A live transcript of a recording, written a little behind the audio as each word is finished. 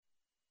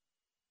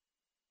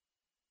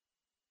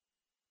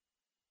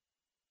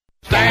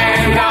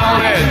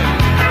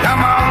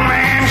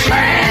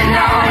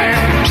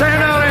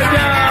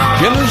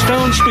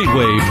Bridgetown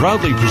Speedway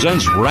proudly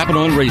presents Rappin'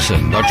 on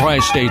Racing, the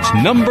Tri-State's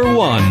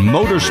 #1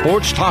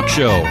 motorsports talk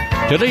show.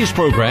 Today's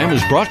program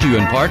is brought to you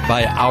in part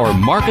by our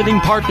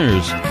marketing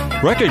partners.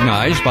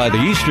 Recognized by the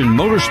Eastern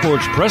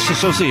Motorsports Press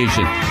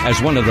Association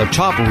as one of the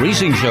top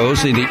racing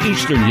shows in the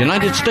eastern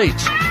United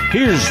States,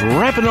 here's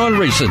Rappin' on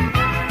Racing.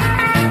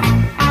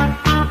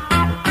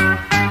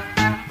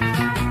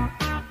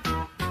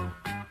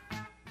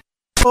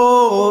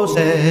 Oh,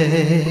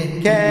 say,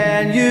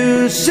 can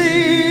you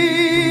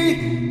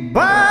see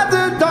by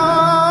the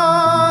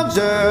dawn's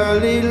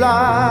early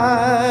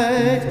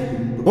light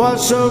what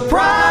so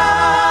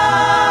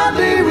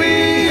proudly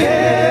we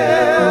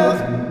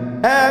hailed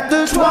at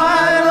the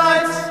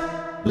twilight's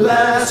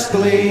last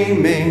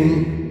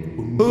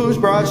gleaming, whose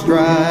broad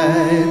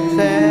stripes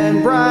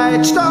and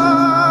bright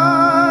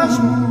stars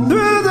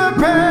through the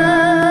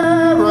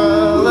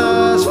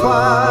perilous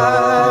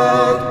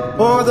fight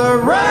o'er the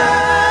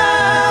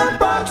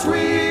ramparts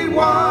we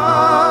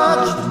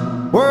watched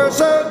were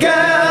so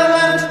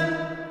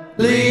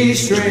gallantly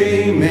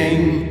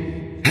streaming,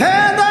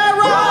 and the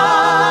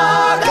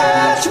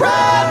rocket's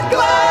red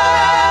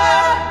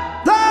glare,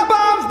 the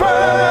bombs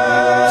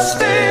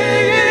bursting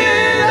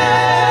in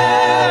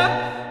air,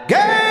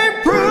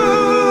 gave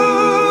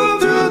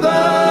proof through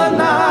the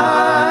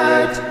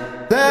night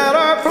that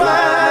our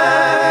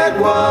flag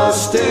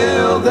was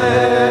still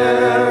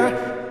there.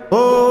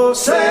 Oh,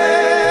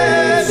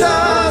 say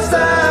does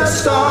that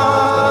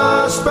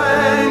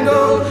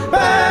star-spangled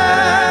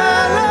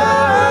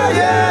banner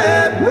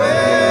yet wave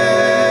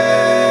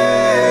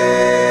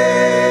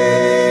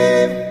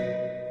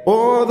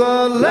o'er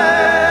the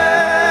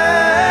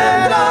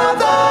land of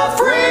the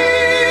free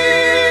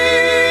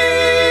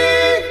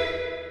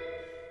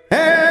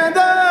and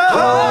the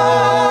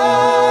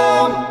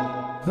home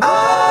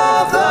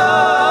of the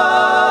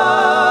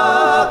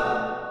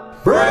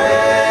brave?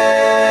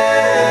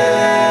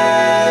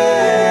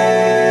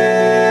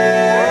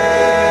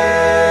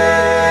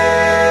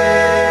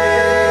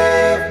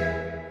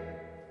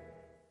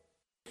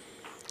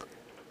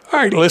 All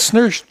right,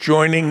 listeners,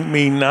 joining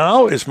me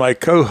now is my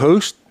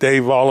co-host,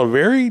 Dave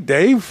Oliveri.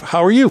 Dave,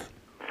 how are you?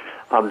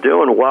 I'm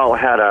doing well.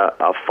 Had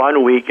a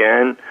fun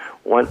weekend.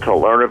 Went to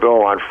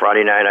Lernerville on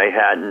Friday night. I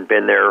hadn't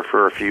been there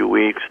for a few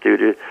weeks due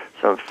to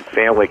some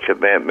family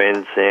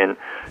commitments, and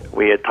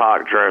we had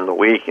talked during the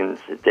week. And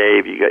said,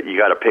 Dave, you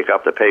got to pick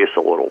up the pace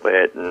a little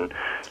bit. And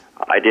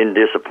I didn't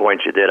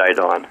disappoint you, did I,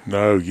 Don?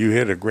 No, you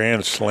hit a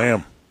grand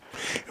slam.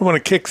 I want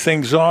to kick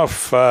things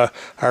off.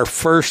 Our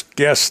first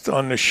guest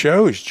on the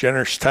show is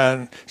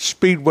Jennerstown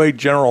Speedway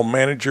General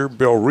Manager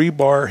Bill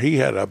Rebar. He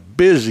had a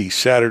busy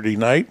Saturday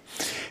night.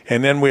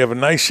 And then we have a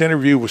nice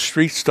interview with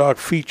Street Stock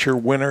feature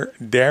winner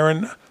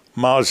Darren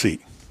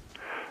Mozzie.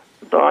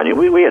 Don,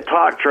 we had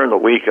talked during the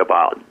week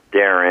about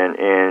Darren,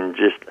 and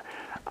just,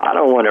 I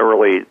don't want to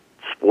really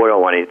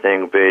spoil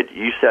anything, but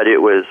you said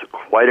it was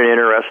quite an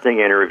interesting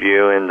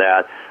interview and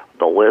that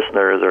the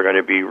listeners are going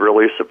to be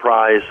really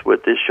surprised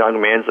what this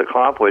young man's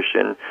accomplished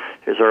in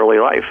his early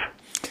life.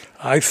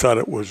 I thought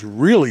it was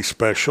really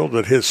special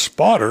that his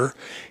spotter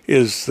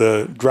is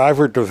the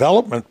driver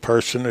development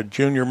person at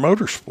Junior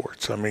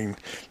Motorsports. I mean,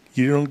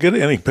 you don't get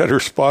any better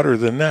spotter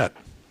than that.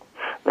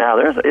 Now,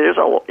 there's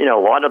a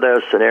lot of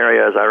those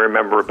scenarios. I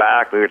remember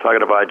back when we were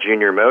talking about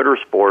Junior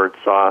Motorsports.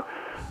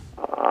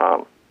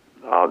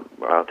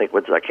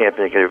 I can't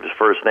think of his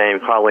first name.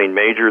 Colleen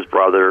Major's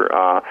brother,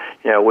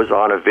 was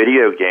on a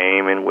video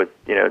game and with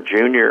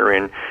Junior,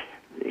 and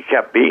he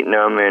kept beating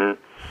him. And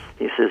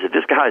he says, if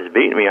this guy's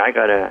beating me, I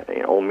gotta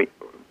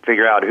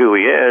figure out who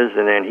he is.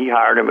 And then he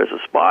hired him as a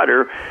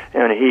spotter,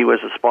 and he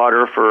was a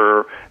spotter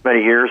for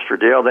many years for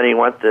Dale. Then he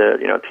went to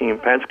Team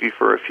Penske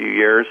for a few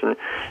years, and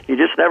you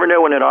just never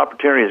know when that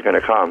opportunity is going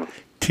to come.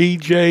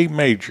 T.J.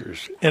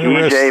 Majors.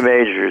 T.J.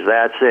 Majors,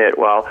 that's it.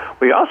 Well,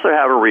 we also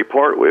have a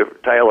report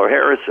with Taylor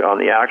Harris on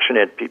the action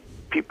at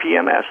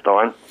PPMS,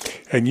 Don.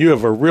 And you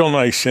have a real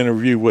nice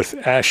interview with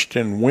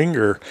Ashton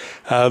Winger.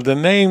 The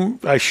name,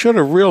 I should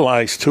have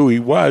realized who he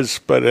was,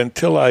 but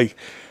until I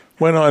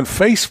went on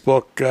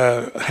Facebook,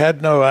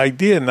 had no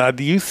idea. Now,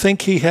 do you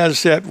think he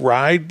has that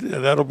ride?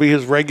 That'll be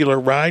his regular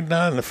ride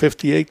now in the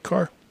 58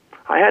 car?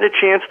 I had a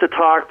chance to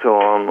talk to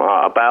him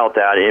about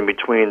that in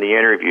between the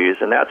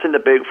interviews, and that's in the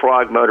Big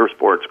Frog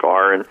Motorsports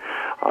car. And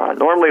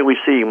normally we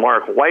see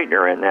Mark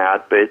Whitener in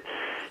that, but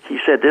he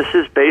said this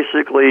is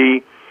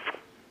basically,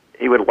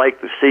 he would like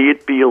to see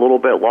it be a little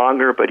bit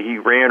longer, but he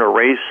ran a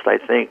race, I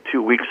think,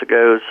 2 weeks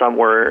ago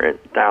somewhere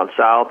down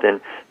south and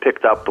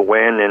picked up the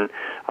win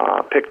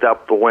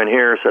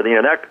here. So,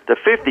 that the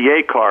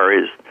 58 car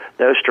is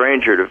no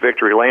stranger to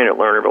Victory Lane at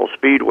Lernerville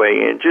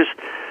Speedway, and just,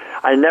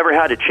 I never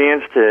had a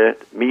chance to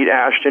meet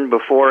Ashton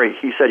before.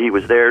 He said he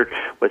was there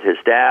with his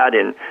dad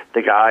and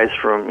the guys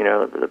from,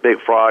 the Big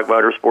Frog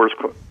Motorsports.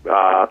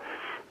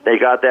 They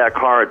got that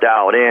car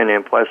dialed in,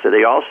 and plus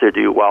they also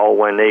do well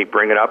when they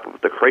bring it up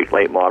with the Crate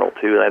Late model,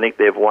 too. I think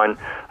they've won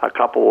a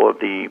couple of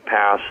the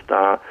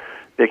past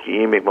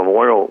Mickey Emick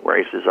Memorial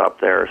races up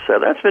there. So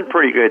that's been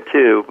pretty good,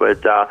 too.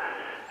 But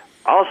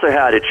also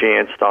had a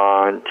chance,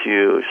 Don,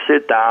 to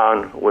sit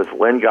down with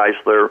Lynn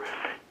Geisler.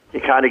 He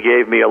kind of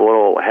gave me a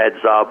little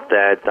heads up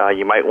that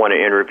you might want to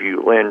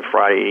interview Lynn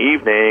Friday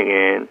evening,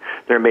 and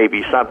there may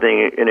be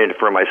something in it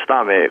for my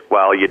stomach.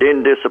 Well, you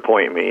didn't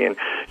disappoint me, and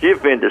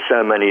you've been to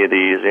so many of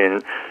these,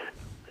 and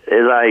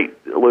as I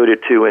alluded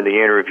to in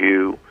the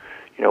interview,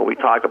 you know, we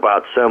talk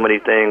about so many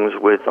things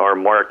with our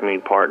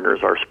marketing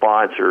partners, our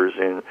sponsors,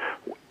 and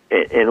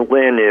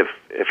Lynn,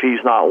 if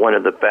he's not one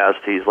of the best,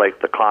 he's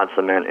like the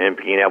consummate in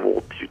being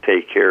able to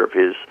take care of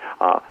his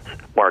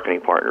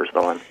marketing partners,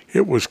 Don.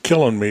 It was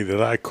killing me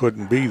that I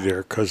couldn't be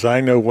there because I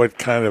know what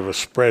kind of a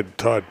spread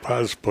Todd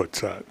Paz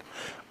puts on.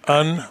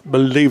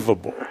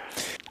 Unbelievable.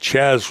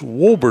 Chaz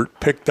Wolbert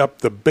picked up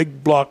the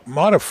big block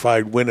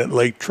modified win at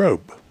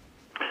Latrobe.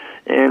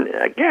 And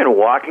again,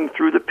 walking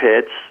through the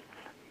pits,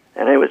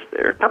 and it was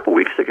there a couple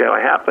weeks ago, I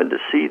happened to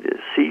see the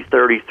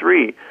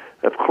C33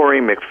 of Corey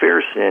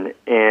McPherson,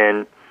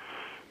 and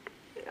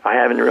I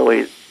haven't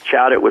really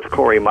chatted with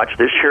Corey much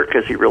this year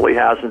because he really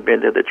hasn't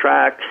been to the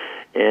track,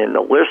 and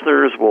the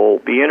listeners will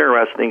be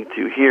interesting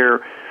to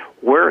hear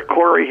where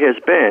Corey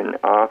has been.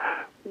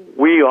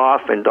 We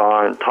often,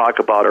 Don, talk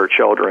about our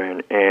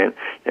children, and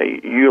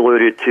you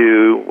alluded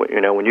to,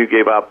 when you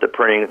gave up the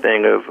printing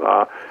thing of,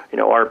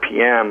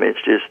 RPM, it's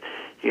just,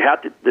 you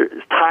have to,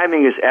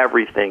 timing is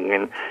everything,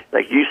 and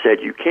like you said,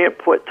 you can't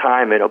put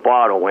time in a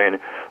bottle, and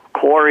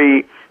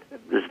Corey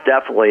is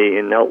definitely,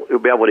 and you'll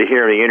be able to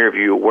hear in the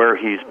interview where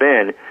he's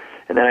been.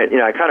 And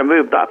then I kind of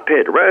moved up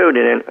pit road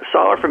and then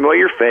saw a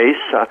familiar face,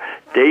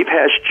 Dave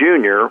Hess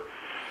Jr.,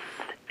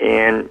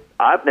 and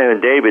I've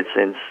known David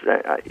since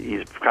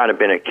he's kind of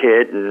been a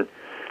kid, and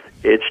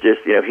it's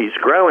just, he's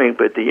growing.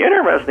 But the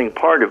interesting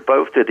part of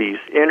both of these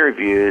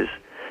interviews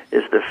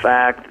is the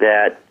fact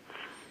that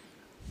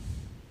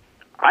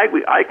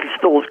I can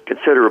still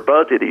consider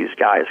both of these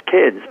guys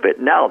kids, but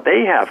now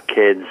they have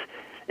kids,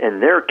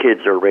 and their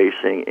kids are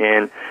racing.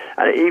 And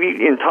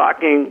in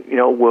talking,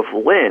 with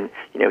Lynn,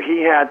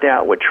 he had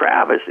that with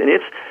Travis, and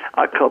it's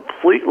a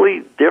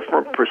completely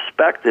different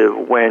perspective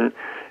when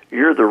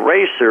you're the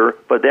racer,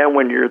 but then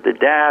when you're the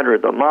dad or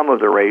the mom of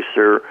the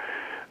racer,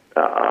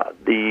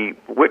 the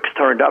wick's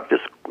turned up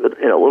just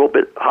in a little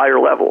bit higher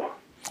level.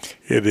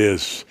 It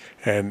is,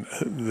 and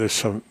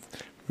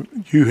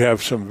you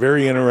have some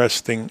very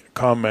interesting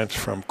comments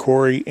from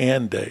Corey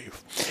and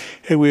Dave.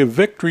 Hey, we have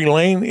Victory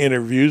Lane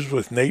interviews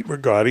with Nate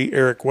Rigotti,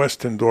 Eric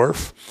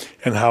Westendorf,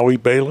 and Howie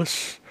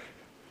Bayless,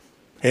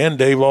 and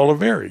Dave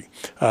Oliveri.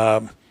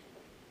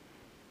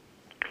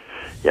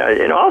 Yeah,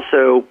 and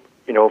also,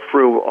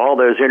 through all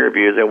those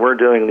interviews, and we're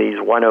doing these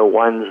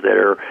 101s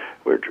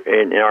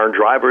and our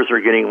drivers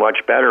are getting much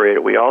better at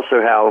it. We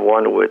also have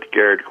one with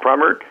Garrett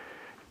Crummert,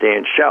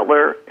 Dan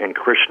Shetler, and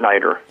Chris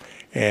Schneider.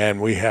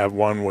 And we have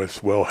one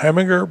with Will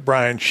Heminger,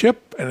 Brian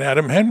Shipp, and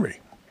Adam Henry.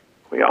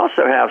 We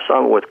also have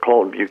some with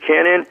Colton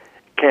Buchanan,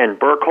 Ken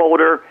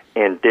Burkholder,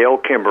 and Dale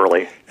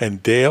Kimberly.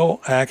 And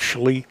Dale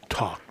actually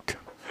talked.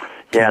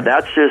 Yeah,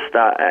 that's just,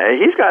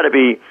 he's got to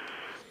be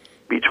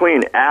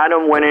between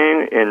Adam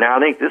winning, and now I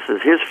think this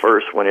is his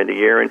first win of the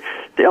year. And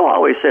Dale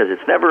always says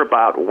it's never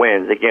about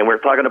wins. Again, we're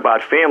talking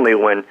about family.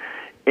 When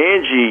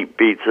Angie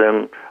beats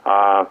him,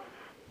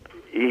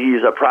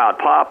 he's a proud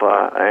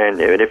papa, and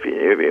if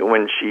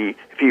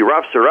he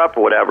roughs her up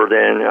or whatever,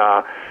 then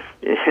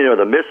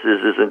the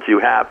missus isn't too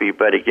happy.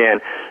 But again,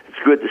 it's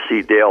good to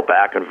see Dale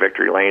back in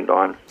victory lane,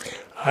 Don.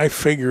 I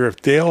figure if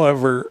Dale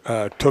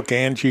ever took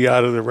Angie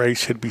out of the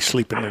race, he'd be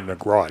sleeping in the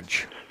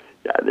garage.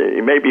 Yeah,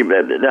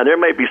 there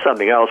may be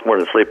something else more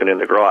than sleeping in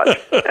the garage.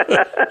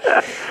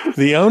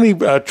 The only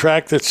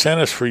track that sent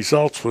us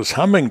results was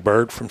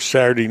Hummingbird from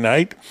Saturday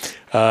night.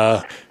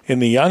 In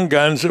the Young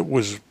Guns, it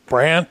was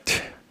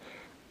Brant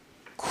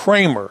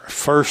Kramer,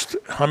 first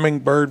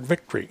Hummingbird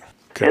victory.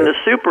 Okay. In the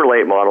super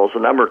late models, the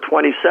number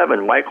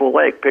 27, Michael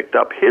Lake, picked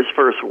up his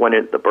first win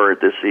at the Bird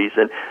this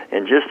season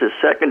and just his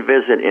second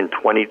visit in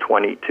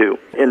 2022.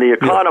 In the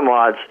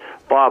Economods,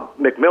 Bob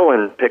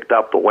McMillan picked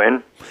up the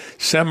win.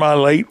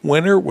 Semi-late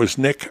winner was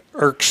Nick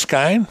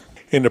Erskine.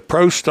 In the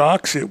Pro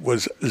Stocks, it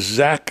was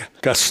Zach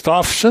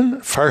Gustafson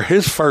for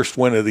his first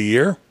win of the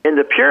year. In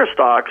the Pure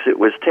Stocks, it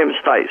was Tim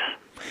Stice.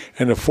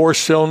 And the four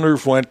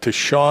cylinders went to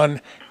Sean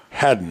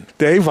Haddon.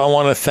 Dave, I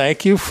want to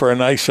thank you for a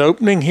nice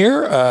opening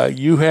here.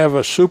 You have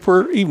a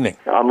super evening.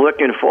 I'm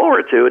looking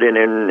forward to it,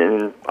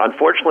 and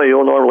unfortunately,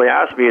 you'll normally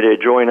ask me to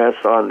join us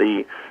on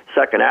the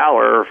second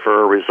hour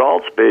for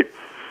results, but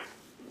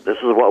this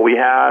is what we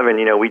have,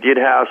 and we did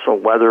have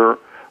some weather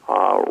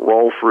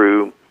roll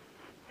through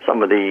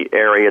some of the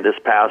area this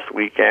past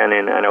weekend,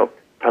 and I know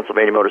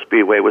Pennsylvania Motor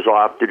Speedway was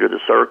off due to the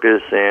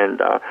circus,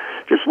 and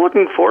just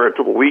looking forward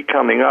to the week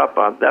coming up.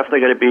 I'm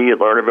definitely going to be at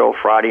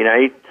Lernerville Friday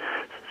night.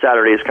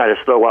 Saturday is kind of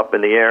still up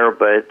in the air,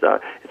 but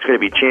it's going to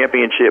be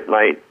championship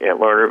night at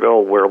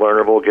Lernerville, where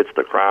Lernerville gets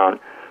to crown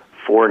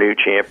 4 new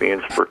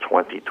champions for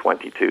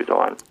 2022,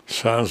 Don.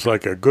 Sounds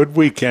like a good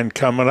weekend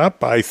coming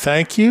up. I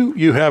thank you.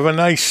 You have a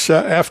nice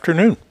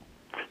afternoon.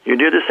 You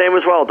do the same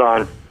as well,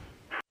 Don.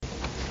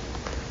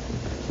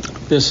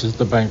 This is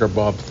the Bangor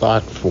Bob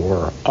Thought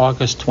for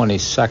August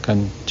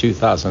 22nd,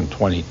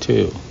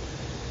 2022.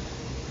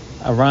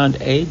 Around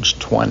age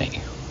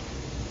 20,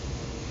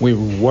 we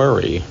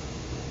worry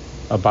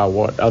about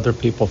what other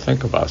people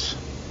think of us.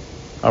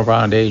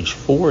 Around age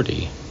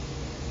 40,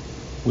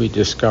 we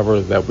discover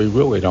that we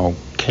really don't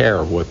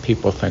care what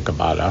people think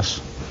about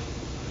us.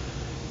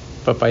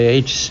 But by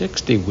age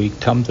 60, we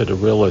come to the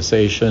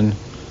realization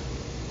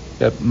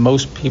that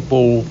most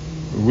people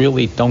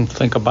really don't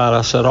think about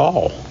us at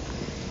all.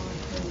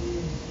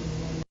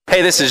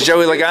 Hey, this is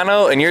Joey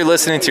Logano, and you're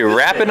listening to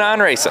Rappin' on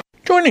Racing.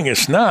 Joining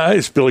us now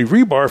is Billy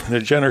Rebar from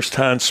the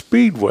Jennerstown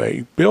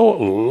Speedway. Bill,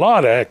 a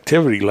lot of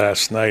activity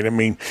last night. I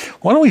mean,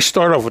 why don't we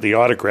start off with the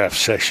autograph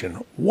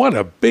session? What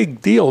a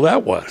big deal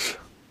that was.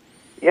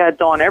 Yeah,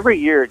 Don, every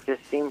year it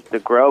just seems to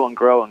grow and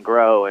grow and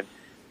grow. And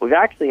we've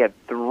actually had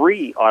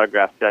 3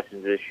 autograph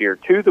sessions this year,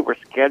 2 that were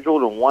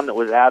scheduled and 1 that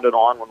was added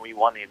on when we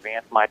won the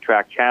Advanced My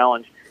Track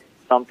Challenge.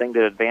 Something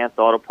that Advanced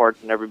Auto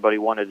Parts and everybody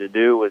wanted to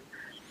do was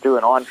do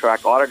an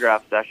on-track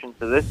autograph session.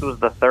 So this was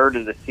the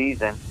 3rd of the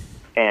season,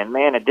 and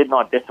man, it did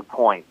not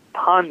disappoint.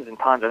 Tons and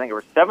tons. I think there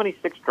were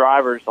 76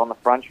 drivers on the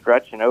front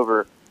stretch, and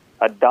over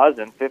a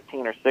dozen,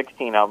 15 or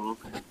 16 of them,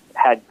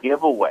 had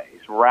giveaways,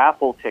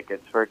 raffle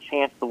tickets for a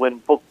chance to win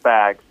book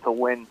bags, to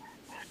win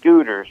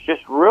scooters.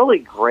 Just really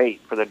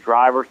great for the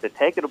drivers to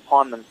take it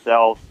upon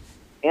themselves,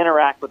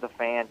 interact with the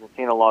fans, and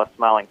seeing a lot of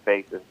smiling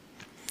faces.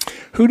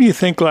 Who do you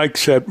think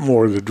likes that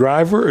more, the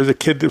driver or the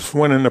kid that's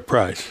winning the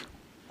prize?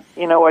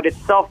 You know what, it's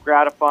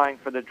self-gratifying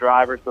for the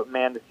drivers, but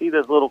man, to see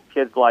those little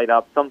kids light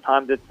up,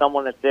 sometimes it's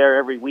someone that's there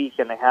every week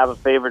and they have a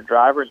favorite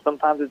driver, and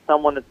sometimes it's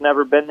someone that's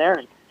never been there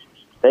and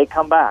they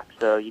come back,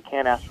 so you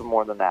can't ask for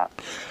more than that.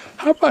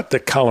 How about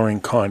the coloring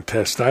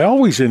contest? I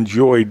always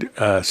enjoyed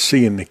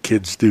seeing the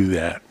kids do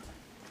that.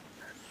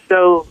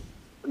 So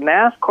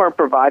NASCAR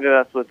provided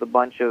us with a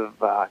bunch of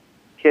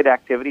kid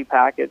activity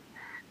packets.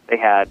 They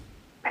had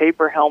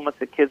paper helmets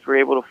that kids were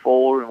able to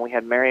fold, and we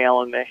had Mary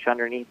Ellen Mish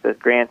underneath the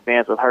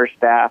grandstands with her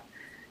staff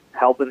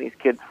helping these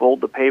kids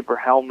fold the paper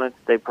helmets.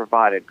 They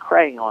provided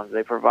crayons.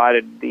 They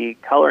provided the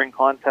coloring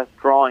contest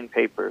drawing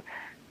paper.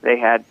 They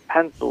had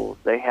pencils.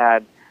 They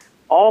had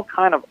all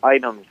kind of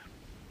items,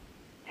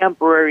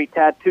 temporary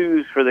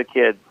tattoos for the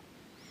kids.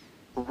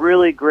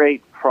 Really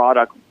great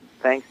product,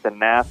 thanks to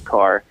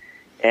NASCAR.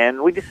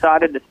 And we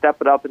decided to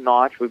step it up a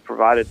notch. We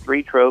provided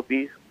 3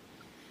 trophies.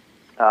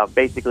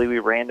 Basically, we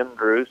random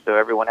drew, so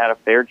everyone had a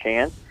fair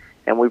chance,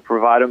 and we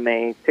provide them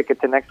a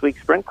ticket to next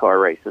week's sprint car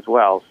race as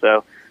well.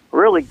 So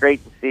really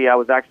great to see. I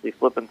was actually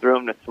flipping through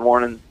them this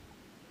morning.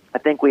 I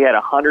think we had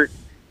 100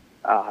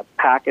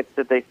 packets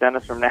that they sent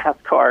us from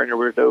NASCAR, and there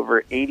was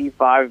over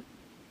 85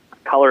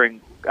 coloring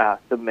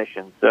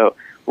submissions. So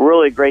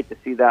really great to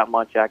see that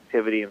much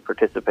activity and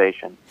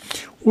participation.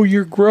 Well,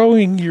 you're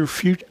growing your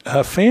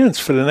fans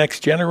for the next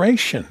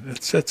generation.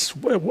 That's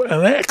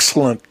an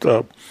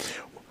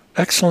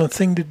excellent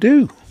thing to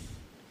do.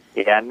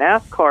 Yeah,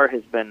 NASCAR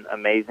has been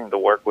amazing to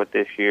work with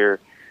this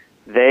year.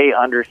 They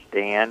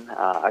understand.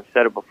 I've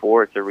said it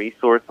before, it's a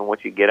resource and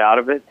what you get out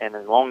of it. And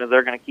as long as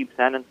they're going to keep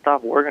sending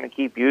stuff, we're going to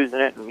keep using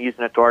it and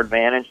using it to our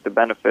advantage to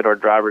benefit our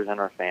drivers and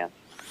our fans.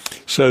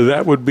 So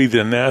that would be the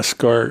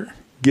NASCAR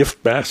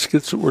gift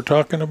baskets that we're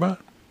talking about?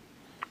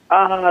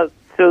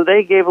 So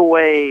they gave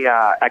away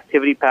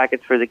activity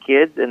packets for the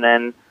kids, and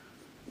then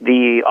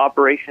the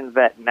Operation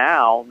Vet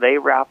Now, they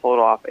raffled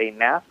off a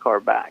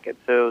NASCAR basket.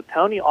 So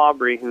Tony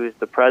Aubrey, who is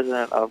the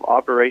president of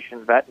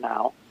Operation Vet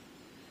Now,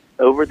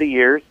 over the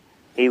years,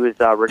 he was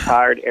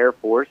retired Air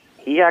Force.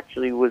 He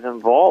actually was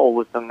involved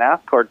with some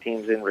NASCAR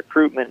teams in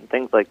recruitment and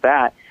things like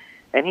that.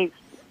 And he's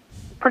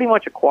pretty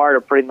much acquired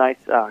a pretty nice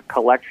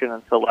collection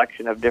and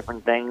selection of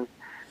different things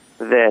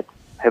that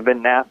have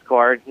been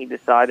NASCAR. And he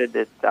decided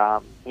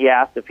that he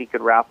asked if he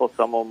could raffle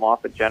some of them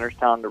off at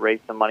Jennerstown to raise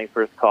some money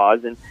for his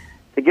cause. And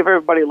to give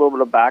everybody a little bit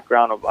of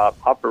background of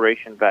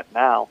Operation Vet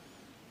Now,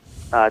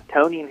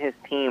 Tony and his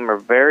team are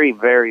very,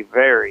 very,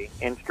 very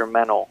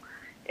instrumental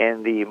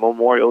in the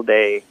Memorial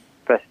Day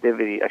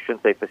festivity. I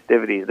shouldn't say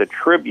festivities, the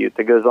tribute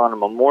that goes on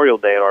Memorial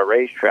Day at our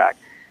racetrack.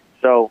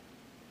 So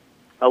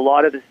a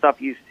lot of the stuff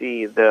you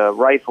see, the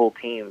rifle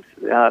teams,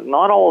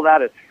 not all of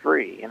that is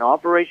free. And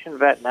Operation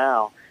Vet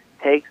Now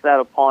takes that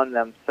upon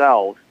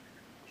themselves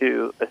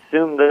to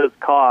assume those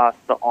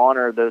costs to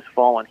honor those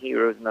fallen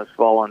heroes and those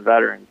fallen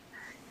veterans.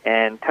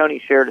 And Tony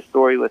shared a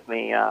story with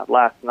me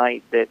last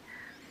night that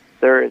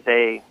there is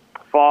a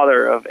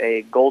father of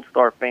a Gold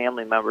Star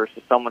family member,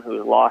 so someone who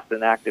was lost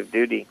in active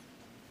duty,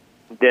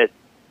 that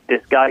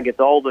this guy gets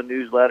all the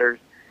newsletters.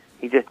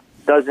 He just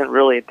doesn't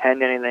really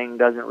attend anything,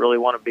 doesn't really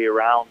want to be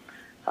around.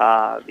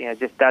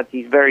 Just that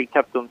he's very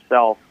kept to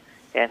himself.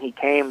 And he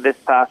came this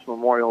past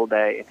Memorial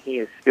Day, and he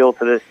is still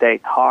to this day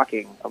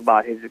talking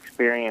about his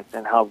experience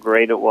and how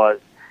great it was.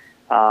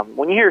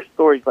 When you hear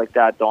stories like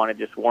that, Dawn, it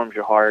just warms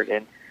your heart.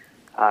 And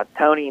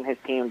Tony and his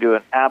team do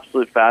an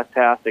absolute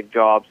fantastic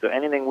job. So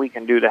anything we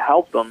can do to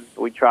help them,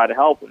 we try to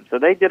help them. So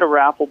they did a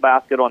raffle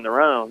basket on their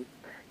own.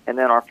 And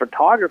then our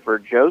photographer,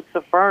 Joe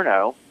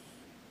Ciferno,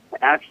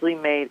 actually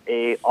made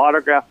a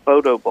autographed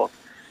photo book.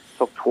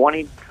 took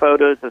 20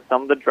 photos of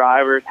some of the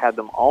drivers, had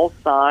them all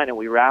signed, and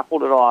we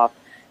raffled it off.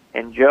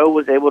 And Joe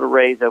was able to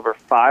raise over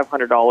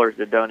 $500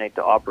 to donate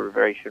to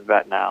Operation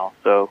Vet Now.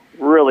 So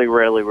really,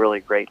 really,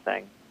 really great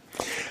thing.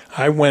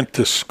 I went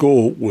to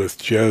school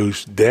with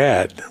Joe's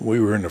dad.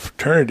 We were in a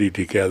fraternity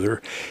together,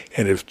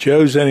 and if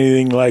Joe's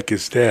anything like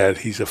his dad,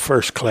 he's a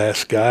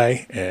first-class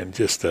guy and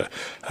just a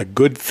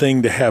good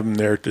thing to have him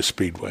there at the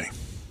Speedway.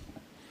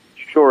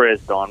 Sure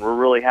is, Don. We're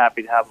really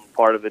happy to have him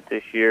part of it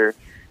this year.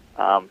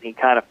 He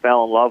kind of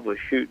fell in love with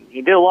shooting.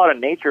 He did a lot of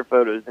nature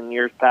photos in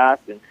years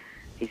past, and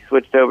he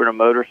switched over to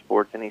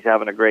motorsports, and he's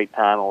having a great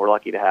time, and we're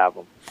lucky to have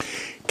him.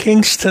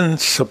 Kingston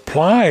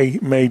Supply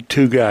made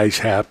two guys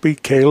happy,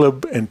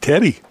 Caleb and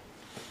Teddy.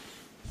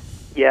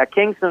 Yeah,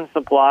 Kingston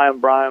Supply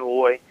and Brian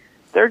Loy,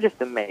 they're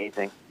just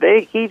amazing.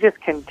 He just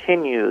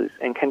continues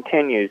and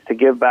continues to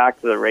give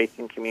back to the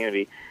racing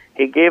community.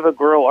 He gave a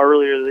grill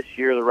earlier this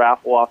year, the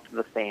raffle off to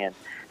the fans.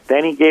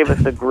 Then he gave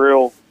us a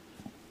grill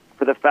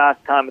for the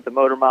fast time at the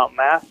Motor Mountain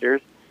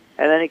Masters.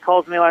 And then he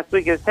calls me last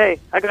week and says, hey,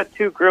 I got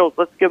 2 grills.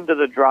 Let's give them to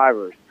the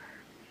drivers.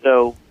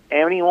 So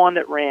anyone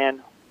that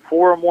ran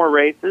 4 or more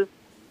races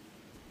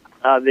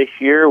this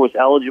year was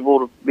eligible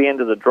to be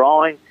into the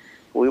drawing.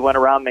 We went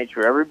around, made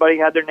sure everybody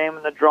had their name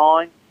in the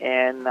drawing,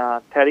 and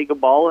Teddy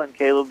Gabala and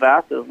Caleb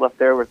Vasquez left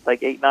there with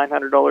like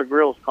 $800-900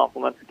 grills,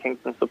 compliments of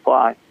Kingston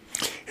Supply.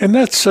 And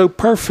that's so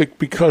perfect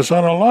because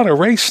on a lot of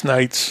race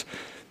nights,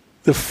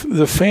 the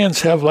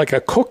fans have like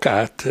a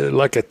cookout,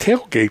 like a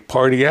tailgate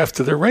party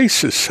after the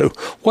races. So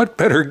what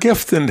better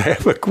gift than to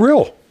have a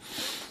grill?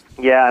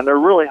 Yeah, and they're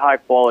really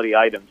high-quality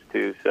items,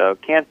 too. So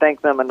can't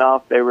thank them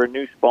enough. They were a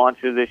new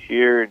sponsor this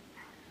year.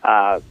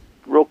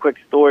 Real quick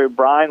story,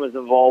 Brian was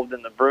involved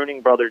in the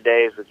Bruning Brother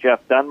days with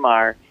Jeff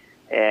Dunmire,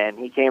 and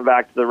he came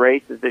back to the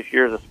races this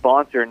year as a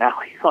sponsor. Now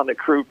he's on the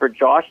crew for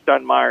Josh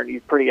Dunmire, and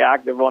he's pretty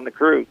active on the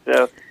crew.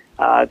 So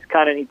it's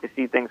kind of neat to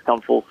see things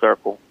come full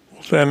circle.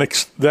 Then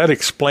that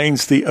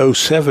explains the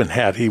 07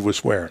 hat he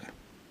was wearing.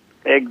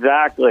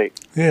 Exactly.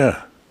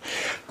 Yeah.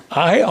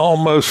 I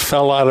almost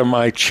fell out of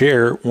my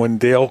chair when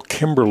Dale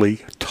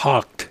Kimberly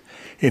talked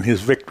in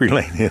his Victory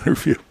Lane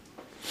interview.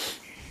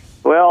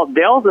 Well,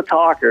 Dale's a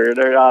talker.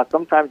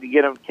 Sometimes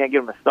you can't get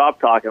him to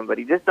stop talking, but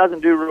he just doesn't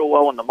do real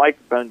well when the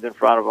microphone's in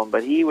front of him.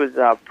 But he was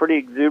pretty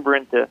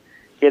exuberant to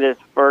get his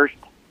first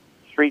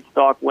street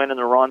stock win in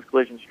the Ron's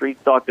Collision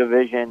Street Stock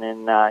Division,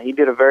 and he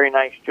did a very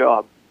nice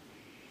job.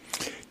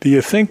 Do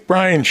you think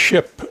Brian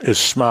Shipp is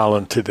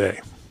smiling today?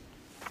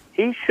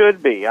 He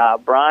should be.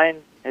 Brian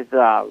is.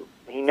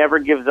 He never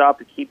gives up.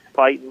 He keeps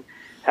fighting.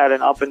 Had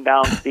an up and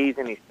down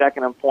season. He's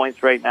second in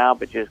points right now,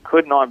 but just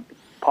could not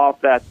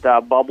pop that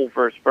bubble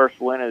for his first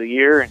win of the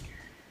year, and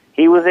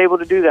he was able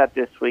to do that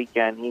this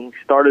weekend. He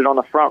started on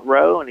the front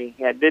row, and he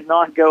did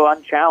not go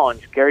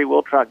unchallenged. Gary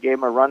Wiltrock gave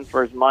him a run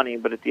for his money,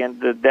 but at the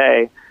end of the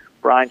day,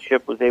 Brian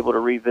Shipp was able to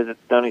revisit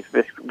Stoney's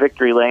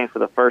Victory Lane for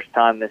the first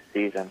time this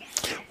season.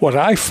 What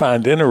I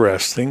find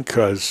interesting,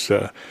 because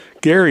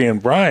Gary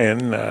and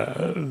Brian,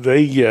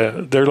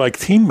 they're like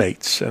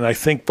teammates, and I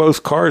think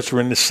both cars were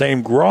in the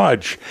same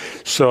garage.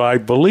 So I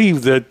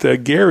believe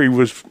that Gary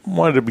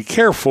wanted to be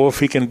careful. If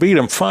he can beat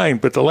him, fine.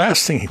 But the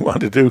last thing he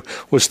wanted to do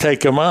was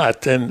take him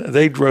out, and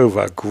they drove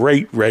a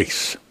great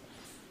race.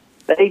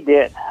 They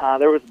did.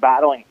 There was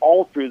battling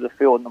all through the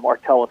field in the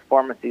Martellus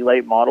Pharmacy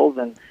late models,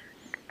 and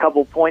a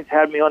couple points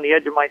had me on the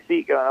edge of my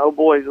seat going, oh,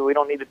 boys, we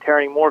don't need to tear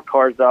any more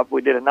cars up.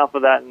 We did enough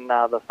of that in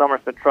the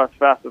Somerset Trust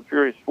Fast and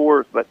Furious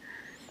 4s, but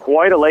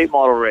quite a late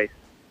model race.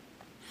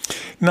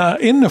 Now,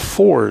 in the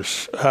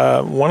 4s,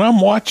 when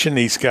I'm watching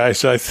these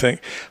guys, I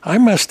think, I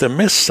must have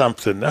missed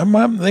something.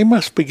 They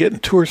must be getting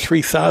 2,000 or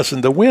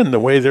 3,000 to win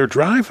the way they're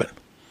driving.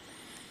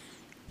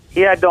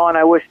 Yeah, Don,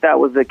 I wish that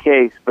was the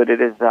case, but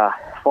it is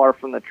far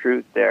from the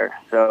truth there.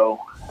 So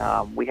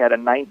we had a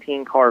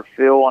 19-car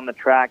fill on the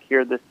track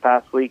here this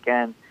past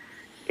weekend.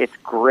 It's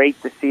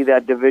great to see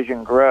that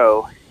division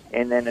grow,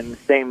 and then in the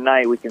same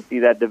night we can see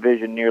that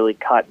division nearly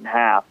cut in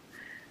half.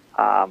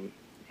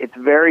 It's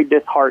very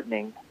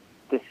disheartening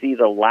to see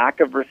the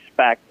lack of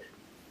respect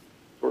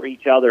for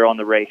each other on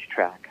the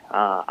racetrack.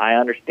 I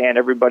understand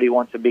everybody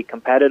wants to be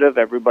competitive,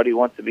 everybody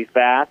wants to be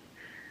fast,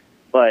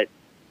 but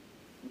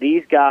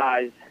these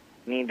guys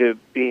need to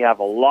have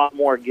a lot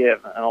more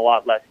give and a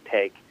lot less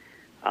take.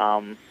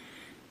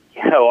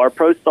 Our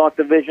Pro Stock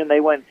division, they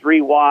went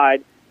 3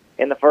 wide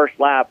in the first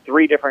lap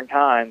 3 different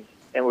times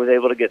and was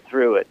able to get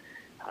through it.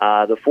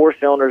 The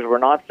 4-cylinders were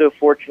not so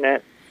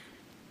fortunate.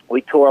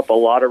 We tore up a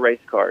lot of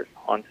race cars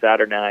on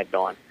Saturday night,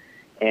 Dawn.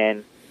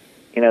 And,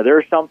 there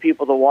are some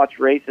people that watch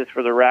races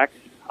for the wrecks.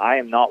 I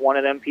am not one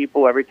of them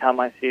people. Every time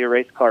I see a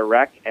race car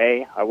wreck,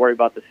 I worry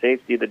about the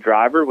safety of the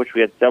driver, which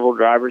we had several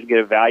drivers get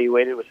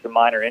evaluated with some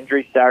minor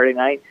injuries Saturday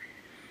night.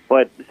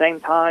 But at the same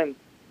time,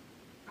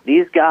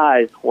 these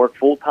guys work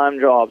full-time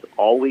jobs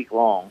all week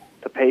long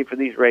to pay for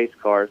these race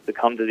cars to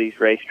come to these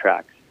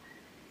racetracks.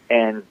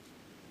 And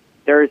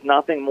there is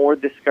nothing more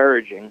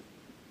discouraging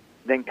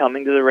than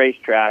coming to the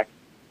racetrack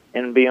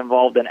and be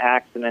involved in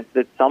accidents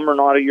that some are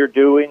not your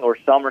doing or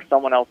some are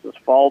someone else's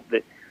fault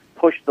that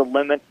push the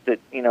limits that,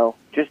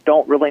 just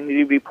don't really need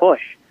to be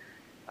pushed.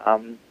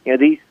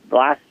 These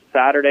last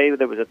Saturday,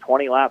 there was a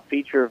 20-lap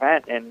feature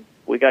event, and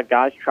we got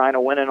guys trying to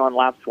win it on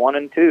laps 1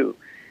 and 2.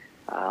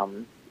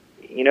 Don,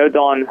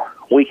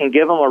 we can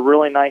give them a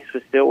really nice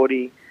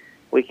facility.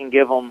 We can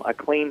give them a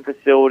clean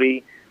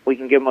facility. We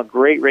can give them a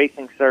great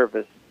racing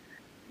service.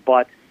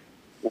 But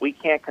we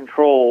can't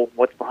control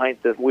what's behind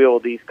the wheel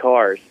of these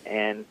cars.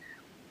 And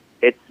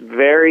it's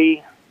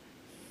very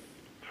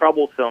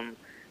troublesome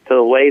to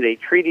the way they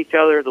treat each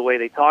other, the way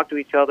they talk to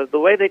each other, the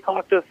way they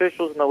talk to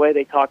officials, and the way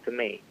they talk to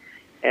me.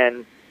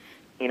 And,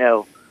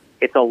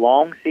 it's a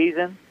long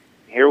season.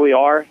 Here we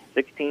are,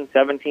 16,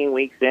 17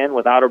 weeks in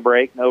without a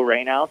break, no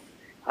rainouts.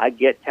 I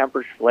get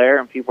tempers flare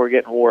and people are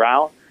getting wore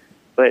out.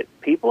 But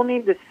people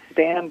need to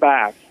stand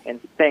back and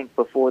think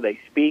before they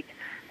speak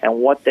and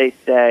what they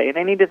say. And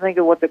they need to think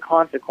of what the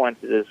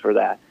consequences is for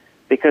that.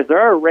 Because there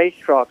are race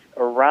trucks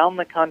around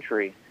the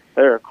country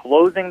that are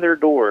closing their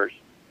doors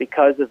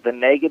because of the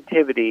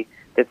negativity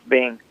that's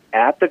being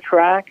at the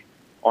track,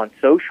 on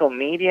social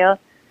media.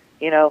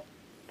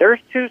 There's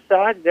two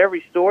sides to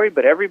every story,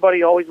 but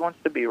everybody always wants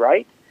to be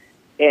right.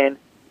 And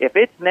if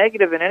it's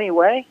negative in any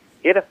way,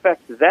 it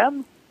affects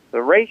them,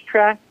 the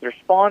racetrack, their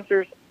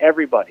sponsors,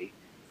 everybody.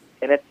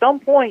 And at some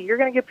point, you're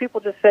going to get people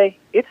to say,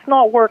 it's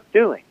not worth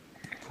doing.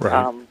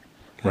 Right.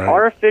 Right.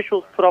 Our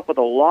officials put up with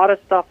a lot of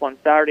stuff on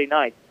Saturday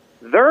night.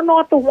 They're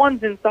not the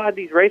ones inside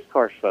these race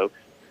cars, folks.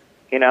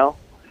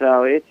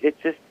 So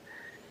it's just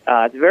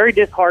it's very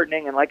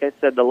disheartening. And like I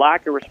said, the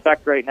lack of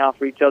respect right now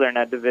for each other in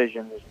that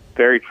division is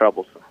very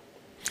troublesome.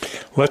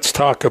 Let's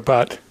talk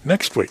about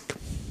next week.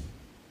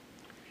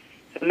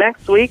 So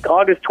next week,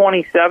 August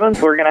 27th,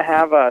 we're going to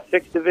have a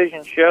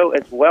 6-division show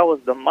as well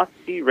as the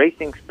must-see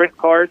racing sprint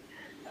cars.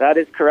 That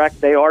is correct.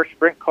 They are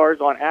sprint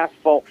cars on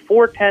asphalt,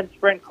 410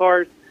 sprint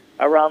cars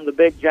around the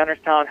big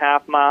Jennerstown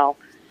half mile.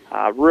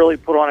 Really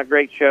put on a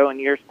great show in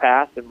years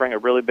past and bring a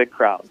really big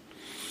crowd.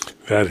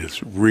 That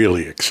is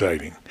really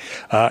exciting.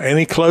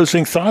 Any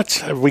closing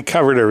thoughts? Have we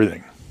covered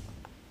everything?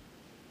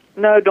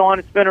 No, Dawn,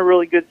 it's been a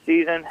really good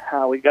season.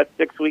 We've got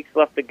 6 weeks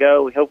left to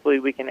go. Hopefully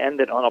we can end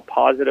it on a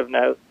positive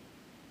note,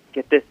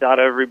 get this out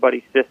of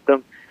everybody's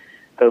system.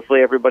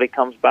 Hopefully everybody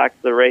comes back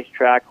to the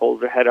racetrack,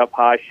 holds their head up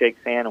high,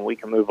 shakes hand, and we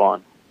can move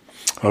on.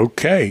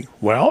 Okay.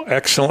 Well,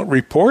 excellent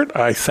report.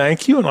 I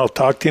thank you, and I'll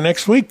talk to you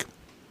next week.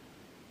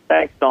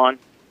 Thanks, Dawn.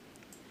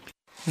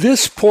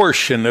 This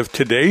portion of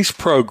today's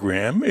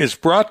program is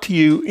brought to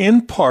you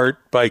in part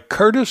by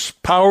Curtis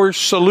Power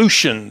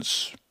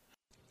Solutions.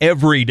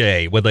 Every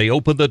day when they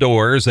open the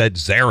doors at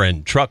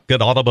Zarin Truck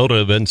and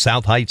Automotive in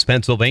South Heights,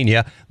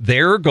 Pennsylvania,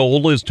 their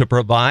goal is to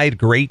provide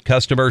great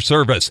customer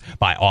service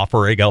by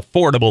offering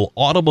affordable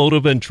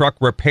automotive and truck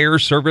repair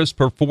service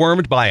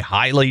performed by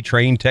highly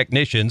trained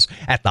technicians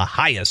at the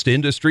highest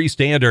industry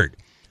standard.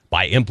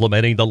 By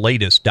implementing the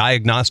latest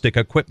diagnostic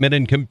equipment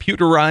and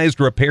computerized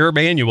repair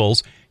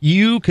manuals,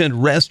 you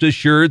can rest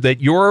assured that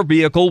your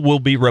vehicle will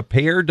be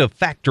repaired to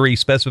factory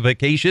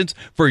specifications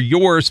for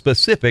your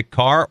specific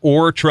car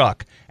or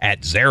truck.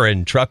 At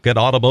Zarin Truck and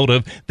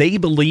Automotive, they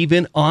believe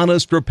in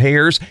honest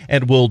repairs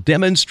and will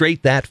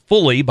demonstrate that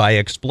fully by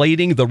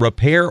explaining the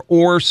repair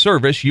or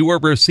service you are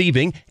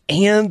receiving,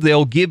 and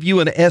they'll give you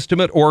an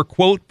estimate or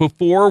quote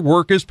before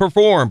work is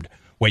performed.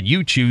 When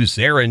you choose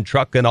Zarin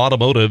Truck and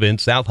Automotive in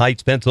South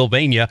Heights,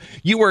 Pennsylvania,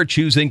 you are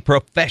choosing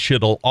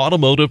professional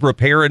automotive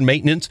repair and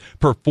maintenance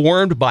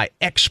performed by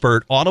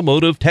expert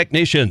automotive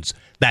technicians.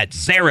 That's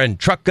Zarin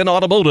Truck and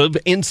Automotive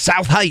in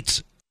South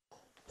Heights.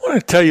 I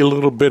want to tell you a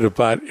little bit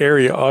about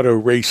Area Auto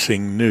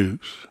Racing News.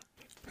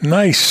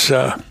 Nice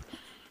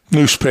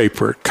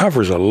newspaper. It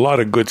covers a lot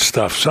of good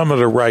stuff. Some of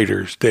the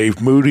writers,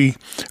 Dave Moody,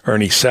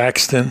 Ernie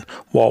Saxton,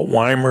 Walt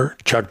Weimer,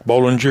 Chuck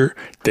Bollinger,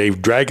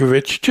 Dave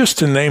Dragovich, just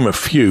to name a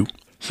few.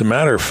 As a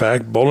matter of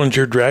fact,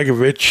 Bollinger,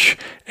 Dragovich,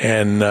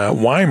 and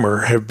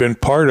Weimer have been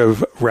part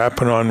of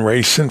Rappin' on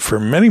Racing for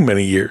many,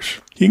 many years.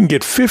 You can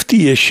get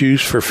 50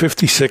 issues for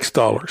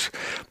 $56.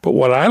 But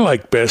what I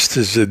like best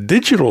is the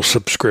digital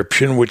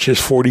subscription, which is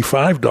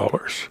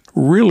 $45.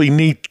 Really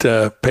neat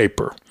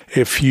paper.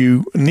 If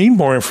you need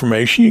more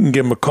information, you can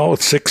give them a call at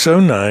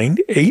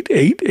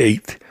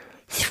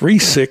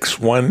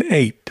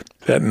 609-888-3618.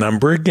 That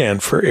number again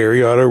for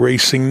Area Auto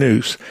Racing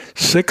News,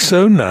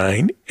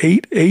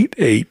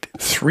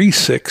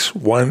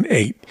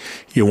 609-888-3618.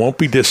 You won't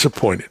be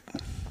disappointed.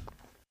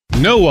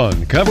 No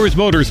one covers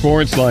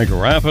motorsports like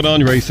Rappin'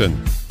 on Racing.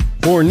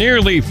 For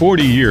nearly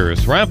 40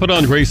 years, Rappin'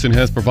 on Racing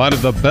has provided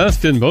the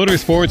best in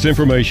motorsports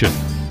information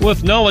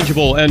with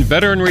knowledgeable and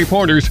veteran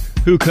reporters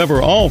who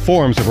cover all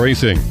forms of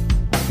racing.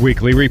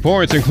 Weekly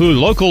reports include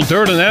local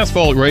dirt and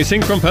asphalt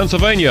racing from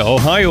Pennsylvania,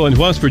 Ohio, and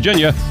West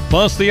Virginia,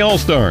 plus the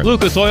All-Star,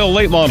 Lucas Oil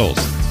late models,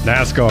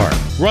 NASCAR,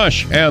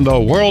 Rush, and the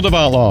World of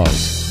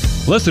Outlaws.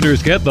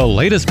 Listeners get the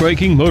latest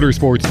breaking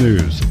motorsports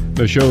news.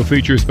 The show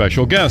features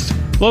special guests,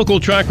 local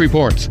track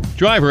reports,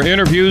 driver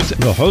interviews.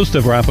 The host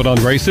of Rappin'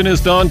 on Racing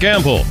is Don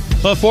Gamble.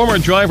 A former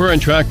driver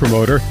and track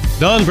promoter,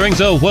 Don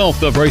brings a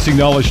wealth of racing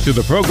knowledge to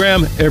the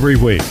program every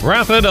week.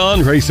 Rappin'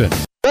 on Racing.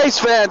 Race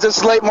fans, this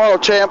is late model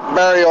champ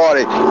Barry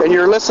Audi, and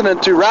you're listening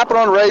to Rapping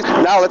on Race.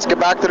 Now let's get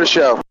back to the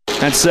show.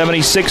 That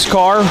 76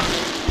 car,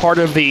 part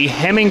of the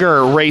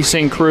Heminger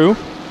Racing crew,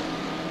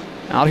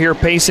 out here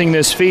pacing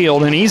this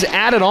field, and he's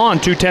added on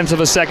 0.2 of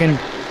a second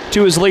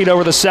to his lead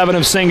over the 7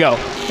 of Singo.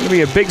 Going to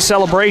be a big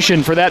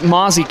celebration for that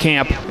Mozzie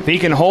camp if he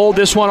can hold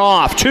this one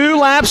off. 2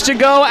 laps to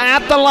go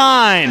at the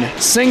line.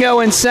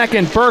 Singo in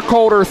second,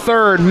 Burkholder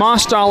third,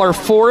 Mostaller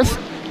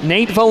fourth,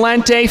 Nate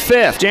Valente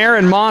fifth.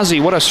 Darren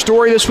Mozzie, what a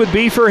story this would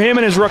be for him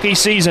in his rookie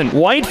season.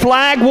 White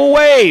flag will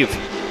wave.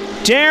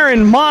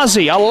 Darren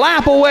Mozzie, a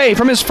lap away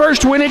from his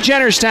first win at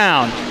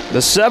Jennerstown.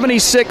 The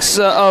 76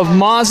 of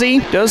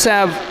Mozzie does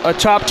have a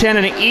top 10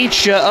 in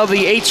each of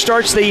the 8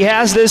 starts that he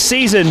has this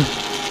season.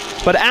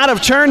 But out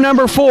of turn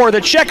number 4,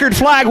 the checkered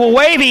flag will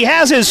wave. He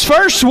has his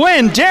first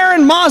win.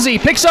 Darren Mozzie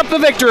picks up the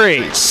victory.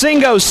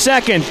 Singo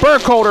second,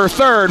 Burkholder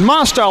third,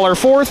 Mostaller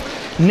fourth.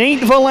 Nate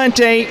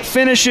Valente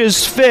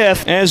finishes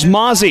fifth as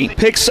Mozzie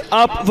picks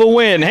up the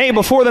win. Hey,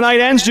 before the night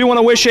ends, do want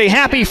to wish a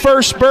happy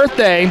first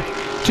birthday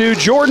to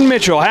Jordan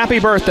Mitchell. Happy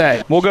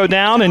birthday. We'll go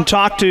down and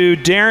talk to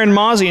Darren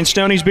Mozzie in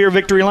Stoney's Beer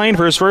Victory Lane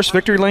for his first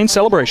Victory Lane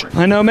celebration.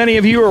 I know many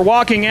of you are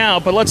walking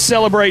out, but let's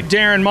celebrate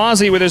Darren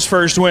Mozzie with his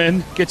first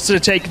win. Gets to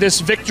take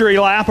this victory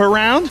lap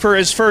around for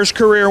his first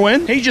career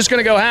win. He's just going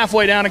to go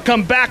halfway down and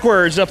come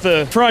backwards up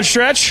the front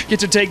stretch.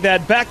 Get to take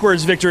that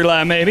backwards victory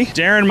lap, maybe.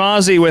 Darren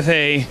Mozzie with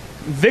a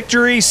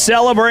victory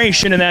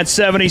celebration in that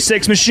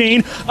 76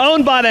 machine,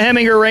 owned by the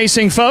Heminger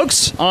Racing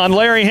folks on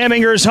Larry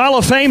Heminger's Hall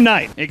of Fame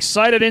night.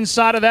 Excited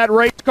inside of that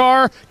race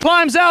car,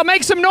 climbs out,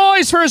 makes some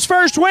noise for his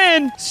first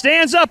win,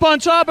 stands up on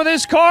top of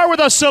this car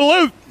with a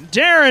salute.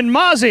 Darren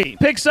Mozzie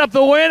picks up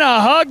the win, a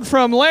hug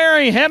from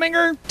Larry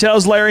Heminger.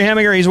 Tells Larry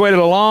Heminger he's waited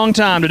a long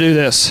time to do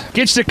this.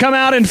 Gets to come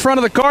out in front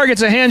of the car,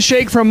 gets a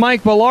handshake from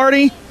Mike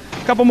Bellardi.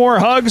 A couple more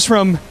hugs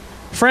from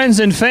friends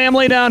and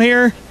family down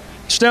here.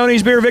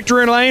 Stoney's Beer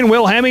Victory Lane.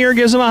 Will Heminger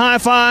gives him a high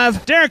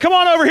five. Darren, come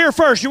on over here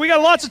first. We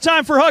got lots of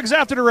time for hugs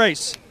after the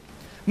race.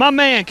 My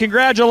man,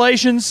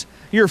 congratulations.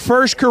 Your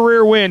first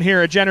career win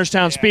here at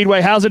Jennerstown Speedway.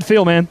 How's it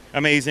feel, man?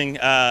 Amazing.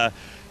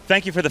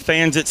 Thank you for the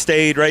fans that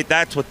stayed, right?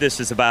 That's what this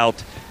is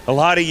about. A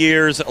lot of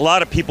years, a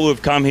lot of people who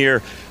have come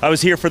here. I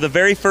was here for the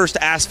very first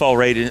asphalt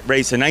race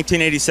in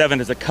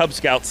 1987 as a Cub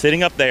Scout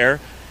sitting up there,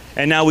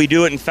 and now we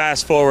do it in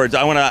fast forwards.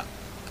 I want to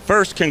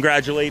first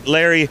congratulate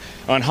Larry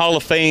on Hall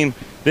of Fame.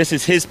 This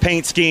is his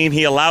paint scheme.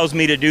 He allows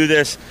me to do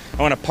this.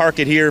 I want to park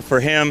it here for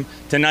him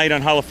tonight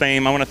on Hall of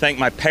Fame. I want to thank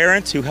my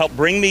parents who helped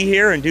bring me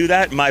here and do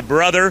that, my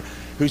brother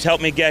who's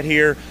helped me get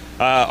here,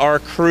 our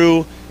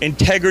crew,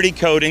 Integrity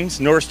Coatings,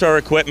 North Star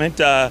Equipment,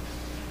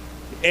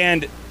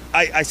 and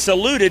I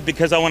saluted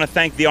because I want to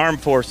thank the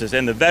armed forces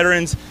and the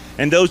veterans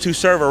and those who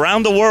serve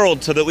around the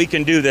world so that we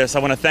can do this. I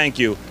want to thank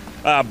you.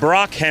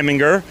 Brock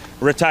Heminger,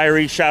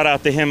 retiree, shout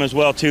out to him as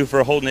well too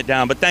for holding it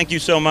down. But thank you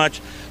so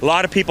much. A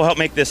lot of people help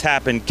make this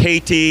happen.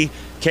 KT,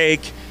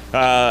 Cake,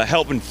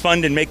 helping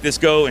fund and make this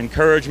go,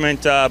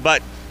 encouragement.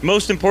 But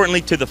most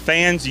importantly to the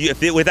fans,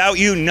 without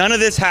you, none of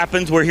this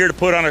happens. We're here to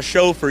put on a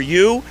show for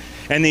you,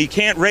 and you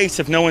can't race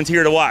if no one's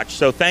here to watch.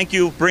 So thank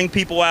you, bring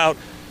people out.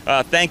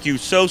 Thank you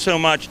so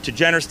much to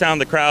Jennerstown,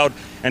 the crowd.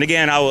 And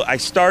again, I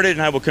started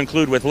and I will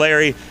conclude with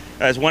Larry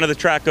as one of the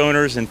track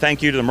owners, and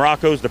thank you to the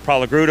Moroccos, the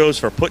Palagrudos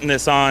for putting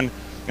this on.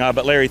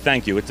 But Larry,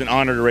 thank you. It's an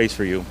honor to race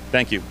for you.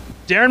 Thank you.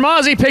 Darren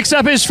Mozzie picks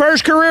up his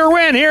first career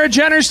win here at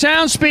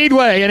Jennerstown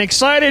Speedway. An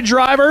excited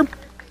driver,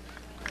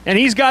 and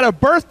he's got a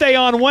birthday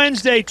on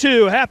Wednesday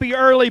too. Happy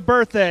early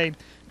birthday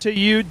to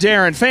you,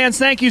 Darren. Fans,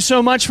 thank you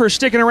so much for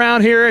sticking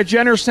around here at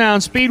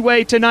Jennerstown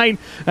Speedway tonight.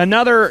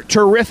 Another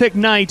terrific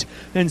night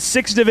in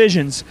 6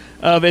 divisions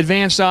of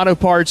Advanced Auto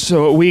Parts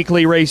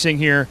weekly racing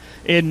here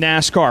in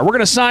NASCAR. We're going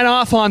to sign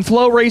off on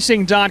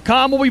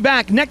FlowRacing.com. We'll be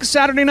back next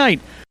Saturday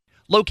night.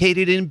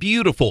 Located in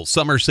beautiful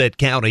Somerset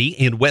County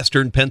in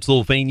western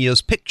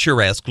Pennsylvania's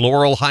picturesque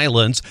Laurel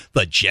Highlands,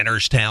 the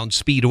Jennerstown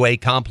Speedway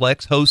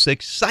Complex hosts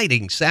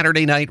exciting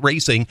Saturday night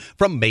racing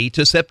from May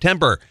to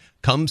September.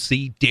 Come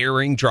see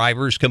daring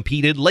drivers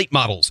compete in late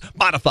models,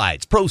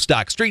 modifieds, pro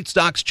stock, street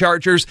stocks,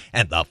 chargers,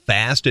 and the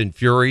Fast and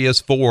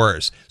Furious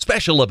 4s.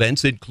 Special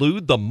events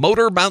include the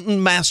Motor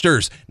Mountain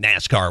Masters,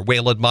 NASCAR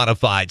Whelen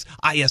Modifieds,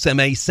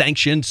 ISMA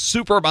sanctioned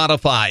Super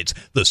Modifieds,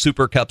 the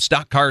Super Cup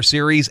Stock Car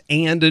Series,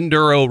 and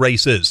Enduro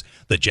races.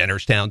 The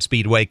Jennerstown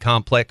Speedway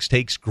Complex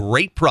takes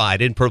great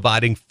pride in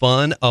providing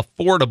fun,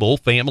 affordable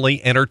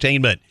family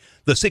entertainment.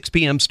 The 6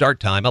 p.m. start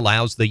time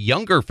allows the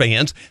younger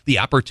fans the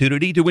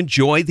opportunity to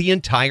enjoy the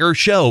entire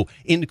show,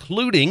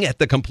 including at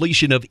the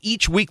completion of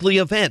each weekly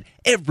event.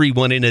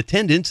 Everyone in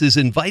attendance is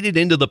invited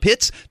into the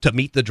pits to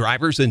meet the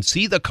drivers and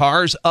see the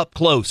cars up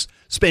close.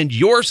 Spend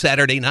your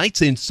Saturday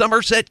nights in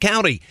Somerset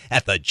County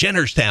at the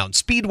Jennerstown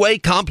Speedway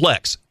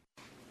Complex.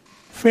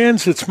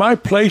 Fans, it's my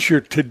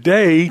pleasure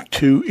today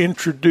to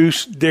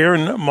introduce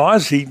Darren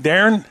Mozzie.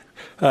 Darren,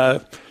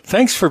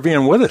 thanks for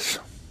being with us.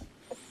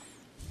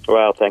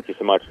 Well, thank you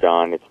so much,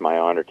 Don. It's my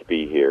honor to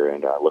be here,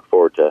 and I look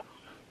forward to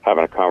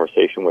having a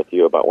conversation with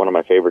you about one of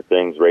my favorite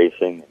things,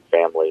 racing and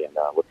family, and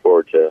look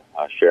forward to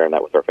sharing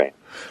that with our fans.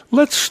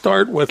 Let's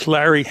start with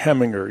Larry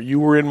Heminger. You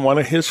were in one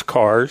of his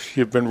cars.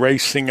 You've been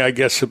racing, I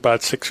guess,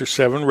 about 6 or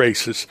 7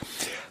 races.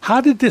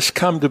 How did this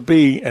come to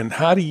be, and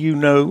how do you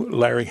know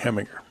Larry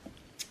Heminger?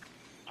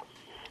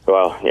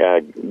 Well, yeah,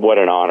 what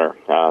an honor.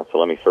 So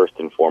let me first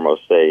and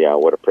foremost say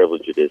what a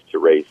privilege it is to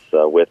race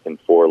with and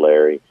for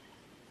Larry.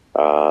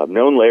 I've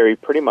known Larry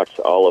pretty much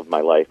all of my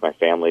life. My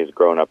family has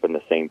grown up in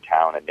the same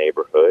town and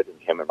neighborhood, and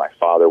him and my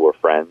father were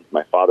friends.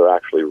 My father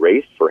actually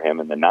raced for him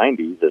in the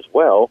 90s as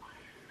well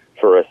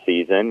for a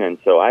season, and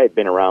so I had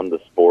been around the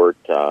sport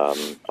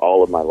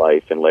all of my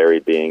life, and Larry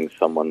being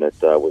someone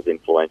that was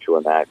influential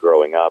in that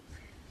growing up.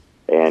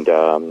 And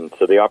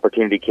so the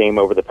opportunity came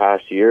over the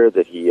past year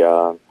that he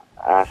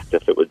asked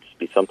if it would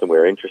be something we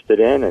were interested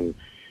in, and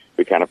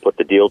we kind of put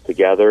the deal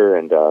together,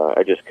 and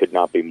I just could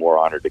not be more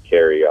honored to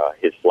carry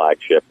his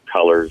flagship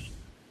colors,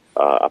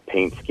 a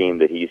paint scheme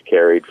that he's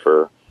carried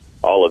for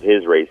all of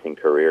his racing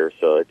career.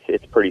 So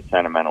it's pretty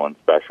sentimental and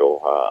special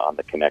on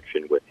the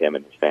connection with him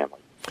and his family.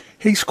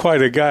 He's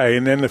quite a guy,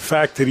 and then the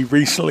fact that he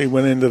recently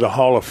went into the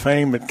Hall of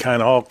Fame, it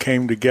kind of all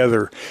came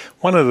together.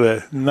 One of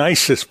the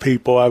nicest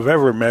people I've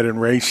ever met in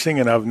racing,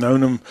 and I've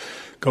known him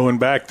going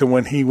back to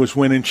when he was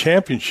winning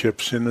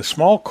championships in the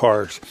small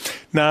cars.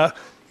 Now,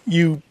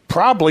 you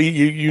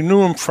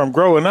knew him from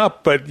growing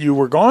up, but you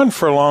were gone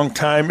for a long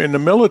time in the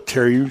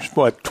military. You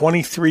was,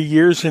 23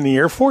 years in the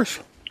Air Force?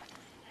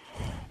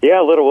 Yeah,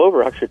 a little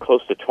over, actually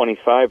close to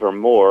 25 or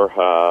more.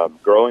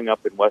 Growing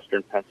up in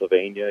western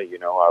Pennsylvania,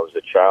 I was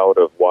a child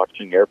of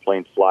watching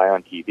airplanes fly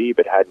on TV,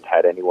 but hadn't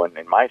had anyone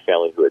in my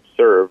family who had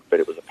served,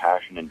 but it was a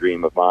passion and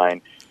dream of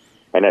mine.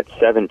 And at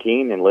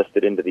 17,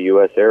 enlisted into the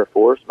U.S. Air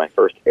Force. My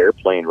first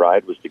airplane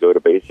ride was to go to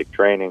basic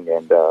training,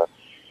 and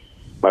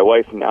my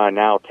wife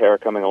now, Tara,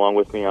 coming along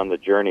with me on the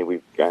journey.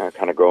 We've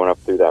kind of grown up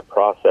through that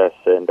process,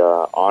 and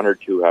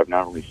honored to have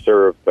not only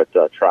served but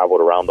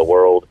traveled around the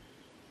world,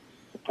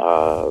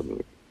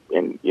 and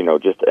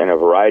just in a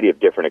variety of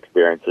different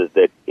experiences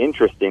that,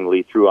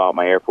 interestingly, throughout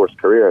my Air Force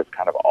career, has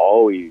kind of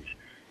always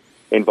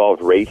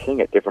involved racing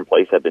at different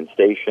places I've been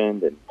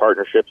stationed, and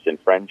partnerships and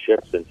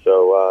friendships. And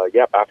so,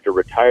 after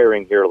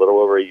retiring here a little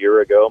over a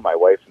year ago, my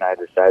wife and I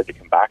decided to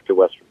come back to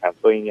western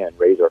Pennsylvania and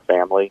raise our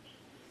family.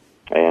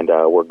 And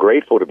we're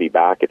grateful to be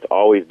back. It's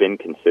always been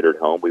considered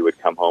home. We would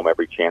come home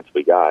every chance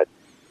we got.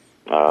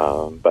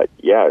 But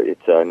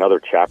it's another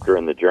chapter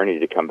in the journey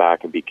to come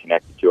back and be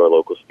connected to our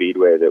local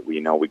speedway that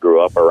we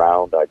grew up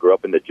around. I grew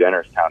up in the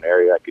Jennerstown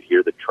area. I could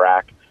hear the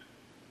track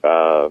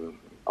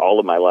all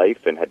of my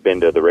life and had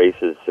been to the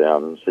races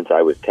since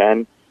I was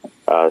 10.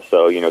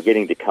 So,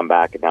 getting to come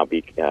back and now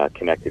be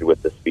connected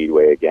with the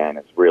speedway again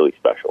is really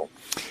special.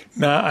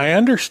 Now, I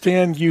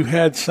understand you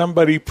had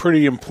somebody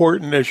pretty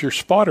important as your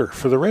spotter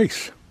for the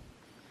race.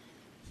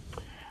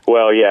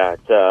 Well,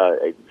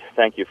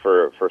 thank you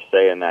for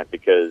saying that,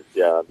 because,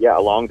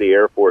 along the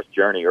Air Force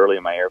journey, early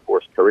in my Air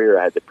Force career,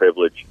 I had the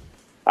privilege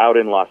out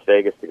in Las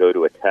Vegas to go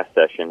to a test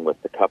session with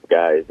the Cup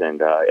guys.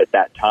 And at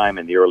that time,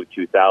 in the early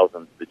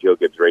 2000s, the Joe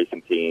Gibbs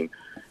Racing team,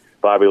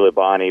 Bobby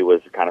Labonte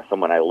was kind of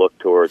someone I looked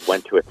towards,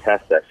 went to a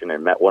test session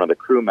and met one of the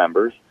crew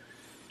members,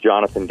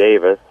 Jonathan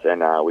Davis,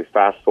 and we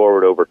fast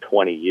forward over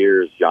 20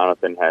 years.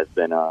 Jonathan has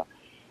been an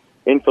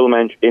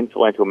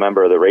influential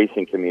member of the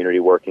racing community,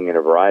 working in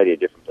a variety of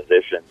different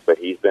positions, but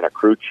he's been a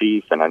crew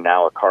chief and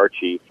now a car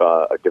chief,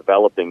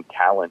 developing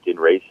talent in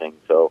racing.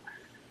 So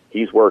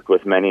he's worked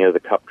with many of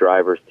the Cup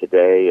drivers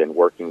today and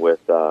working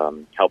with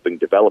helping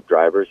develop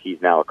drivers.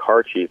 He's now a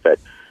car chief at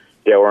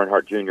Dale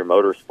Earnhardt Jr.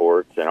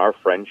 Motorsports, and our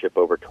friendship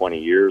over 20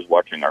 years,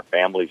 watching our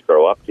families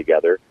grow up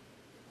together.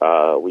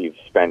 We've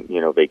spent,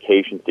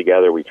 vacations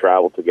together. We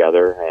traveled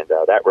together, and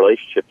that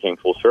relationship came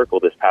full circle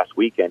this past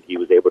weekend. He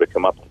was able to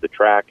come up to the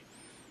track,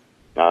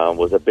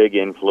 was a big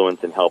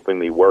influence in helping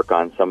me work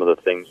on some of the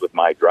things with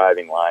my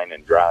driving line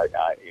and drive.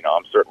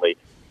 I'm certainly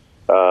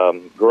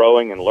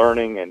growing and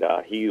learning, and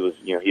he was,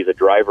 he's a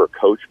driver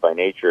coach by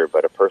nature,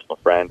 but a personal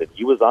friend. And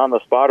he was on the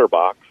spotter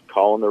box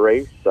calling the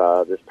race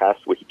this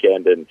past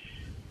weekend, and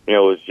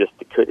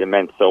it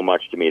meant so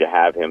much to me to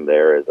have him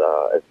there as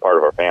part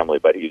of our family.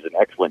 But he's an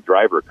excellent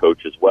driver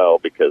coach as well,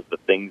 because the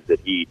things that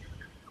he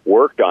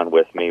worked on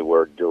with me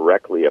were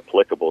directly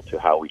applicable to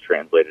how we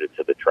translated it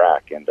to the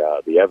track, and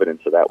the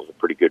evidence of that was a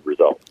pretty good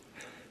result.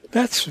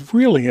 That's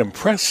really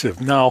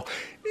impressive. Now,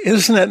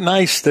 isn't it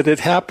nice that it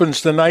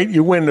happens the night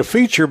you win the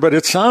feature, but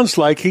it sounds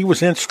like he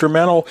was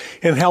instrumental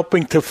in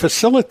helping to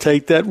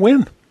facilitate that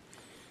win?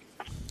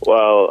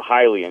 Well,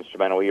 highly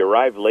instrumental. We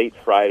arrived late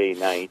Friday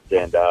night,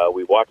 and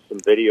we watched some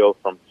video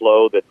from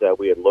Flo that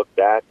we had looked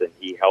at, and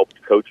he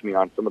helped coach me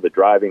on some of the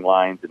driving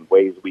lines and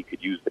ways we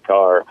could use the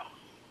car.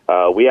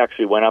 We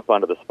actually went up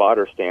onto the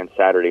spotter stand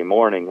Saturday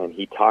morning, and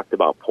he talked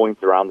about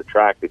points around the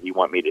track that he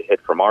wanted me to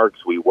hit from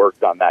arcs. We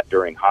worked on that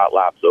during hot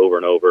laps over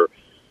and over.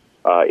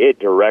 It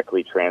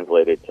directly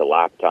translated to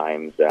lap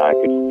times. I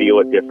could feel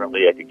it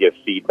differently. I could give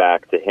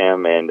feedback to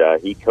him, and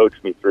he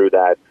coached me through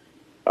that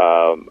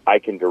I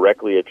can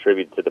directly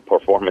attribute to the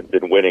performance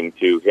in winning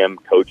to him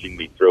coaching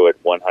me through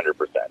it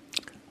 100%.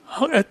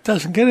 Oh, it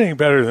doesn't get any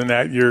better than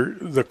that.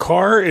 The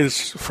car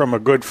is from a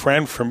good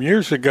friend from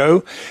years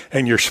ago,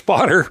 and your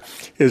spotter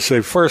is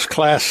a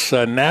first-class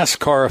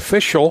NASCAR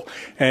official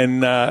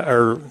and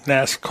or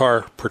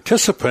NASCAR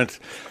participant.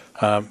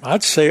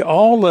 I'd say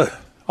all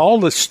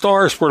the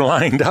stars were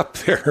lined up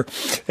there,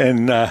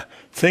 and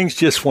things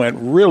just went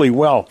really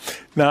well.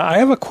 Now, I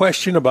have a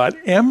question about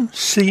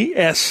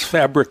MCS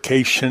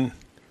fabrication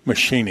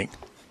machining.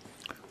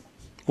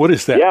 What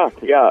is that?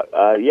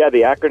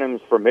 The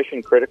acronyms for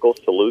Mission Critical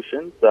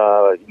Solutions.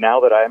 Now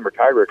that I am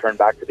retired, returned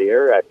back to the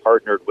area, I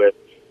partnered with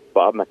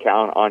Bob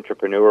McCown,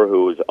 entrepreneur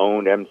who's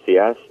owned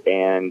MCS,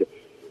 and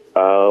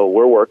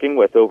we're working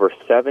with over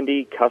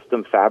 70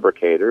 custom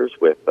fabricators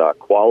with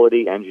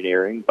quality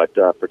engineering, but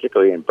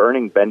particularly in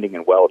burning, bending,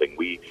 and welding.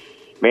 We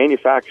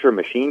manufacture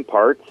machine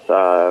parts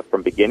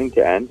from beginning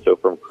to end, so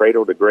from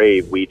cradle to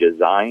grave, we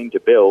design to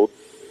build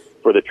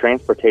for the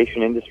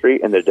transportation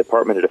industry and the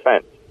Department of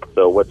Defense.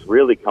 So what's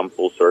really come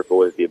full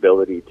circle is the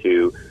ability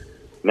to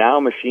now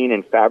machine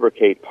and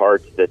fabricate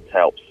parts that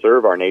help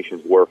serve our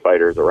nation's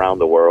warfighters around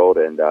the world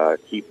and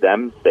keep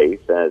them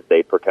safe as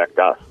they protect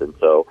us. And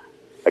so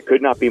I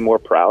could not be more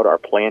proud. Our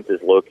plant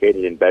is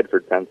located in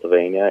Bedford,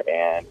 Pennsylvania,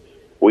 and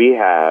we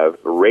have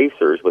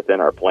racers within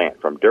our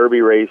plant, from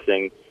Derby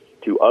racing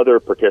to other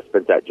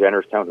participants at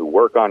Jennerstown who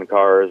work on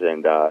cars.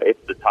 And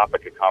it's the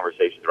topic of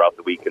conversation throughout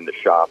the week in the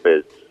shop,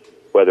 is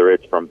whether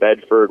it's from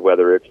Bedford,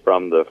 whether it's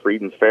from the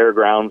Freedom's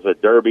Fairgrounds at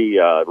Derby,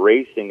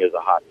 racing is a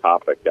hot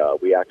topic.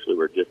 We actually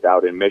were just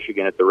out in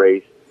Michigan at the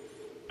race,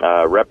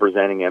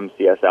 representing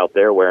MCS out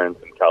there, wearing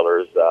some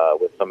colors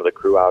with some of the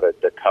crew out at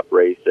the Cup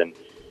race. And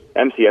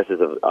MCS is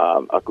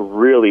a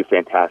really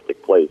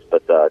fantastic place,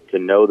 but to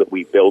know that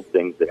we build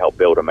things that help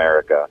build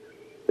America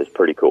is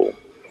pretty cool.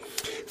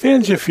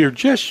 Fans, if you're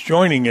just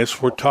joining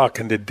us, we're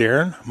talking to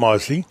Darren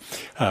Mozzie,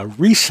 a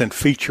recent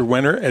feature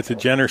winner at the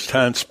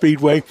Jennerstown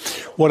Speedway.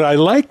 What I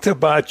liked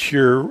about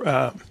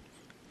your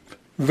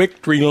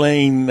Victory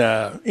Lane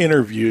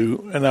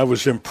interview, and I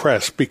was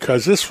impressed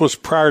because this was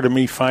prior to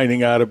me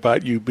finding out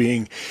about you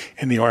being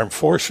in the armed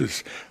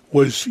forces,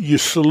 was you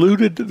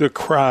saluted the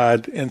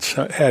crowd and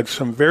had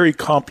some very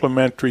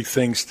complimentary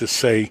things to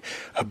say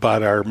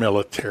about our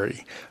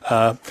military.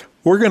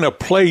 We're going to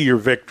play your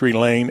Victory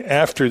Lane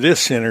after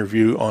this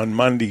interview on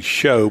Monday's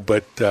show,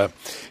 but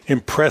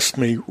impressed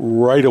me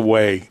right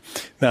away.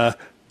 Now,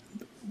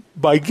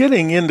 by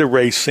getting into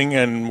racing,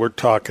 and we're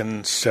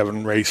talking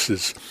 7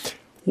 races,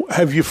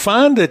 have you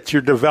found that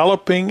you're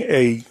developing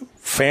a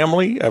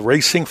family, a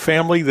racing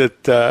family,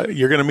 that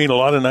you're going to meet a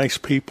lot of nice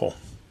people?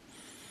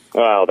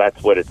 Well,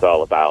 that's what it's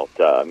all about.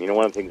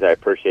 One of the things I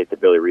appreciate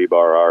that Billy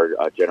Rebar,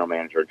 our general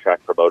manager and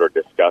track promoter,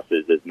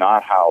 discusses is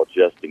not how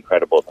just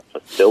incredible the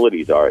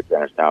facilities are at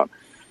Jennerstown,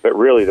 but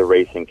really the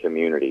racing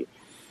community.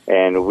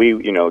 And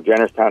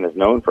Jennerstown is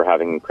known for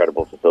having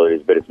incredible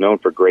facilities, but it's known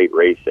for great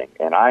racing.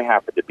 And I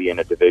happen to be in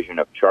a division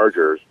of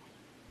Chargers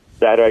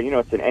that,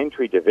 it's an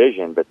entry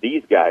division, but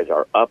these guys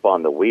are up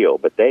on the wheel,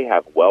 but they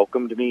have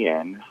welcomed me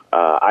in.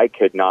 I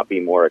could not be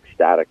more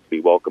ecstatic to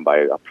be welcomed by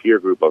a peer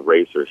group of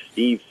racers: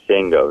 Steve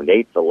Singo,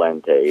 Nate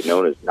Valente,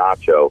 known as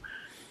Nacho,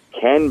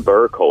 Ken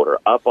Burkholder,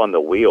 up on the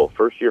wheel.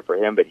 First year for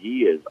him, but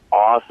he is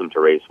awesome to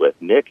race with.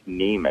 Nick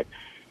Nemec,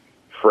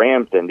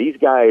 Frampton. These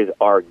guys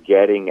are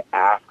getting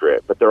after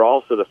it, but they're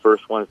also the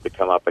first ones to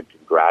come up and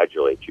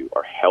congratulate you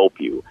or help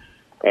you.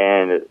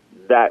 And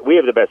that we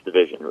have the best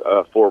division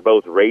for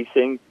both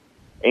racing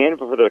and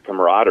for the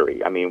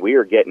camaraderie. I mean, we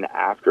are getting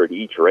after it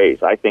each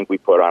race. I think we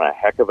put on a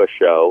heck of a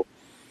show.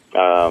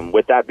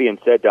 With that being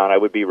said, Don, I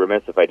would be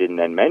remiss if I didn't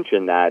then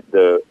mention that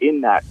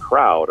in that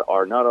crowd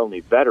are not only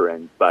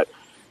veterans, but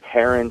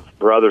parents,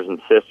 brothers, and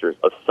sisters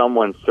of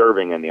someone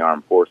serving in the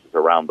armed forces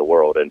around the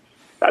world. And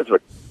that's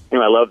what,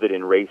 I love that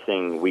in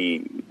racing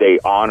they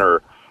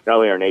honor not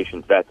only our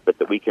nation's vets, but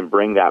that we can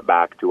bring that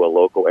back to a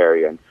local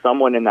area. And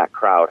someone in that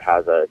crowd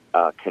has a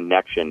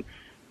connection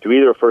to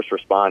either a first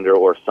responder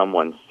or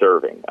someone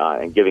serving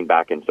and giving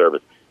back in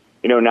service.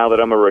 Now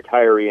that I'm a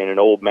retiree and an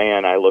old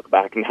man, I look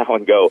back now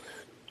and go,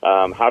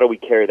 how do we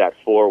carry that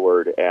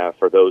forward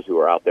for those who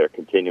are out there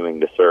continuing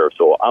to serve?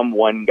 So I'm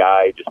one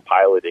guy just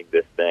piloting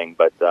this thing,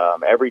 but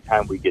every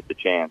time we get the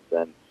chance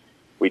and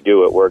we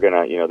do it, we're going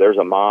to, there's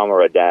a mom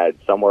or a dad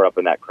somewhere up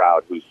in that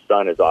crowd whose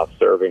son is off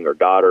serving or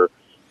daughter,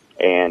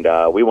 and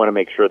we want to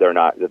make sure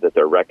that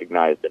they're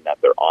recognized and that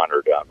they're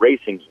honored.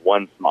 Racing's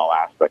one small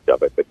aspect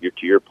of it, but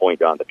to your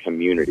point on the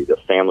community, the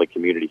family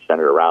community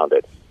centered around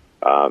it,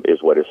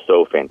 is what is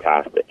so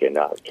fantastic, and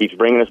keeps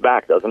bringing us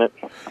back, doesn't it?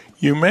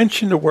 You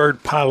mentioned the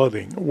word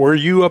piloting. Were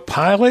you a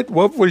pilot?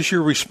 What was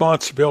your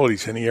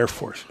responsibilities in the Air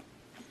Force?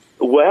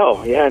 Well,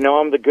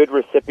 I'm the good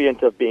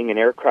recipient of being an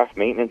aircraft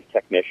maintenance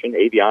technician,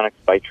 avionics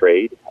by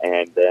trade,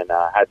 and then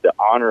had the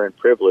honor and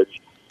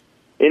privilege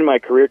in my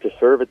career to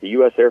serve at the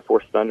U.S. Air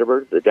Force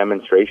Thunderbirds, the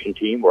demonstration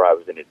team, where I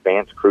was an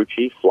advanced crew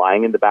chief,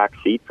 flying in the back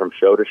seat from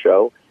show to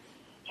show.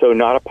 So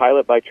not a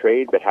pilot by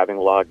trade, but having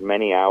logged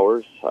many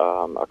hours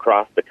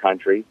across the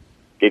country,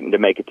 getting to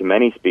make it to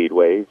many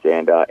speedways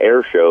and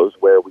air shows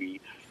where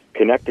we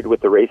connected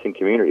with the racing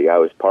community. I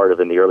was part of,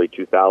 in the early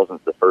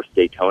 2000s, the first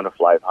Daytona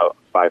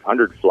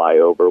 500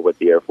 flyover with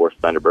the Air Force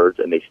Thunderbirds,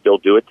 and they still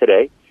do it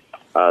today.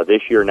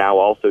 This year now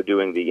also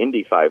doing the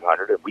Indy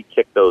 500, and we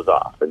kicked those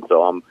off. And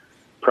so I'm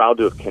proud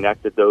to have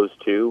connected those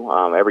two.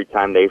 Every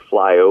time they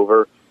fly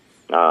over,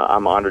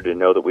 I'm honored to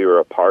know that we were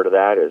a part of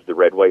that as the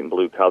red, white, and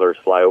blue colors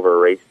fly over a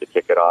race to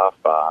kick it off.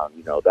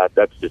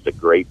 That's just a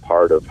great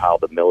part of how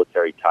the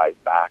military ties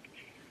back.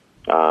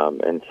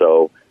 And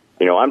so,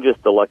 I'm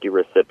just the lucky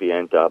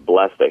recipient,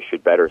 blessed, I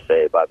should better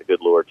say, by the good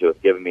Lord to have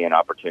given me an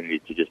opportunity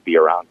to just be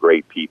around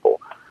great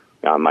people.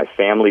 My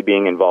family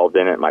being involved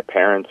in it, my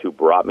parents who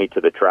brought me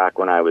to the track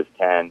when I was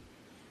 10,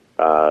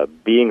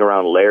 being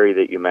around Larry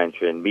that you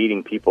mentioned,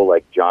 meeting people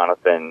like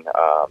Jonathan,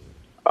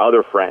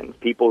 other friends,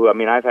 people who,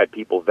 I've had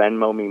people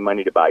Venmo me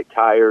money to buy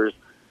tires.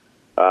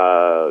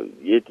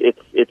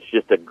 It's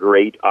just a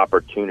great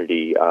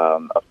opportunity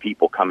of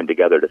people coming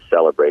together to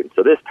celebrate.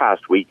 So this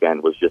past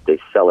weekend was just a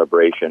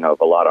celebration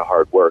of a lot of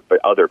hard work, but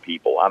other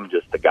people. I'm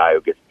just the guy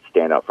who gets to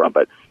stand up front,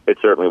 but it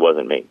certainly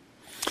wasn't me.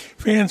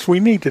 Fans, we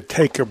need to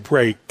take a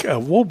break.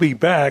 We'll be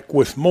back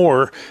with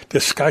more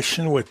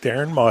discussion with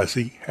Darren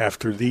Mozzie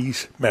after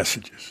these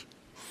messages.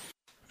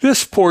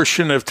 This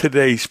portion of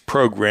today's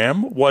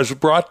program was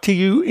brought to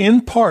you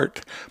in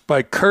part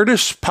by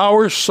Curtis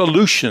Power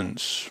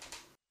Solutions.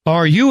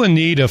 Are you in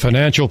need of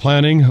financial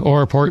planning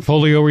or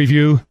portfolio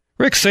review?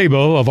 Rick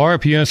Sabo of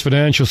RPS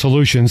Financial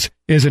Solutions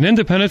is an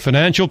independent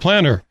financial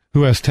planner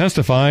who has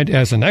testified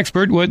as an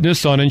expert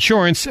witness on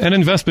insurance and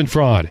investment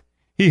fraud.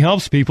 He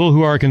helps people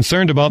who are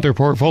concerned about their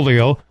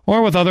portfolio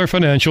or with other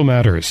financial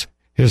matters.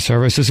 His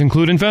services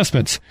include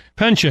investments,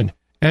 pension,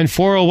 and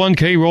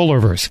 401k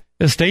rollovers,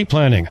 estate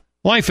planning,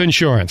 life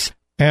insurance,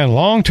 and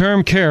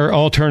long-term care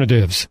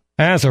alternatives.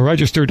 As a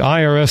registered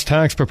IRS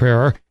tax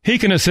preparer, he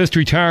can assist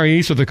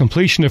retirees with the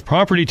completion of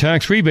property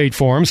tax rebate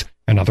forms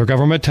and other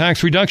government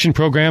tax reduction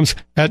programs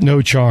at no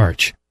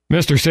charge.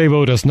 Mr.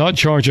 Sabo does not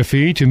charge a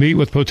fee to meet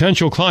with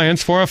potential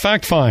clients for a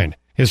fact find.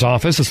 His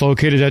office is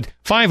located at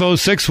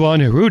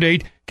 5061 Route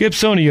 8,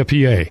 Gibsonia,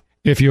 PA.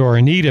 If you are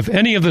in need of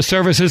any of the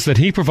services that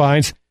he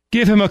provides,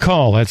 give him a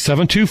call at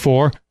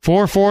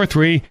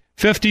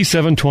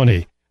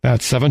 724-443-5720.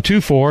 That's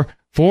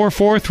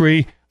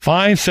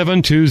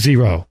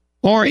 724-443-5720.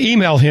 Or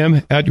email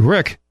him at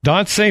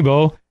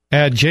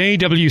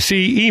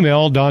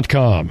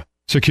rick.sabo@jwcemail.com.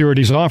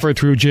 Securities offered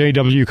through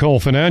J.W.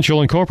 Cole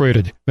Financial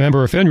Incorporated,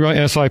 member of FINRA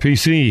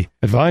SIPC.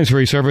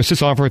 Advisory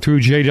services offered through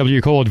J.W.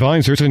 Cole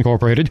Advisors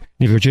Incorporated,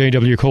 neither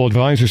J.W. Cole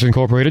Advisors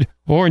Incorporated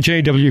or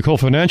J.W. Cole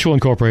Financial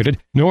Incorporated,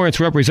 nor its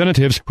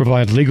representatives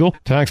provide legal,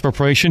 tax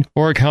preparation,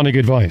 or accounting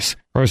advice.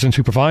 Persons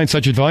who provide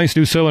such advice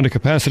do so in a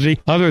capacity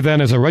other than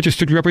as a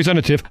registered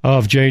representative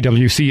of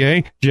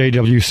JWCA,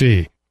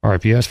 JWC.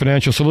 RPS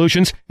Financial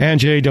Solutions and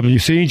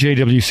JWC,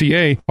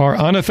 JWCA are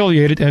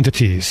unaffiliated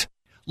entities.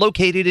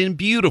 Located in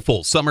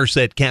beautiful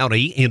Somerset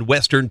County in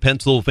western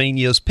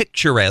Pennsylvania's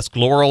picturesque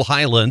Laurel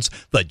Highlands,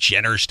 the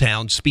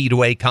Jennerstown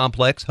Speedway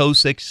Complex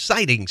hosts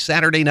exciting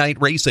Saturday night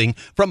racing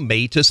from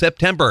May to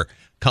September.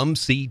 Come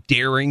see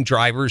daring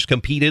drivers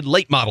compete in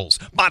late models,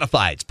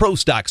 modifieds, pro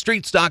stock,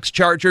 street stocks,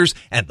 chargers,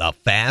 and the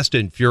Fast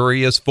and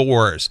Furious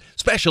 4s.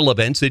 Special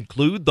events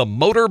include the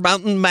Motor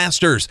Mountain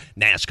Masters,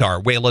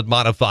 NASCAR Whelen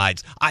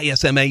Modifieds,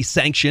 ISMA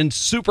sanctioned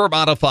Super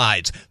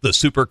Modifieds, the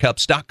Super Cup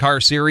Stock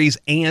Car Series,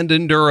 and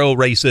Enduro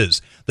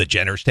races. The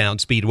Jennerstown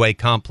Speedway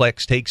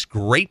Complex takes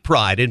great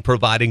pride in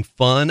providing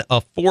fun,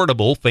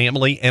 affordable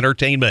family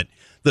entertainment.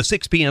 The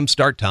 6 p.m.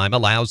 start time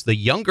allows the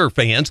younger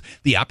fans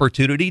the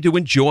opportunity to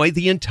enjoy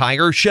the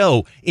entire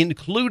show,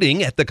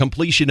 including at the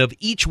completion of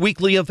each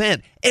weekly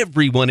event.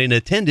 Everyone in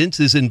attendance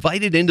is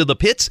invited into the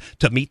pits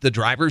to meet the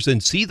drivers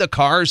and see the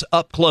cars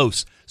up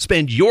close.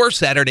 Spend your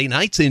Saturday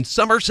nights in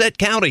Somerset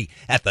County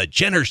at the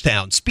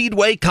Jennerstown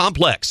Speedway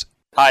Complex.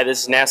 Hi,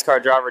 this is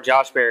NASCAR driver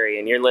Josh Berry,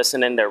 and you're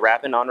listening to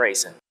Rappin' on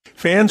Racing.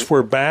 Fans,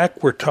 we're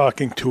back. We're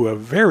talking to a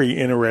very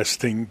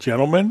interesting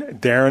gentleman,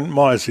 Darren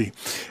Mozzie.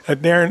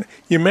 Darren,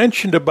 you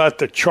mentioned about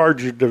the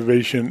Charger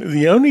division.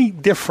 The only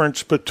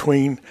difference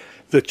between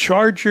the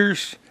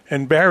Chargers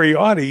and Barry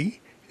Audi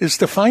is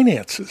the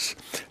finances.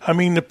 I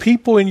mean, the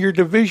people in your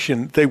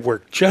division, they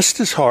work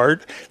just as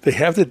hard. They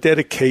have the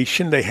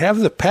dedication. They have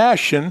the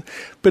passion,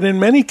 but in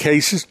many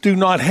cases do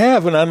not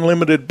have an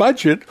unlimited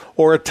budget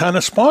or a ton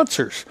of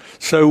sponsors.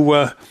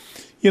 So,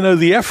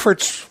 the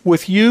efforts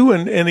with you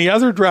and the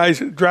other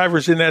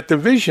drivers in that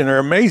division are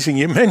amazing.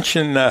 You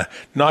mentioned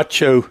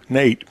Nacho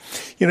Nate.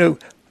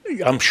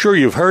 I'm sure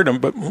you've heard him,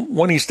 but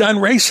when he's done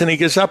racing, he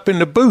gets up in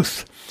the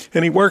booth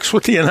and he works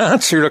with the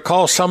announcer to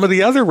call some of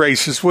the other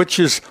races, which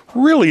is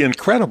really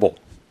incredible.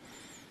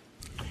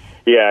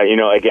 Yeah,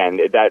 again,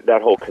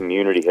 that whole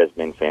community has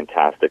been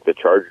fantastic. The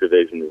Charger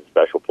division is a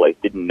special place.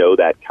 Didn't know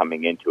that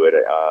coming into it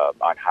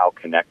on how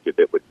connected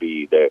it would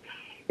be. They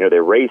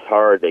race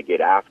hard, they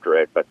get after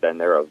it, but then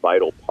they're a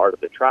vital part of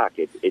the track.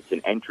 It's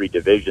an entry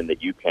division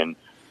that you can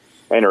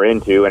enter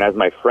into. And as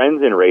my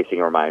friends in racing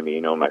remind me,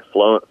 my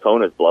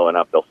phone is blowing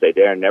up. They'll say,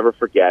 Darren, never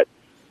forget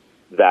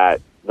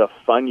that the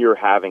fun you're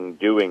having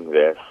doing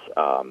this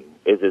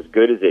is as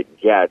good as it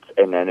gets,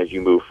 and then as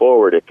you move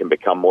forward, it can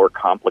become more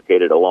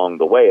complicated along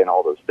the way and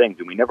all those things,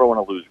 and we never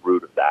want to lose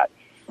root of that.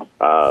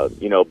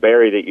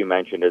 Barry that you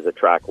mentioned is a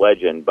track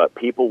legend, but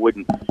people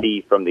wouldn't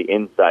see from the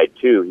inside,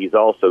 too. He's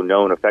also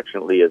known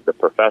affectionately as the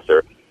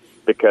professor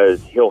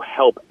because he'll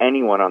help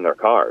anyone on their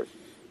cars.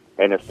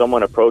 And if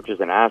someone approaches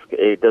and asks,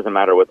 it doesn't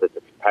matter whether it's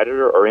a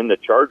competitor or in the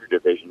Charger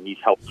division, he's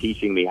helped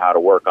teaching me how to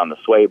work on the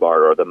sway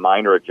bar or the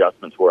minor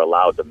adjustments we're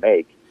allowed to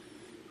make.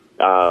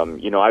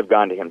 I've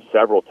gone to him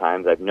several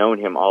times. I've known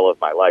him all of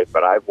my life,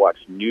 but I've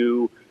watched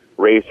new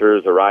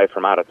racers arrive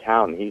from out of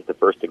town, and he's the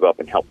first to go up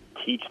and help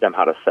teach them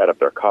how to set up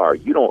their car.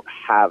 You don't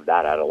have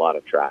that at a lot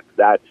of tracks.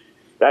 That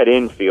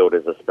infield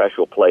is a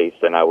special place,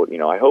 and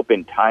I hope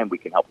in time we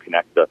can help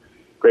connect the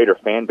greater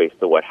fan base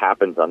to what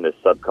happens on this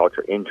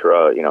subculture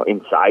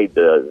inside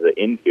the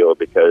infield,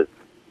 because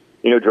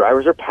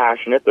drivers are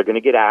passionate. They're going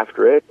to get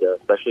after it,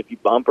 especially if you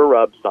bump or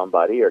rub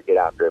somebody or get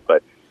after it.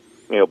 But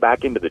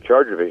back into the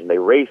Charger division, they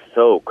race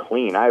so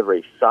clean. I've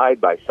raced side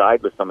by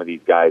side with some of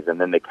these guys, and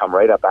then they come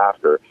right up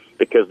after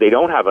because they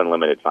don't have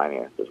unlimited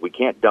finances. We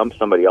can't dump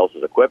somebody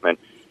else's equipment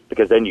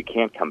because then you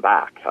can't come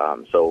back.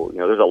 So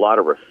there's a lot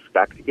of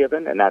respect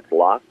given, and that's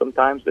lost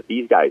sometimes, but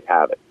these guys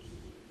have it.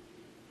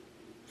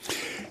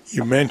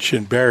 You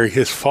mentioned Barry.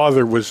 His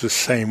father was the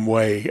same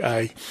way.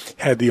 I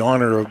had the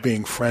honor of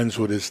being friends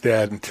with his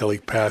dad until he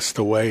passed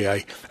away.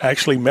 I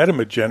actually met him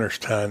at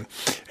Jennerstown,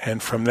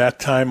 and from that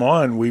time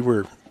on, we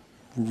were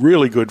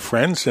really good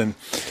friends, and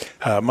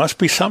must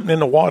be something in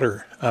the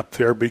water up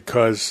there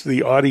because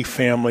the Audi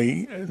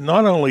family,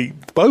 not only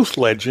both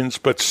legends,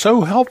 but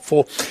so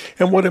helpful.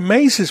 And what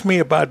amazes me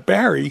about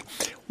Barry,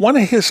 one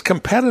of his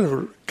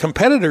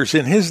competitors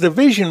in his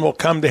division will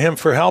come to him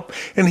for help,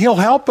 and he'll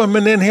help him,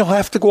 and then he'll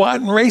have to go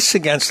out and race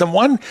against them.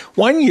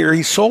 One year,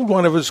 he sold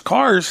one of his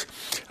cars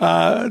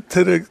to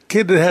the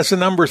kid that has the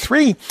number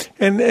 3,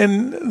 and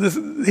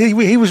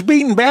he was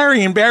beating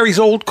Barry in Barry's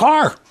old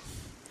car.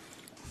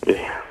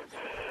 Yeah,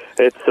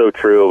 it's so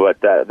true, but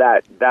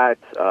that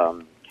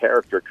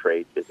character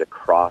trait is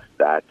across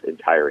that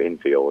entire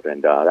infield,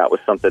 and that was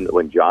something that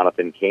when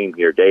Jonathan came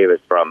here,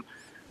 Davis, from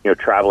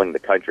traveling the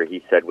country,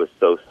 he said was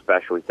so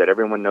special. He said,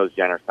 everyone knows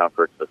Jennerstown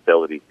for its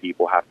facilities.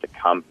 People have to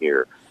come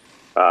here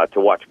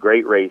to watch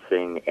great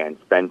racing and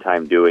spend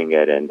time doing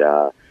it. And,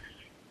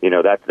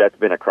 that's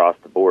been across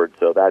the board.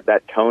 So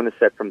that tone is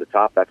set from the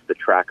top. That's the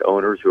track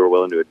owners who are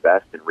willing to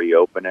invest and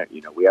reopen it.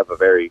 We have a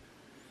very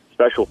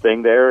special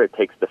thing there. It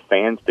takes the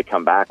fans to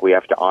come back. We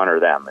have to honor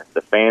them. If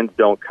the fans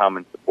don't come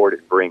and support it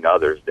and bring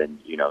others, then,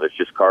 there's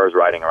just cars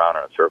riding around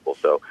in a circle.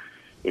 So,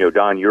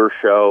 Don, your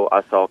show,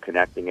 us all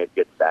connecting it,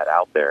 gets that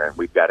out there, and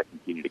we've got to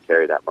continue to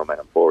carry that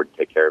momentum forward and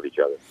take care of each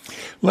other.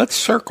 Let's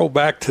circle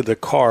back to the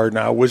car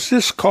now. Was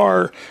this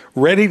car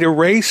ready to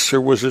race,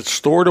 or was it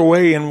stored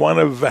away in one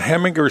of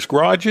Hemminger's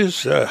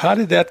garages? How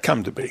did that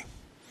come to be?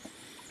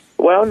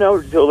 Well,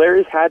 no, so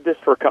Larry's had this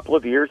for a couple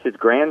of years. His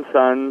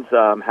grandsons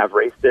have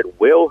raced it.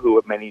 Will,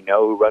 who many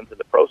know, who runs in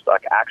the Pro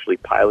Stock, actually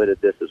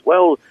piloted this as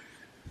well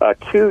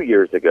 2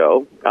 years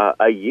ago.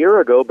 A year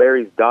ago,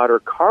 Barry's daughter,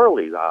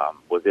 Carly,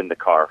 was in the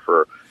car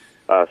for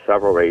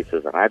several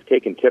races, and I've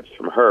taken tips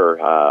from her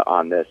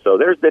on this. So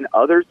there's been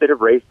others that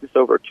have raced this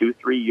over a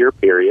 2-3 year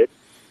period.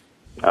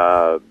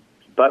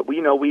 But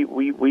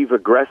we've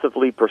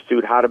aggressively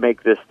pursued how to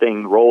make this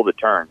thing roll the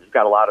turns. It's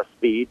got a lot of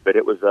speed, but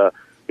it was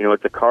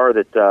it's a car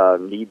that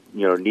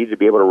needs to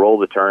be able to roll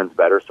the turns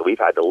better. So we've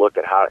had to look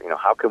at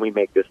how can we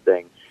make this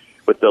thing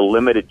with the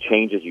limited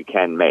changes you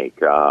can make.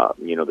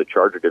 The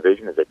Charger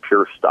division is a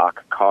pure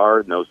stock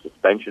car, no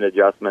suspension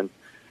adjustments.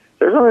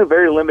 There's only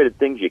very limited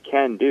things you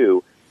can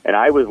do, and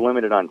I was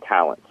limited on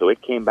talent, so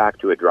it came back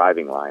to a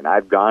driving line.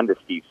 I've gone to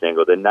Steve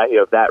Singo. The night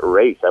of that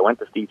race, I went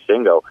to Steve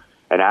Singo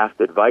and asked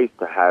advice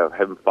to have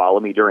him follow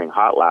me during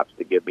hot laps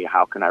to give me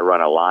how can I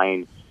run a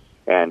line,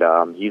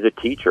 and he's a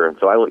teacher, and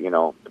so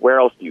where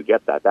else do you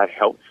get that? That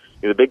helps.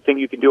 The big thing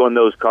you can do on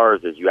those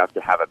cars is you have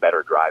to have a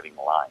better driving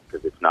line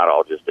because it's not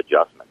all just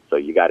adjustments. So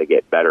you got to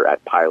get better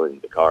at piloting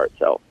the car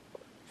itself.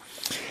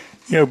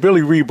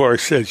 Billy Rebar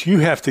says you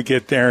have to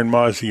get Darren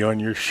Mozzie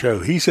on your show.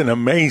 He's an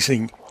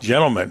amazing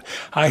gentleman.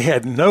 I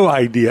had no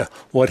idea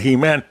what he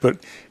meant, but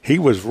he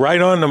was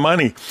right on the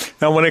money.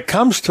 Now, when it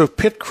comes to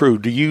pit crew,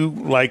 do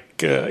you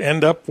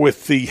end up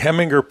with the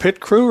Hemminger pit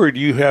crew, or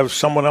do you have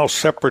someone else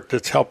separate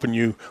that's helping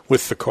you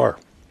with the car?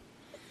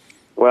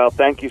 Well,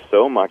 thank you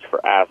so much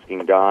for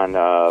asking, Don.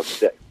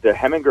 The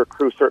Hemminger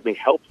crew certainly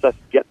helps us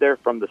get there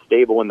from the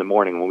stable in the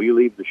morning. When we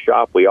leave the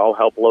shop, we all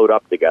help load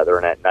up together,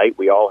 and at night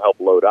we all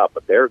help load up,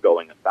 but they're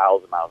going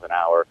 1,000 miles an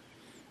hour.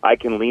 I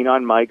can lean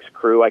on Mike's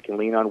crew. I can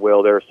lean on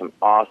Will. There's some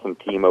awesome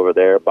team over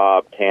there,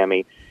 Bob,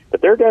 Tammy,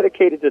 but they're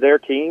dedicated to their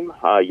team,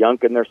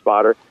 Yunk and their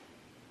spotter.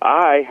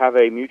 I have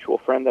a mutual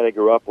friend that I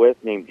grew up with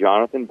named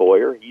Jonathan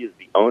Boyer. He is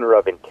the owner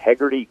of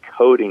Integrity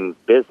Coatings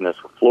business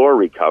for floor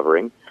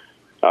recovering.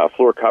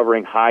 Floor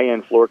covering,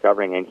 high-end floor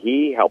covering, and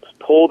he helps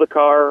pull the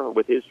car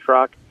with his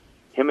truck.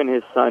 Him and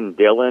his son,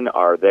 Dylan,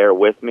 are there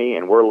with me,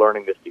 and we're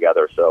learning this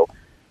together. So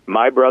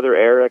my brother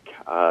Eric,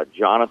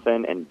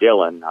 Jonathan, and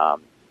Dylan.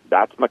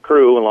 That's my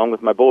crew along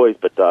with my boys,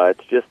 but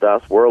it's just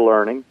us. We're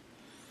learning.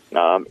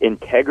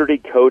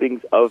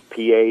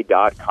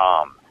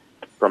 IntegrityCoatingsofPA.com.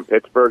 From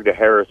Pittsburgh to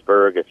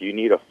Harrisburg, if you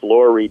need a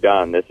floor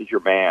redone, this is your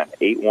man,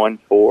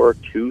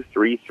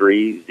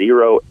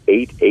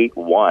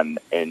 814-233-0881.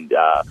 And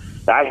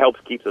that helps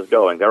keeps us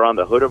going. They're on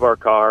the hood of our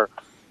car.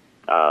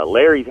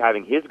 Larry's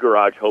having his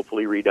garage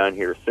hopefully redone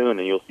here soon,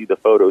 and you'll see the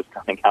photos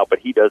coming out, but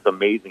he does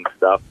amazing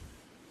stuff.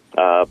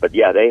 But,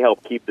 yeah, they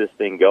help keep this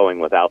thing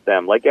going. Without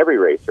them, like every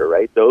racer,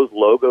 right? Those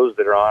logos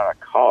that are on a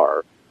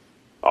car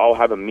all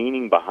have a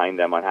meaning behind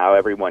them on how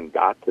everyone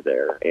got to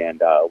there,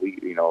 and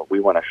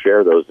we want to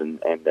share those, and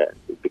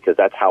because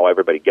that's how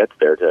everybody gets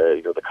there.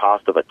 To the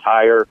cost of a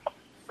tire,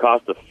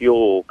 cost of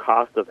fuel,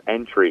 cost of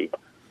entry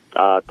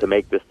to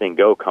make this thing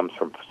go comes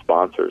from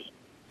sponsors.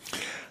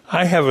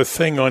 I have a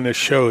thing on the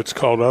show. It's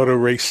called Auto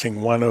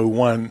Racing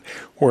 101,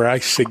 where I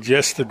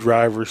suggest the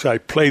drivers, I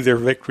play their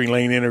Victory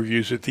Lane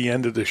interviews at the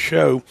end of the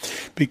show,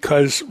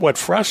 because what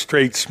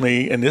frustrates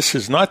me, and this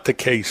is not the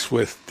case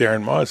with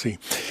Darren Mozzie,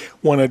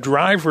 when a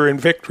driver in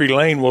Victory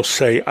Lane will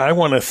say, I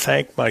want to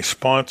thank my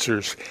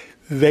sponsors,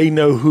 they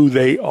know who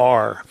they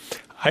are.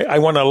 I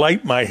want to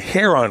light my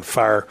hair on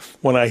fire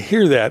when I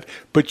hear that.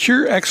 But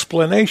your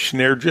explanation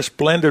there just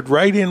blended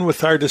right in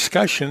with our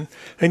discussion,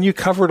 and you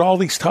covered all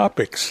these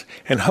topics.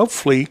 And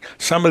hopefully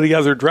some of the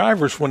other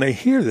drivers, when they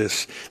hear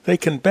this, they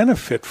can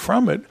benefit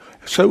from it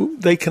so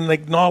they can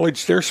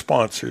acknowledge their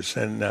sponsors.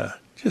 And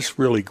just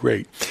really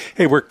great.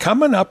 Hey, we're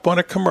coming up on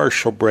a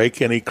commercial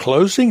break. Any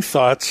closing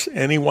thoughts?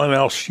 Anyone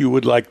else you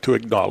would like to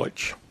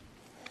acknowledge?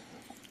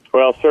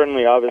 Well,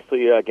 certainly,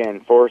 obviously, again,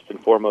 first and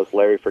foremost,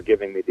 Larry, for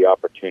giving me the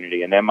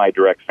opportunity, and then my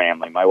direct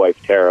family, my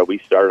wife, Tara. We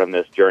started on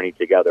this journey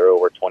together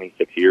over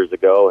 26 years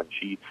ago, and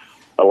she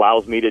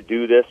allows me to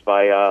do this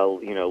by,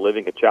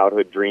 living a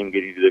childhood dream,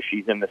 getting to do this.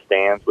 She's in the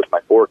stands with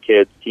my 4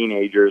 kids,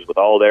 teenagers, with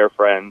all their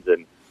friends,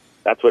 and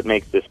that's what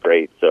makes this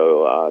great.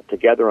 So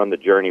together on the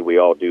journey, we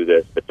all do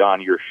this. But,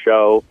 Don, your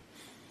show,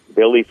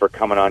 Billy, for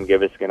coming on,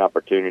 give us an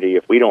opportunity.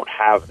 If we don't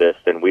have this,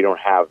 then we don't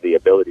have the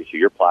ability. So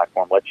your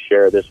platform, let's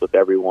share this with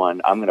everyone.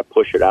 I'm going to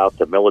push it out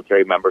to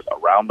military members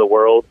around the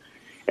world.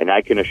 And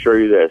I can assure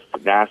you this,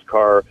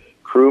 NASCAR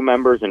crew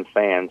members and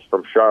fans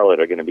from Charlotte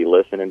are going to be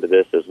listening to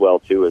this as well,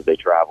 too, as they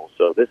travel.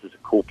 So this is a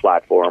cool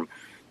platform.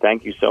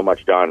 Thank you so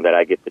much, Don, that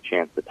I get the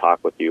chance to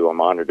talk with you.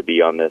 I'm honored to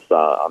be on this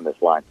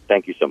line.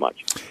 Thank you so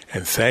much.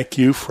 And thank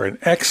you for an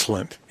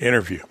excellent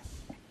interview.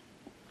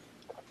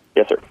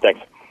 Yes, sir.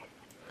 Thanks.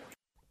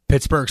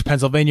 Pittsburgh's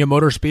Pennsylvania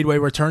Motor Speedway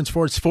returns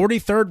for its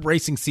 43rd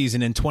racing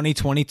season in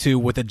 2022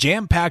 with a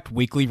jam-packed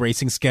weekly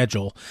racing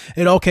schedule.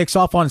 It all kicks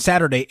off on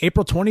Saturday,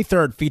 April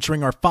 23rd,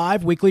 featuring our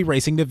 5 weekly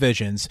racing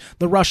divisions: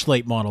 the Rush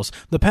Late Models,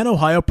 the Penn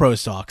Ohio Pro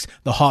Stocks,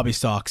 the Hobby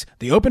Stocks,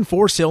 the Open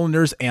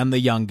 4-cylinders, and the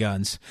Young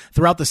Guns.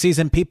 Throughout the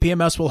season,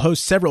 PPMS will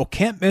host several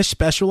can't-miss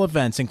special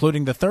events,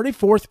 including the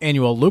 34th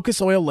annual Lucas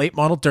Oil Late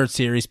Model Dirt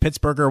Series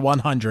Pittsburgher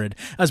 100,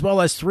 as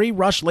well as 3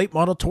 Rush Late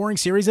Model Touring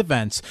Series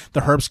events: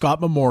 the Herb Scott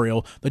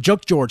Memorial, the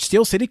Joke George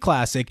Steel City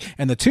Classic,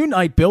 and the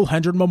 2-night Bill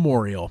Hendren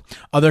Memorial.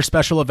 Other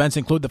special events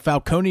include the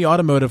Falcone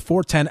Automotive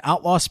 410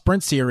 Outlaw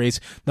Sprint Series,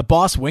 the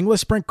Boss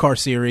Wingless Sprint Car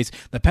Series,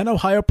 the Penn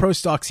Ohio Pro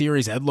Stock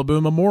Series Ed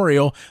LeBoon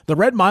Memorial, the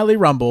Red Miley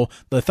Rumble,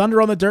 the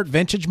Thunder on the Dirt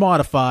Vintage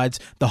Modifieds,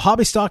 the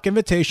Hobby Stock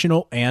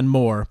Invitational, and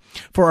more.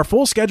 For our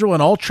full schedule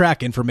and all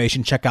track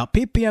information, check out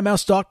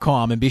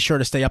ppms.com, and be sure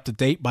to stay up to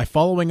date by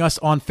following us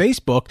on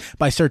Facebook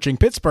by searching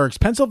Pittsburgh's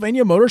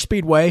Pennsylvania Motor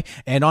Speedway,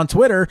 and on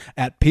Twitter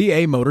at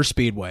PA Motor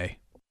Speedway.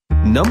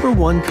 Number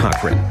One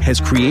Cochrane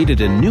has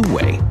created a new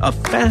way, a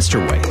faster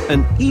way,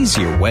 an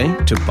easier way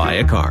to buy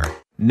a car.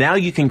 Now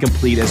you can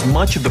complete as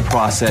much of the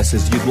process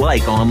as you'd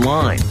like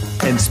online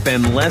and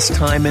spend less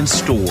time in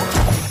store.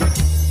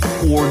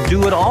 Or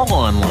do it all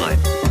online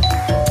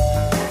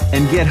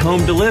and get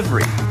home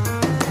delivery.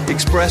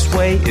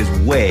 Expressway is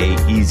way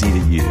easy to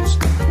use.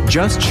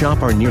 Just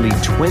shop our nearly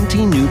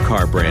 20 new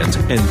car brands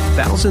and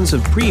thousands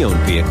of pre-owned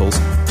vehicles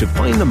to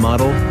find the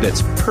model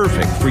that's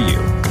perfect for you.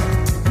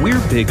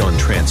 We're big on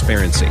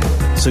transparency,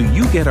 so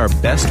you get our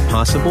best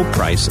possible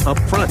price up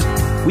front.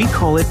 We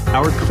call it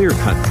our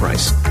clear-cut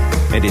price,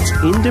 and it's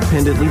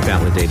independently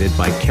validated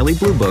by Kelley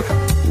Blue Book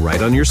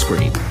right on your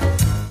screen.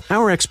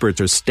 Our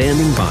experts are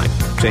standing by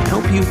to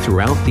help you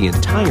throughout the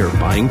entire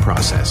buying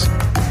process.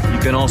 You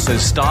can also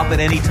stop at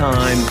any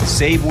time,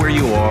 save where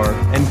you are,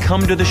 and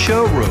come to the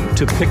showroom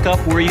to pick up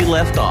where you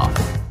left off.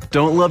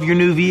 Don't love your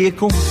new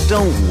vehicle?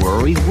 Don't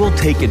worry, we'll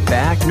take it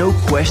back, no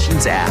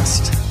questions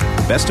asked.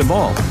 Best of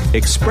all,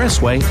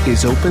 Expressway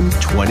is open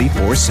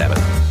 24/7.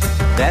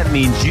 That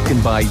means you can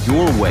buy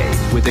your way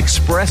with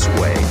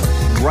Expressway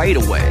right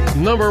away.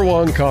 Number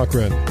One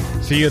Cochrane.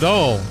 See it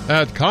all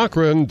at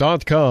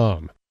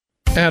Cochrane.com.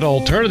 At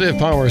Alternative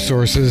Power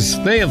Sources,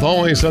 they have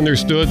always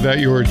understood that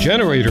your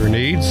generator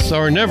needs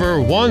are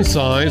never one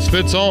size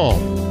fits all.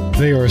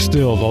 They are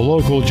still the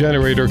local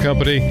generator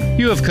company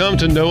you have come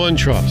to know and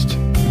trust.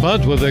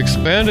 but with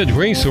expanded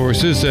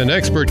resources and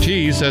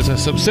expertise as a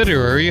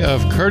subsidiary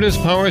of Curtis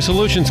Power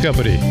Solutions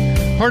Company,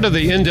 part of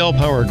the Indel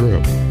Power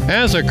Group.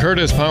 As a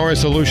Curtis Power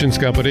Solutions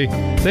Company,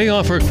 they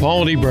offer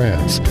quality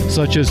brands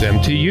such as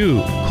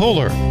MTU,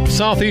 Kohler,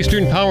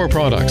 Southeastern Power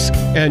Products,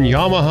 and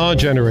Yamaha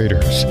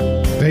generators.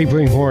 They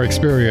bring more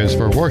experience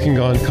for working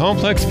on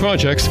complex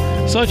projects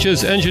such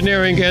as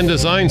engineering and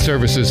design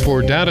services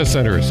for data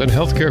centers and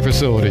healthcare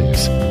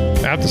facilities.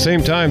 At the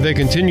same time, they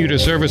continue to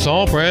service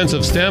all brands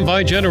of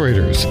standby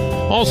generators.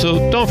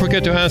 Also, don't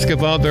forget to ask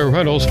about their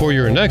rentals for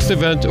your next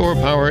event or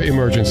power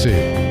emergency.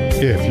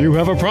 If you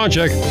have a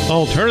project,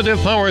 Alternative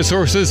Power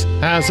Sources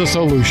has a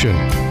solution.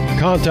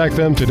 Contact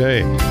them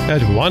today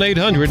at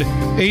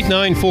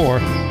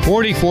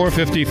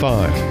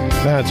 1-800-894-4455.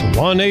 That's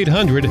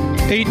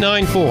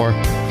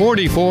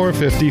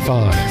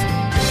 1-800-894-4455.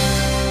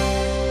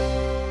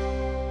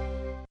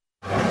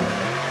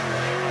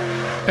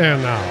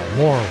 And now,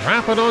 more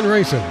Rapid on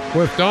Racing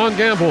with Don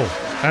Gamble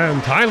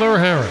and Tyler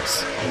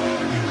Harris.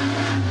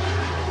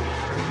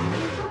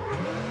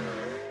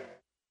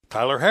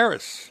 Tyler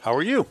Harris, how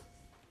are you?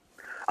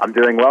 I'm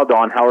doing well,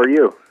 Don. How are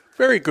you?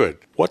 Very good.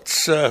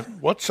 What's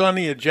on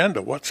the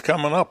agenda? What's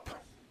coming up?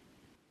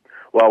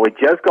 Well, we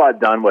just got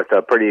done with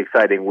a pretty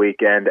exciting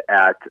weekend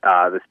at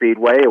the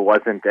Speedway. It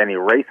wasn't any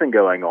racing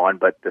going on,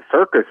 but the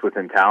circus was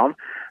in town.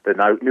 The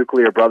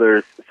Nuclear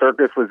Brothers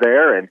Circus was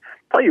there, and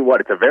tell you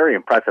what, it's a very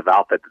impressive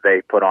outfit that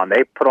they put on.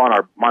 They put on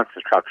our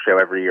Monster Truck show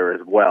every year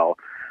as well,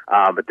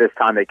 but this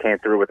time they came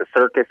through with a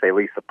circus. They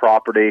leased the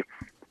property,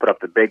 put up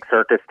the big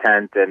circus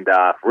tent, and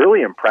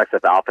really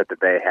impressive outfit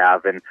that they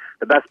have. And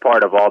the best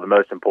part of all, the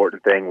most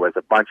important thing, was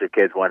a bunch of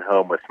kids went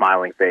home with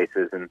smiling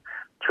faces, and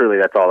truly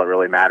that's all that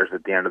really matters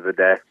at the end of the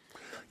day.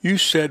 You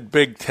said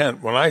big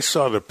tent. When I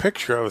saw the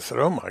picture, I said,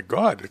 oh my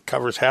God, it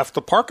covers half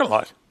the parking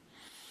lot.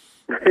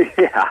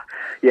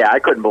 Yeah, I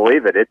couldn't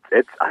believe it.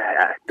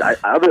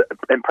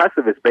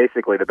 Impressive is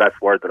basically the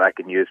best word that I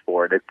can use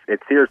for it. It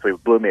seriously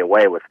blew me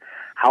away with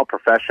how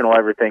professional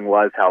everything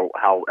was. I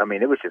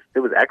mean, it was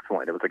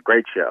excellent. It was a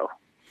great show.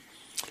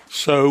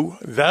 So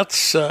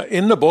that's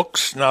in the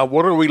books. Now,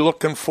 what are we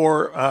looking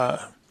for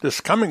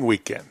this coming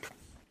weekend?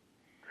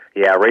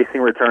 Yeah,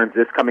 racing returns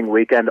this coming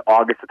weekend,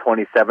 August the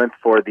 27th,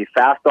 for the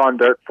Fast on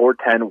Dirt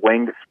 410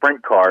 winged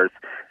sprint cars,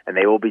 and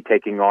they will be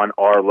taking on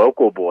our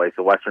local boys,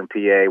 the Western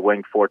PA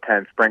winged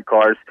 410 sprint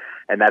cars,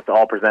 and that's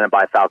all presented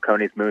by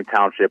Falcone's Moon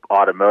Township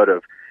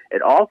Automotive.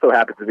 It also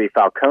happens to be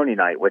Falcone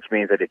night, which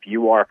means that if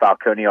you are a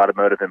Falcone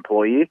Automotive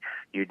employee,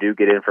 you do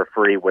get in for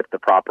free with the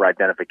proper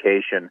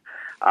identification.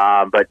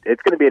 But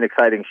it's going to be an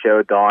exciting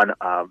show, Don.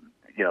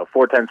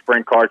 410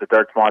 sprint cars, the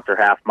Dirt Monster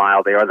Half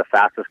Mile, they are the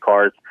fastest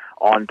cars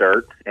on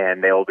dirt,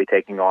 and they will be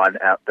taking on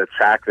the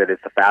track that is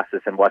the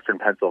fastest in Western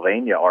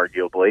Pennsylvania,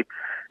 arguably.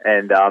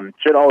 And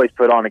should always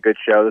put on a good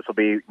show. This will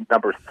be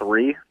number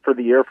 3 for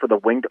the year for the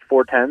winged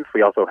 410s.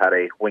 We also had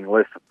a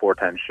wingless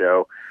 410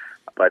 show,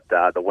 but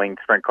the winged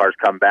sprint cars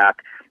come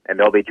back, and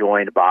they'll be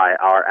joined by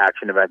our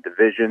action event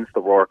divisions,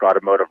 the Rourke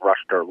Automotive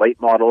Rush Dirt Late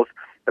Models,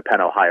 the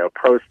Penn Ohio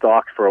Pro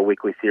Stocks for a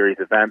weekly series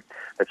event,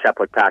 the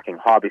Cheplick Packing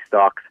Hobby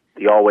Stocks,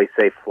 the Always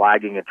Safe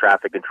Flagging and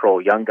Traffic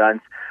Control Young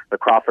Guns, the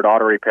Crawford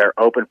Auto Repair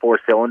Open 4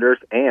 Cylinders,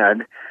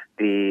 and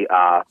the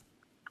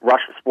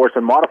Rush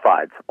Sportsman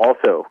Modifieds,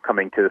 also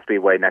coming to the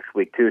Speedway next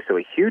week, too. So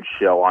a huge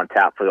show on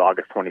tap for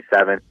August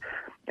 27th,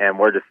 and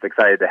we're just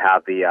excited to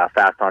have the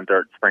Fast on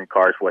Dirt sprint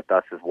cars with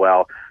us as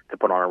well to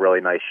put on a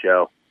really nice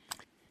show.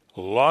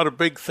 A lot of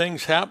big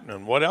things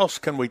happening. What else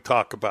can we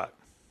talk about?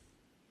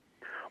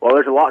 Well,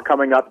 there's a lot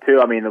coming up,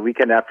 too. I mean, the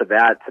weekend after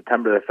that,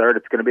 September the 3rd,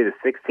 it's going to be the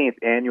 16th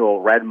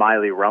annual Red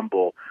Miley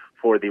Rumble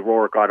for the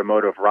Rourke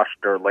Automotive Rush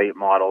Dirt Late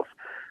Models.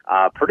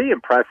 Pretty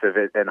impressive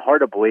and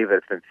hard to believe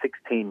it's been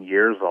 16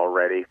 years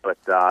already,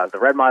 but the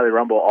Red Miley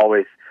Rumble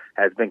always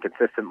has been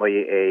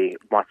consistently a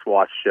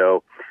must-watch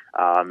show,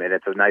 and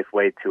it's a nice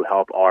way to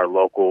help our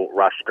local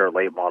Rush Dirt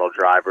Late Model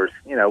drivers,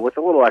 with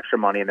a little extra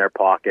money in their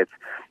pockets.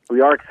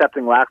 We are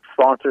accepting lap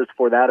sponsors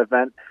for that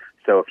event.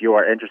 So if you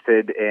are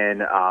interested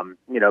in,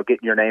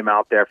 getting your name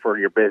out there for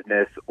your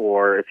business,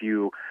 or if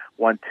you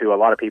want to, a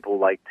lot of people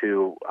like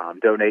to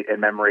donate in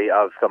memory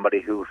of somebody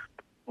who's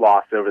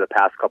lost over the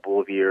past couple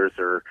of years,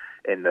 or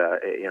in the,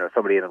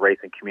 somebody in the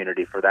racing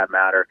community for that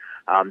matter.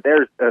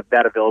 There's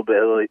that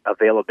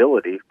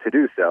availability to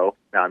do so.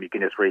 You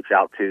can just reach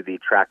out to the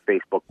track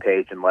Facebook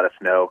page and let us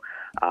know,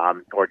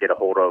 or get a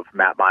hold of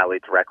Matt Miley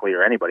directly,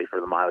 or anybody for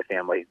the Miley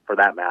family for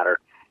that matter,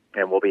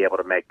 and we'll be able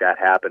to make that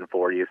happen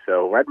for you.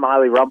 So Red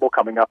Miley Rumble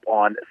coming up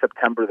on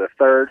September the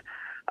 3rd.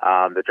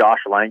 The Josh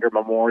Langer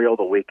Memorial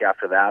the week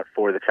after that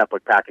for the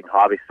Cheplick Packing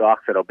Hobby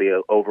Stocks. It'll be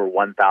an over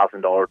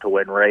 $1,000 to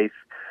win race.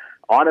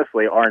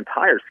 Honestly, our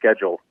entire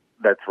schedule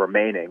that's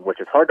remaining, which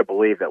is hard to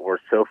believe that we're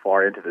so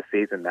far into the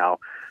season now,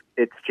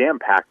 it's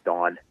jam-packed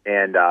on,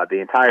 and the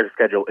entire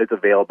schedule is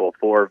available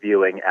for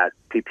viewing at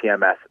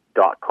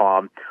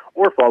ppms.com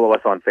or follow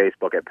us on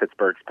Facebook at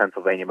Pittsburgh's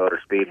Pennsylvania Motor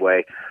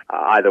Speedway.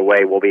 Either way,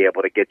 we'll be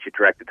able to get you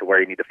directed to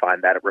where you need to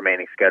find that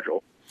remaining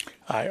schedule.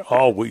 I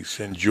always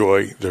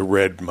enjoy the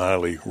Red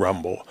Miley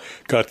Rumble.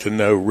 Got to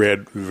know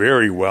Red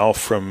very well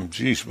from,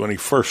 when he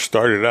first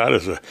started out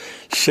as a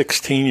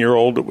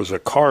 16-year-old that was a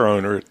car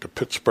owner at the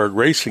Pittsburgh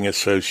Racing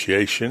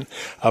Association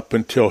up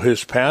until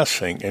his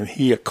passing. And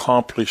he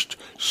accomplished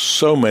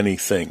so many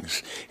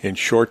things in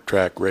short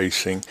track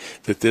racing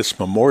that this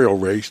memorial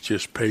race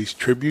just pays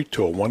tribute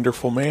to a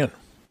wonderful man.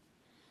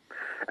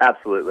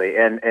 Absolutely,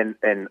 and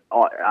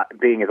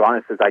being as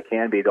honest as I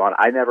can be, Don,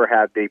 I never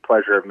had the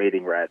pleasure of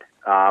meeting Red,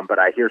 but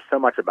I hear so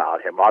much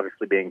about him,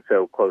 obviously being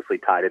so closely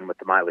tied in with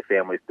the Miley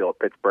family still at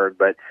Pittsburgh,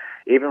 but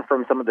even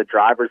from some of the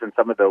drivers and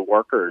some of the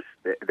workers,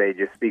 they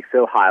just speak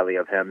so highly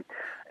of him,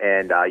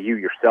 and you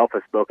yourself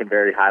have spoken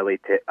very highly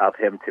of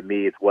him to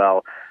me as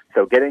well.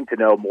 So getting to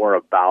know more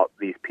about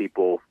these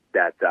people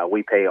that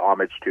we pay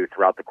homage to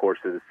throughout the course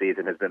of the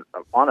season has been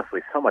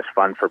honestly so much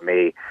fun for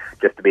me,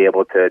 just to be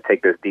able to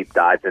take those deep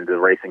dives into the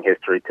racing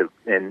history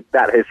and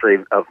that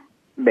history of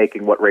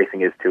making what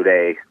racing is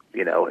today.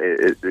 You know,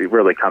 it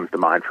really comes to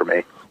mind for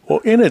me. Well,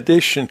 in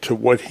addition to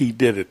what he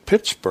did at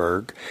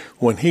Pittsburgh,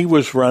 when he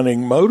was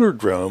running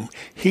Motordrome,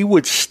 he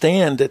would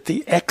stand at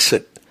the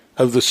exit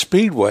of the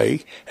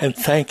Speedway and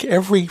thank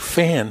every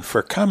fan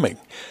for coming.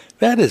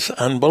 That is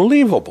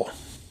unbelievable.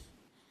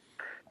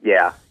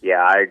 Yeah,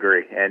 I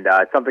agree. And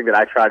it's something that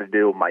I try to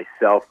do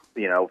myself,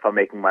 you know, if I'm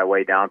making my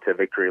way down to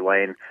Victory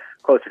Lane,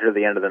 closer to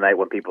the end of the night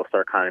when people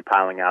start kind of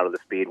piling out of the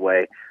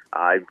Speedway.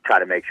 I try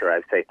to make sure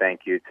I say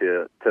thank you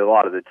to a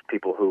lot of the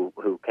people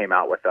who came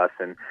out with us.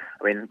 And,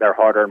 I mean, their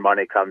hard-earned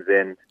money comes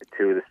in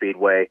to the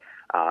Speedway,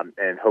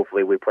 and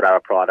hopefully we put out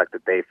a product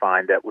that they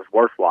find that was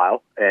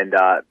worthwhile. And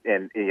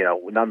you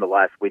know,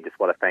 nonetheless, we just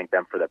want to thank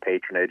them for their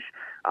patronage,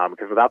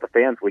 because without the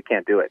fans, we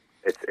can't do it.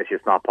 It's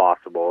just not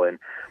possible.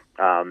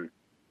 And,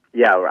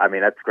 yeah, I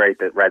mean, that's great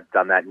that Red's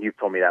done that, and you've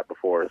told me that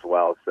before as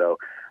well. So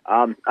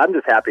I'm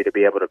just happy to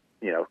be able to,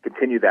 you know,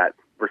 continue that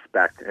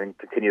respect and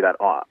continue that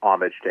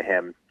homage to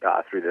him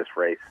through this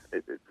race.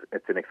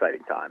 It's an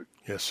exciting time.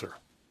 Yes, sir.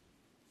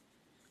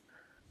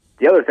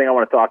 The other thing I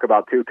want to talk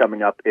about, too,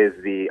 coming up is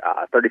the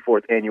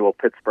 34th annual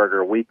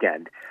Pittsburgher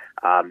Weekend.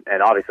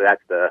 And obviously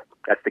that's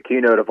the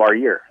keynote of our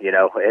year, you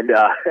know, and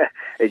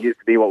it used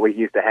to be what we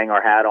used to hang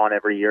our hat on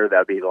every year. That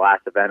would be the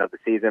last event of the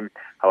season.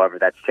 However,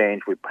 that's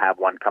changed. We have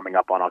one coming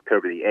up on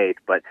October the 8th.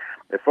 But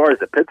as far as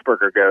the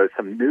Pittsburgher goes,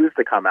 some news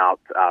to come out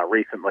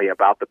recently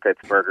about the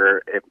Pittsburgher.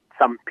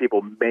 Some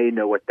people may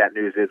know what that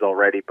news is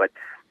already, but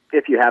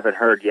if you haven't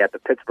heard yet, the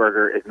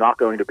Pittsburgher is not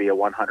going to be a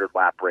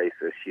 100-lap race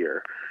this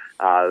year.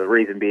 The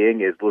reason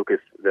being is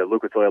the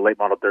Lucas Oil Late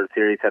Model Dirt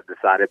Series have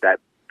decided that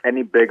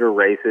any bigger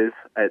races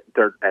at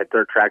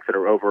dirt tracks that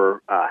are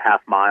over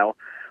half mile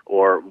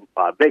or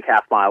big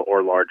half mile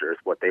or larger is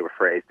what they were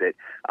phrased it,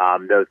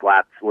 those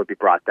laps would be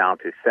brought down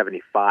to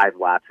 75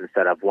 laps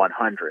instead of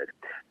 100.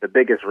 The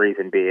biggest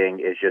reason being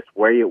is just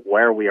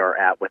where we are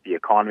at with the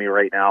economy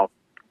right now.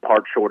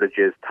 Part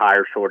shortages,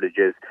 tire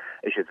shortages.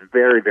 It's just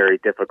very, very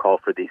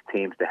difficult for these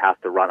teams to have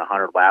to run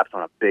 100 laps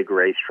on a big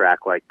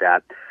racetrack like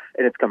that.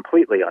 And it's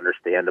completely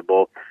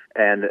understandable.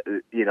 And,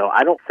 you know,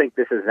 I don't think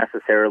this is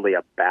necessarily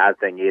a bad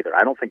thing either.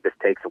 I don't think this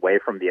takes away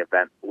from the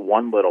event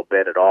one little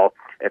bit at all.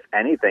 If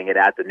anything, it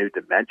adds a new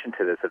dimension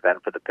to this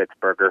event for the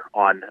Pittsburgher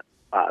on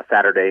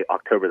Saturday,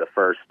 October the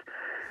 1st.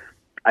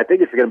 I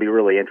think it's going to be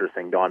really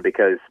interesting, Don,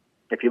 because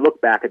if you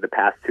look back at the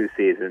past two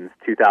seasons,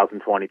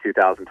 2020,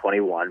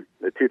 2021,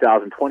 the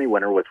 2020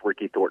 winner was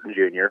Ricky Thornton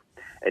Jr.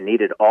 and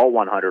needed all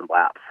 100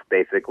 laps,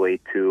 basically,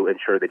 to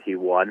ensure that he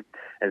won.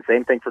 And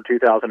same thing for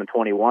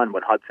 2021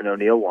 when Hudson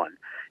O'Neal won.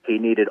 He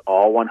needed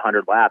all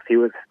 100 laps. He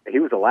was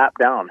a lap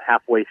down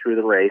halfway through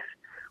the race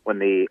when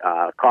the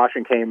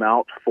caution came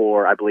out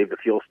for, I believe, the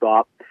fuel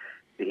stop.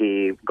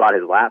 He got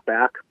his lap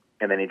back,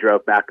 and then he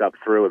drove back up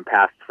through and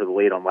passed for the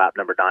lead on lap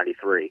number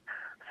 93.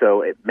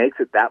 So it makes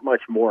it that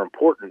much more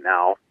important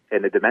now,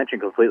 and the dimension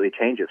completely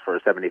changes for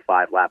a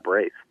 75-lap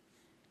race.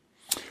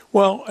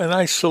 Well, and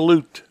I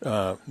salute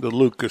the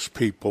Lucas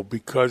people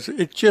because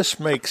it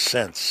just makes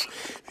sense.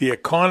 The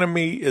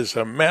economy is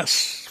a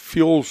mess.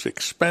 Fuel's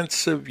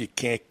expensive. You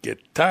can't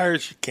get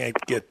tires. You can't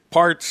get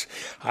parts.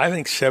 I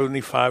think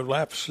 75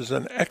 laps is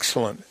an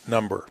excellent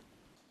number.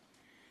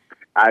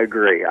 I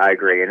agree,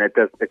 and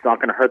it's not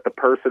going to hurt the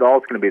purse at all.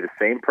 It's going to be the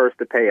same purse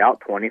to pay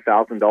out,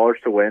 $20,000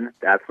 to win.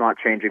 That's not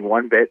changing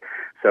one bit.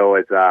 So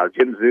as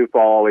Jim Zufall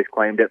always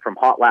claimed it, from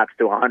hot laps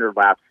to 100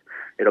 laps,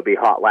 it'll be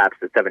hot laps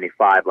to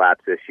 75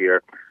 laps this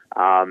year.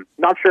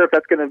 Not sure if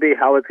that's going to be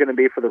how it's going to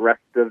be for the rest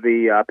of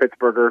the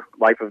Pittsburgher,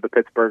 life of the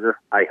Pittsburgher.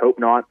 I hope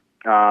not.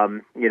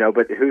 You know,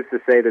 but who's to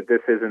say that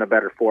this isn't a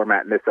better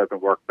format and this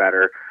doesn't work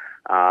better?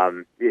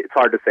 It's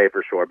hard to say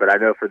for sure, but I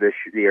know for this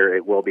year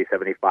it will be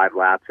 75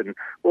 laps, and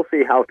we'll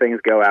see how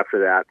things go after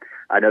that.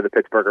 I know the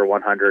Pittsburgher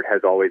 100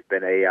 has always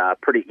been a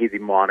pretty easy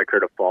moniker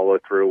to follow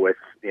through with,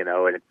 you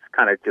know, and it's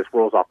kind of just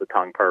rolls off the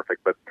tongue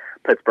perfect, but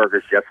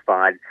Pittsburgher's just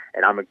fine,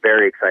 and I'm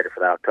very excited for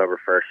that October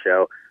 1st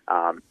show.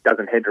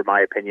 Doesn't hinder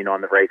my opinion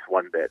on the race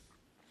one bit.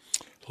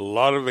 A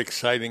lot of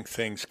exciting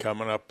things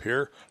coming up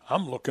here.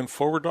 I'm looking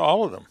forward to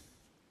all of them.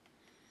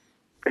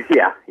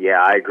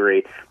 Yeah, I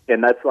agree.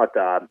 And that's what,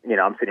 I'm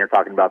sitting here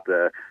talking about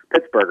the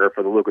Pittsburgher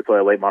for the Lucas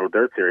Oil Late Model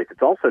Dirt Series.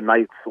 It's also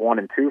nights 1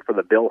 and 2 for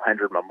the Bill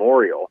Hendren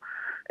Memorial.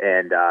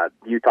 And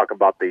you talk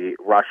about the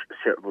Rush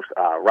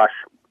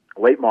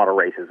late model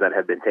races that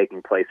have been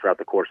taking place throughout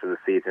the course of the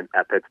season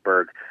at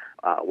Pittsburgh.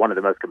 One of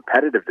the most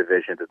competitive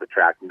divisions at the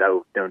track,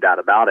 no doubt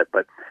about it.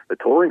 But the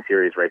Touring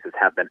Series races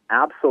have been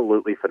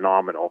absolutely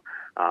phenomenal.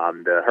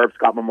 The Herb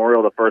Scott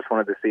Memorial, the first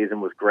one of the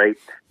season, was great.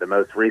 The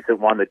most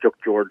recent one, the Duke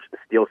George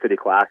Steel City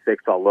Classic,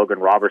 saw Logan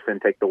Robertson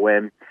take the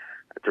win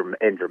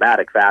in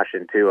dramatic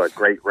fashion, too. A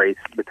great race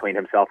between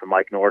himself and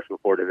Mike Norris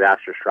before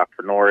disaster struck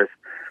for Norris.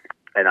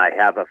 And I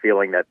have a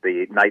feeling that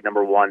the night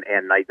number 1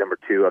 and night number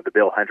 2 of the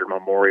Bill Hendren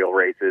Memorial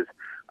races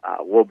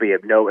will be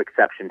of no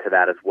exception to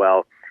that as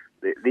well.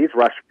 These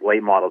Rush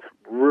late models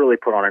really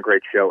put on a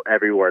great show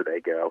everywhere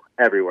they go.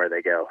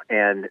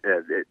 And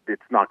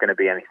it's not going to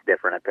be any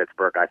different at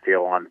Pittsburgh, I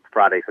feel, on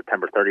Friday,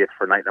 September 30th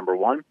for night number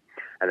 1,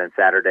 and then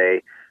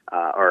Saturday,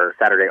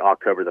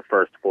 October the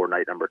 1st for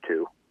night number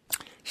 2.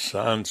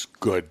 Sounds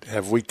good.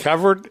 Have we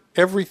covered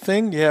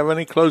everything? Do you have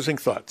any closing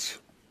thoughts?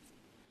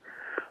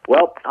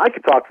 Well, I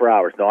could talk for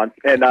hours, Don,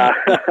 and I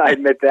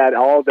admit that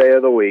all day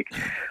of the week.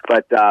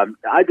 But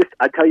I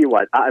tell you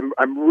what,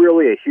 I'm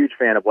really a huge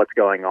fan of what's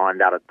going on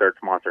down at Dirt's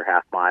Monster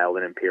Half Mile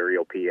in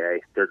Imperial,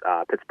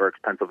 PA, Pittsburgh's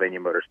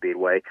Pennsylvania Motor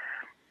Speedway.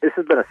 This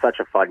has been such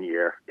a fun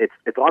year.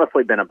 It's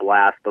honestly been a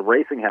blast. The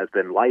racing has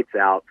been lights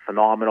out,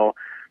 phenomenal.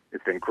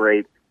 It's been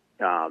great.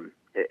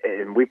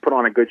 And we put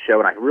on a good show,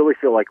 and I really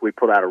feel like we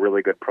put out a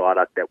really good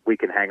product that we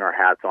can hang our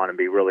hats on and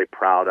be really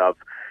proud of.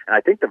 And I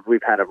think that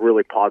we've had a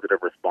really positive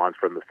response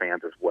from the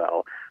fans as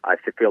well. I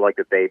feel like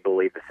that they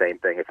believe the same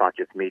thing. It's not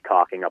just me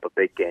talking up a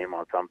big game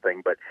on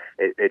something, but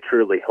it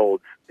truly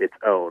holds its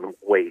own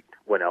weight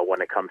when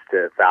it comes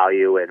to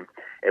value and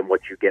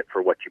what you get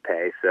for what you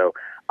pay. So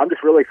I'm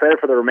just really excited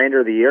for the remainder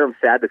of the year. I'm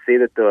sad to see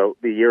that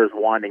the year is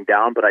winding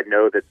down, but I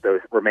know that the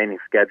remaining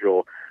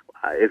schedule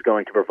is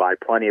going to provide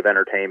plenty of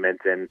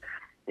entertainment. And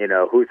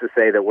who's to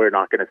say that we're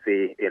not going to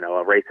see,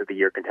 a race of the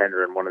year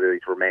contender in one of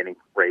these remaining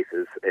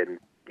races? And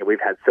we've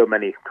had so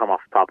many come off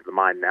the top of the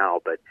mind now,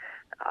 but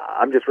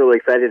I'm just really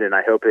excited. And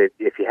I hope that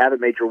if you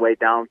haven't made your way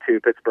down to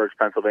Pittsburgh's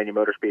Pennsylvania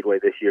Motor Speedway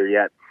this year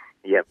yet,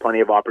 you have plenty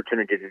of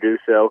opportunity to do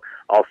so.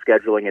 All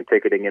scheduling and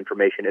ticketing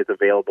information is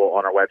available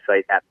on our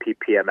website at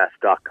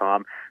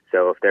ppms.com.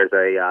 So if there's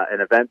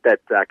an event that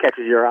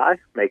catches your eye,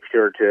 make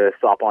sure to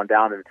stop on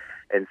down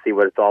and see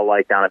what it's all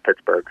like down at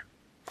Pittsburgh.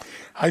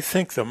 I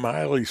think the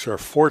Mileys are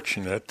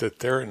fortunate that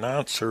their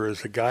announcer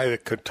is a guy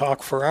that could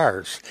talk for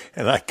hours,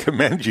 and I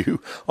commend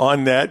you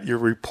on that. Your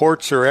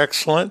reports are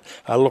excellent.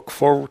 I look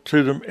forward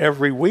to them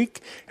every week,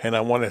 and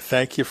I want to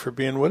thank you for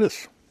being with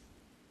us.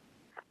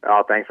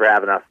 Oh, thanks for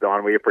having us,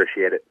 Don. We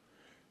appreciate it.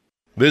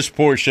 This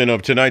portion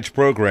of tonight's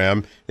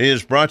program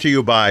is brought to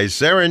you by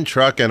Zarin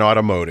Truck and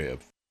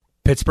Automotive.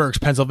 Pittsburgh's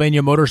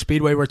Pennsylvania Motor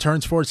Speedway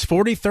returns for its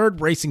 43rd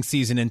racing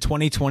season in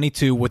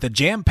 2022 with a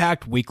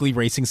jam-packed weekly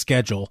racing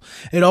schedule.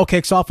 It all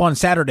kicks off on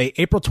Saturday,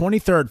 April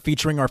 23rd,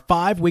 featuring our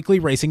 5 weekly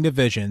racing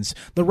divisions: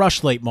 the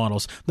Rush Late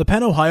Models, the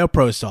Penn Ohio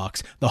Pro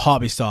Stocks, the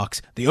Hobby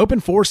Stocks, the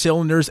Open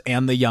 4-cylinders,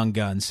 and the Young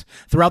Guns.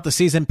 Throughout the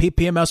season,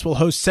 PPMS will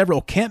host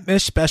several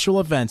can't-miss special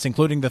events,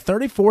 including the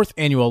 34th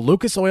annual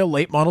Lucas Oil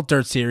Late Model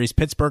Dirt Series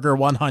Pittsburgher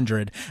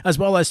 100, as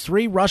well as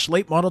 3 Rush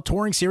Late Model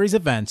Touring Series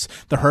events: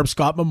 the Herb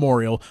Scott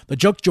Memorial, the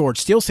Duke George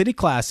Steel City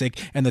Classic,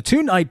 and the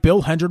 2-night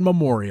Bill Hendren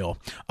Memorial.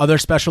 Other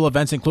special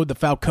events include the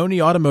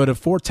Falcone Automotive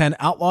 410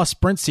 Outlaw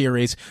Sprint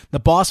Series, the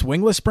Boss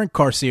Wingless Sprint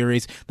Car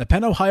Series, the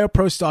Penn Ohio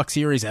Pro Stock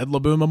Series Ed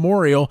LeBoon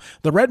Memorial,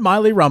 the Red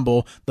Miley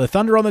Rumble, the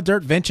Thunder on the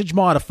Dirt Vintage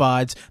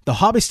Modifieds, the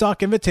Hobby Stock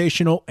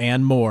Invitational,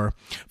 and more.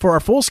 For our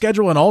full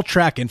schedule and all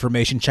track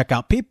information, check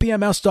out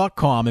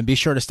ppms.com, and be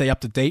sure to stay up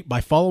to date by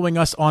following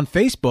us on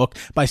Facebook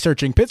by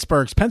searching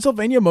Pittsburgh's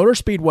Pennsylvania Motor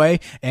Speedway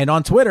and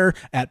on Twitter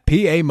at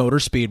PA Motor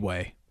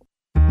Speedway.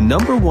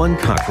 Number One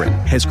Cochran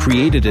has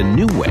created a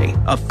new way,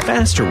 a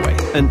faster way,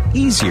 an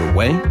easier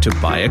way to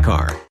buy a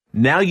car.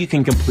 Now you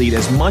can complete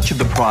as much of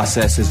the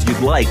process as you'd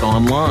like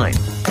online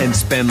and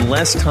spend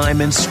less time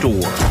in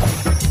store.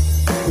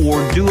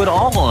 Or do it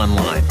all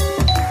online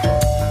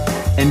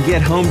and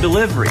get home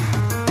delivery.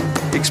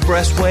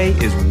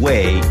 Expressway is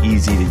way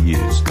easy to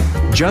use.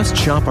 Just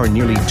shop our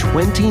nearly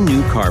 20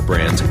 new car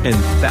brands and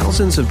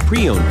thousands of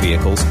pre-owned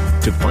vehicles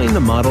to find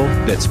the model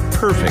that's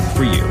perfect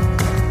for you.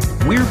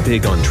 We're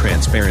big on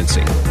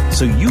transparency,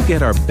 so you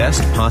get our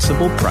best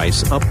possible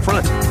price up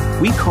front.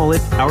 We call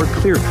it our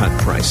clear-cut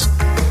price,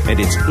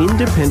 and it's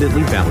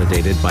independently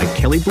validated by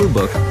Kelley Blue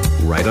Book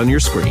right on your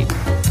screen.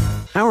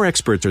 Our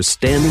experts are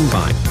standing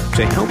by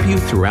to help you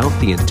throughout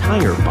the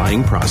entire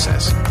buying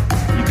process.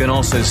 You can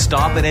also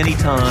stop at any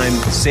time,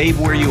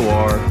 save where you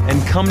are,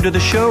 and come to the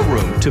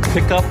showroom to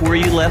pick up where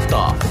you left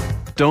off.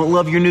 Don't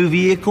love your new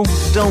vehicle?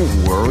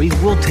 Don't worry,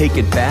 we'll take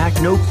it back,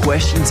 no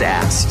questions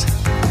asked.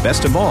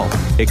 Best of all,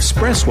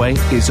 Expressway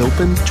is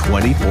open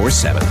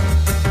 24/7.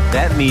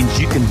 That means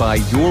you can buy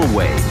your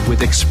way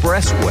with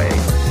Expressway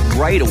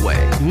right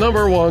away.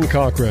 Number 1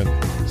 Cochrane.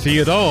 See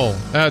it all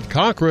at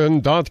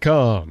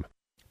Cochrane.com.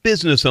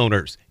 Business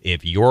owners,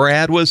 if your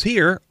ad was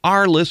here,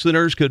 our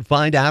listeners could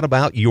find out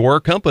about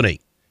your company.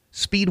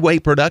 Speedway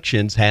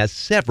Productions has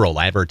several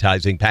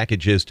advertising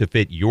packages to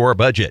fit your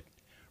budget.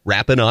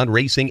 Rappin' on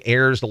Racing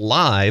airs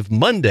live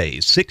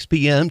Mondays, 6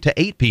 p.m. to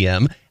 8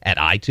 p.m. at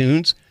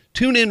iTunes,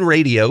 TuneIn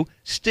Radio,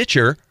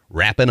 Stitcher,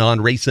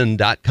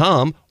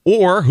 rappinonracing.com,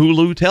 or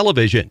Hulu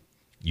Television.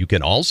 You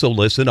can also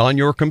listen on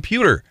your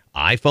computer,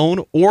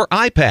 iPhone, or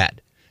iPad.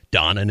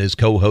 Don and his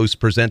co-hosts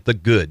present the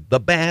good, the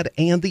bad,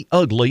 and the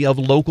ugly of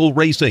local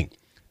racing.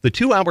 The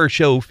 2-hour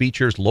show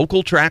features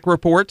local track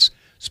reports,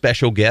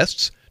 special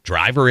guests,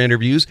 driver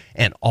interviews,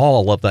 and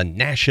all of the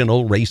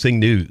national racing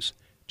news.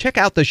 Check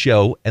out the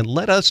show and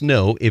let us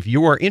know if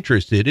you are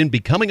interested in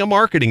becoming a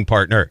marketing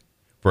partner.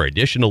 For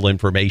additional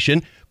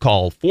information,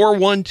 call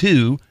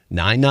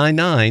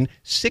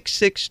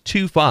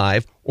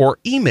 412-999-6625 or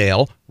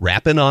email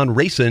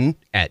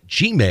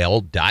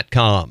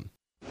rappinonracing@gmail.com.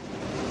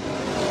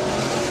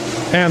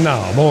 And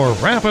now, more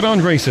Rapid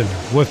on Racing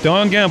with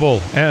Don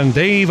Gamble and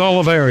Dave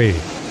Oliveri.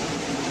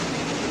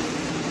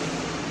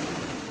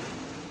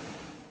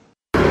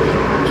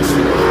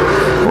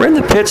 We're in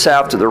the pits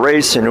after the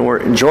race,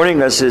 and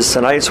joining us is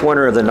tonight's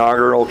winner of the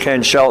inaugural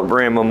Ken Shelton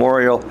Brand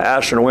Memorial,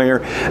 Ashton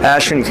Winger.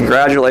 Ashton,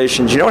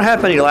 congratulations. You don't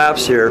have many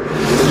laps here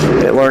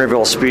at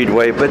Lernerville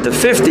Speedway, but the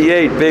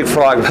 58 Big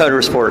Frog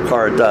Motorsport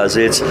car does.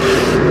 It's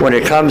when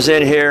it comes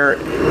in here,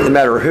 no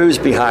matter who's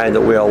behind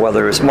the wheel,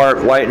 whether it's Mark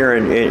Whitener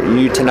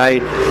and you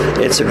tonight,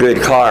 it's a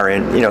good car.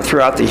 And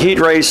throughout the heat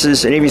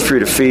races and even through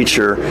the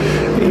feature,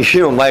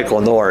 you and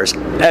Michael Norris,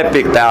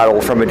 epic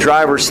battle from a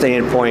driver's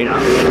standpoint.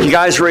 You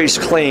guys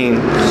raced clean.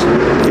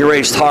 You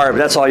raced hard, but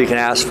that's all you can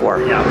ask for.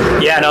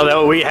 Yeah,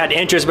 no, we had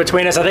inches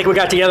between us. I think we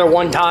got together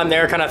one time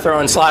there, kind of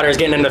throwing sliders,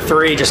 getting into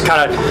 3, just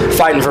kind of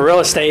fighting for real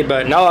estate.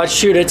 But no, it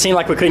seemed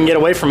like we couldn't get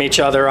away from each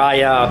other.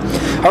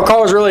 Our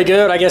car was really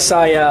good. I guess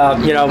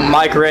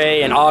Mike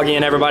Ray and Augie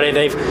and everybody,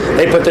 they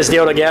put this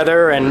deal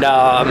together. And,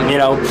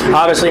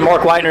 obviously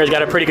Mark Whitener has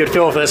got a pretty good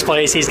feel for this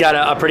place. He's got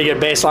a pretty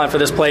good baseline for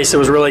this place. It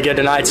was really good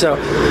tonight. So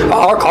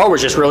our car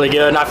was just really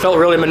good, and I felt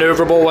really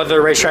maneuverable, whether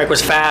the racetrack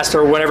was fast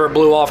or whenever it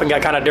blew off and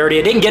got kind of dirty.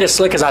 It didn't get as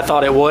slick as I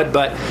thought it would,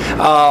 but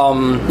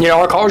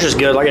our car's just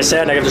good. Like I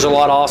said, there's a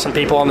lot of awesome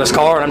people on this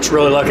car, and I'm just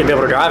really lucky to be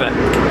able to drive it.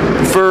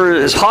 For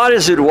as hot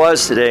as it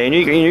was today, and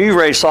you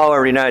raced all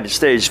over the United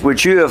States,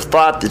 would you have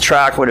thought the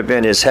track would have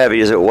been as heavy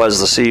as it was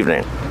this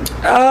evening?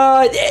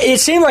 It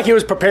seemed like it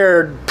was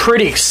prepared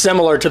pretty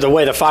similar to the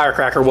way the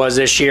Firecracker was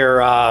this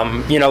year.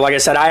 Like I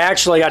said, I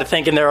actually got to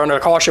thinking there under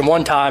caution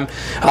one time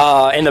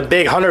in the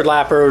big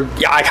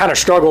 100-lapper. I kind of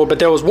struggled, but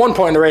there was one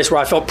point in the race where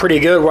I felt pretty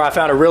good, where I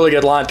found a really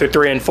good line through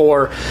 3 and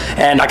 4,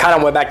 and I kind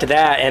of went back to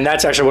that, and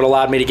that's actually what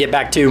allowed me to get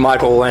back to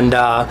Michael. And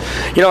like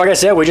I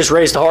said, we just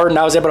raced hard, and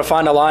I was able to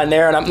find a line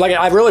there. And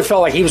I really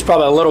felt like he was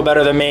probably a little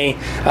better than me,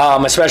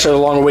 especially the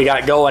longer we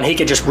got going. He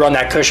could just run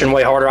that cushion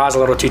way harder. I was a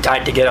little too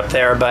tight to get up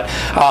there, but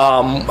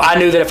I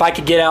knew that if I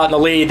could get out in the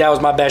lead, that was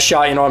my best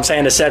shot,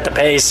 to set the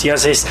pace.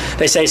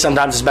 They say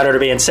sometimes it's better to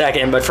be in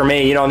second, but for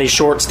me, in these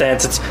short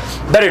stints, it's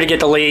better to get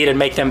the lead and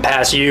make them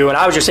pass you. And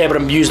I was just able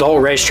to use the whole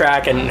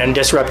racetrack and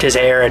disrupt his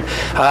air. And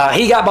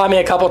he got by me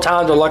a couple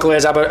times, but luckily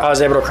I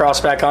was able to cross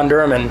back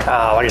under him. And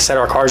like I said,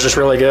 our car's just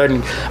really good,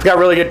 and I've got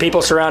really good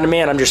people surrounding me,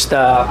 and I'm just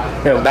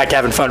back to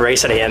having fun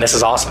racing again. This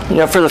is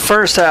awesome. For the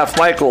first half,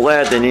 Michael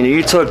led, and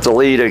you took the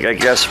lead, I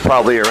guess,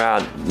 probably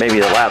around maybe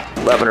the lap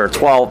 11 or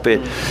 12. But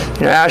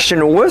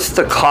Ashton, with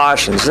the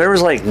cautions, there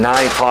was like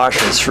 9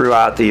 cautions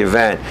throughout the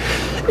event,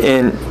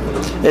 and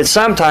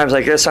sometimes,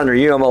 I guess, under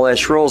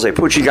UMLS rules, they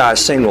put you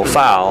guys single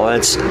foul.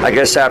 That's, I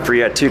guess, after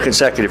you had 2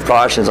 consecutive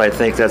cautions. I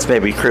think that's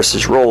maybe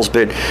Chris's rules,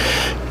 but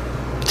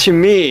to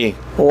me,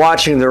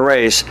 watching the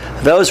race,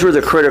 those were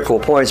the critical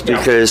points,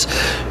 because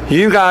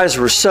you guys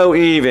were so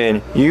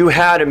even. You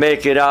had to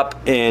make it up,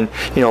 and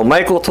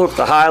Michael took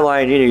the high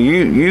line.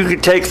 You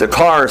could take the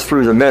car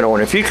through the middle,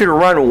 and if you could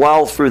run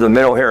well through the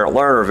middle here at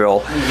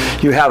Lernerville,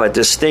 you have a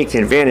distinct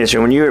advantage.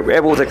 And when you were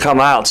able to come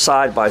out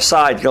side by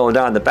side going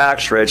down the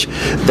backstretch,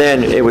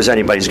 then it was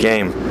anybody's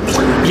game.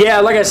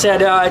 Yeah, like I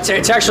said,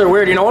 it's actually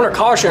weird. Under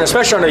caution,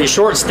 especially under these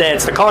short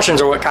stints, the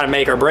cautions are what kind of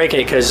make or break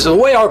it, because the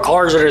way our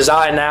cars are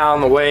designed now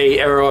and the way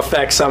aero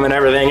affects them and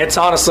everything, it's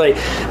honestly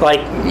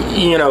like,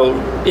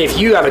 if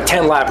you have a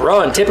 10-lap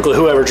run, typically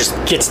whoever just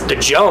gets the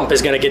jump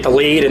is going to get the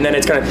lead, and then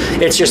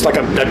it's just like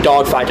a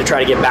dogfight to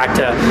try to get back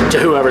to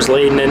whoever's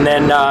leading. And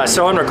then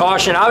so under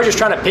caution, I was just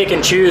trying to pick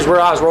and choose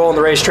where I was rolling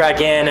the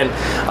racetrack in, and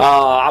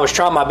I was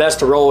trying my best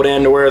to roll it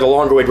in to where the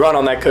longer we'd run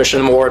on that cushion,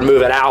 the more it'd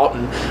move it out.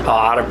 And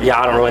I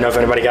don't really know if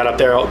anybody got up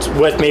there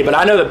with me, but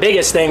I know the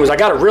biggest thing was I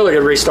got a really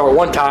good restart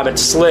one time. It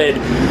slid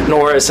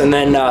Norris, and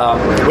then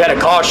we had a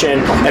caution,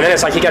 and then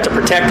it's like he got to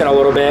protect it a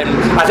little bit.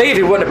 And I think if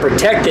he wouldn't have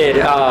protected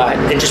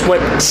and just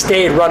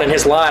stayed running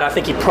his line, I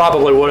think he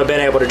probably would have been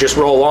able to just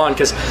roll on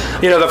because,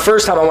 the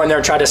first time I went there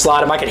and tried to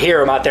slide him, I could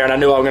hear him out there, and I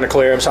knew I was going to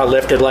clear him, so I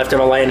left him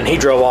a lane, and he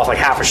drove off like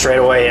half a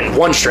straightaway and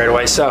one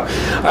straightaway. So,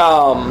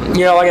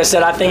 like I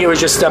said, I think it was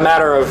just a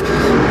matter of,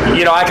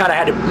 I kind of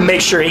had to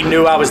make sure he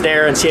knew I was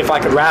there and see if I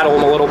could rattle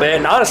him a little bit.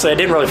 And honestly, I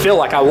didn't really feel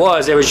like I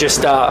was. It was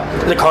just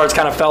the cards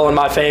kind of fell in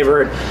my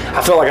favor. And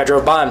I felt like I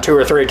drove by him 2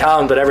 or 3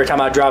 times, but every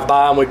time I drive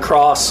by him, we'd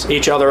cross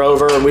each other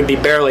over, and we'd be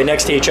barely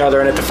next to each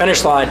other. And at the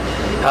finish line,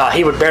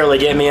 he would barely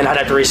get me, and I'd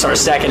have to restart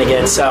second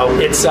again. So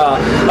it's,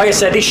 like I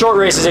said, these short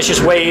races, it's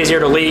just way easier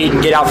to lead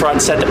and get out front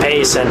and set the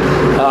pace. And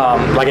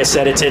like I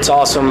said, it's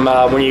awesome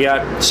when you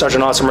got such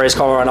an awesome race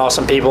car and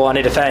awesome people. I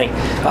need to thank,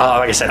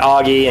 like I said,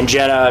 Augie and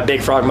Jenna,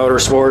 Big Frog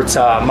Motorsports,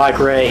 Mike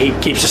Ray. He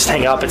keeps this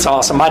thing up. It's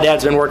awesome. My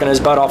dad's been working his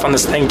butt off on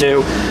this thing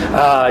too.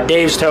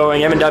 Dave's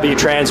Towing, M&W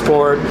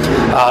Transport,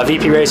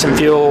 VP Racing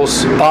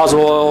Fuels,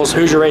 Boswell Oils,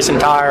 Hoosier Racing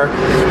Tire,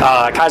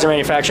 Kaiser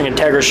Manufacturing,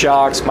 Integra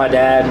Shocks, my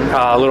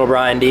dad, Little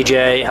Brian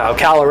DJ,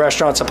 Cala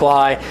Restaurant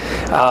Supply,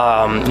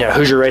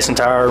 Hoosier Racing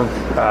Tire.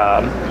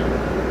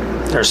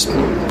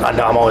 I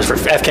know I'm always for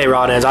FK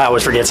Rod Ends. I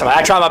always forget something.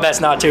 I try my best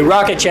not to.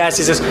 Rocket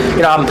Chassis is,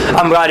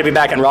 I'm glad to be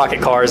back in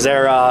Rocket cars.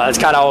 They're it's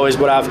kind of always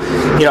what I've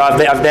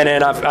been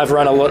in. I've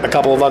run a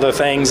couple of other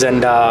things,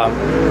 and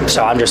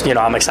so I'm just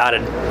I'm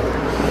excited.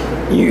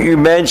 You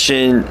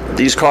mentioned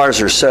these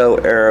cars are so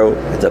aero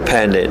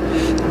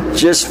dependent.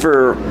 Just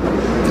for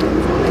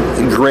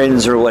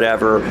grins or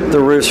whatever, the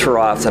roofs were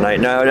off tonight.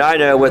 Now, I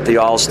know with the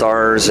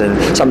All-Stars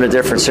and some of the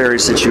different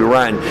series that you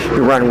run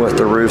with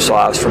the roofs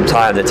off from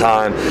time to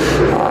time.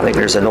 I think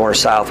there's a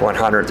North-South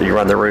 100 that you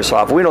run the roofs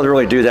off. We don't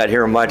really do that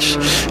here much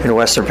in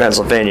Western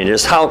Pennsylvania.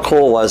 Just how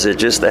cool was it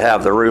just to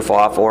have the roof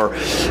off? Or,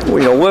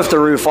 with the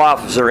roof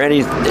off, is there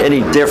any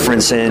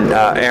difference in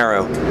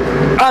aero?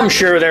 I'm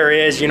sure there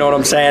is, you know what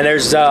I'm saying?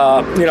 There's,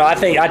 I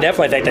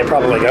definitely think they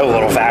probably go a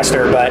little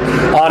faster, but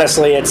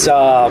honestly, it's,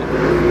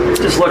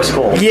 just looks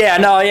cool.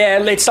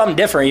 It's something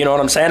different, you know what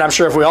I'm saying? I'm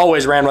sure if we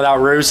always ran without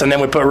roofs and then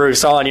we put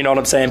roofs on, you know what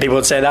I'm saying, people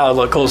would say that would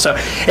look cool. So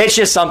it's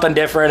just something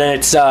different, and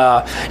it's,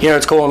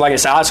 it's cool. And like I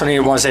said, I also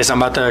want to say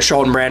something about the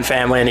Schultenbrand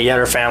family and the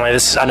Yetter family.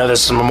 I know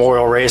this is a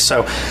memorial race,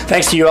 so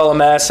thanks to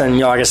ULMS and,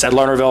 like I said,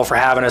 Lernerville for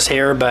having us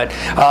here. But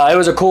it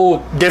was a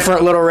cool,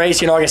 different little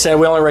race. Like I said,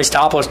 we only race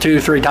topless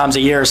 2-3 times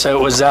a year,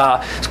 so it's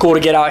cool to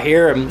get out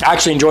here. And I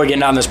actually enjoy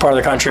getting out in this part of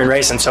the country and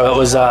racing, so it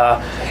was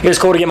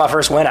cool to get my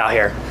first win out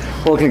here.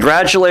 Well,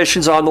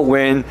 congratulations on the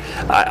win.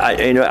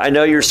 I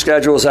know your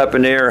schedule's up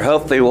in the air.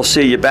 Hopefully we'll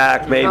see you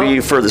back maybe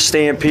for the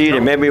Stampede,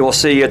 and maybe we'll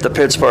see you at the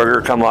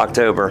Pittsburgher come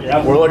October.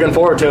 Yeah, we're looking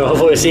forward to it.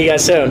 Hopefully we'll see you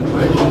guys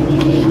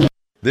soon.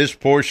 This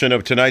portion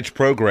of tonight's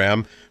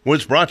program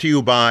was brought to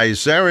you by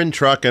Zarin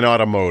Truck and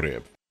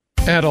Automotive.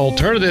 At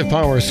Alternative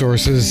Power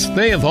Sources,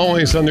 they have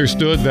always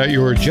understood that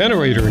your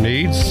generator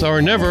needs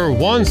are never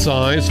one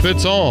size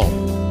fits all.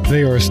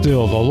 They are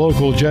still the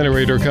local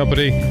generator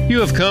company you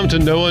have come to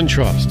know and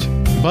trust,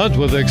 but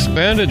with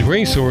expanded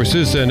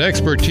resources and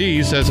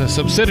expertise as a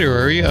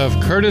subsidiary of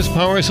Curtis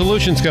Power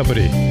Solutions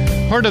Company,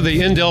 part of the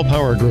Indel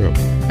Power Group.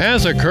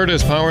 As a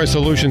Curtis Power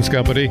Solutions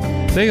Company,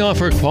 they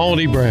offer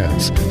quality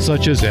brands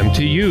such as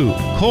MTU,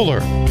 Kohler,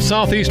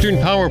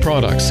 Southeastern Power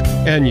Products,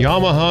 and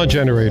Yamaha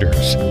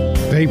generators.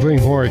 They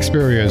bring more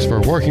experience for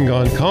working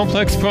on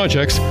complex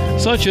projects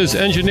such as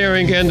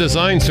engineering and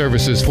design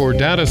services for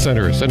data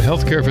centers and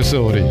healthcare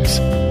facilities.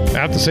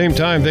 At the same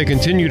time, they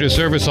continue to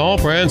service all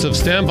brands of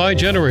standby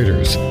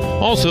generators.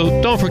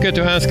 Also, don't forget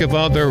to ask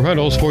about their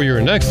rentals for your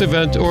next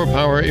event or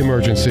power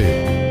emergency.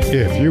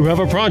 If you have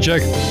a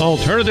project,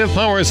 Alternative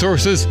Power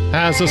Sources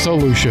has a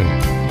solution.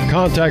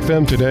 Contact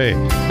them today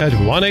at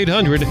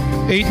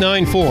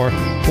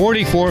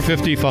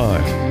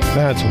 1-800-894-4455.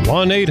 That's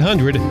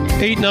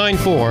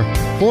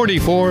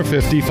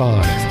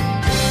 1-800-894-4455.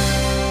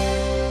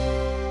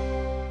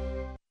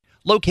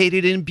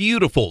 Located in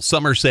beautiful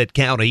Somerset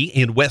County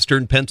in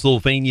western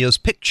Pennsylvania's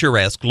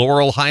picturesque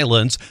Laurel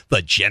Highlands,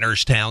 the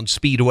Jennerstown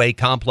Speedway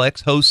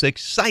Complex hosts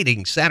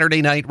exciting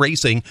Saturday night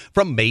racing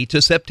from May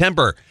to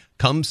September.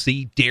 Come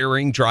see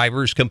daring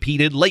drivers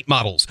compete in late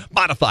models,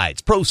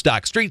 modifieds, pro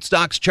stock, street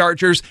stocks,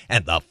 chargers,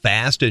 and the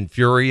Fast and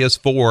Furious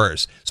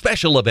 4s.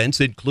 Special events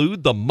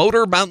include the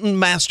Motor Mountain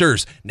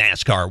Masters,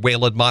 NASCAR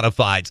Whelen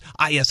Modifieds,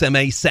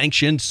 ISMA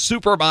sanctioned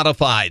Super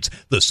Modifieds,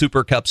 the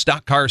Super Cup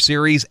Stock Car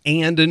Series,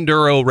 and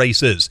Enduro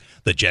races.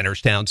 The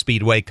Jennerstown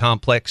Speedway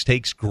Complex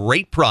takes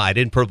great pride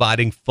in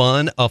providing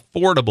fun,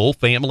 affordable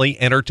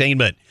family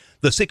entertainment.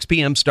 The 6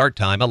 p.m. start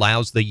time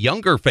allows the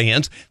younger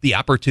fans the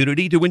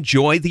opportunity to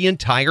enjoy the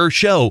entire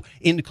show,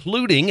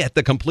 including at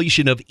the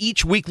completion of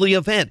each weekly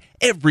event.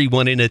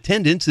 Everyone in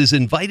attendance is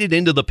invited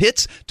into the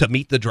pits to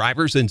meet the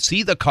drivers and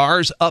see the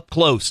cars up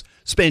close.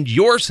 Spend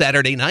your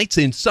Saturday nights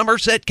in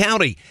Somerset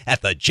County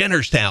at the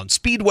Jennerstown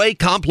Speedway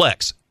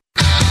Complex.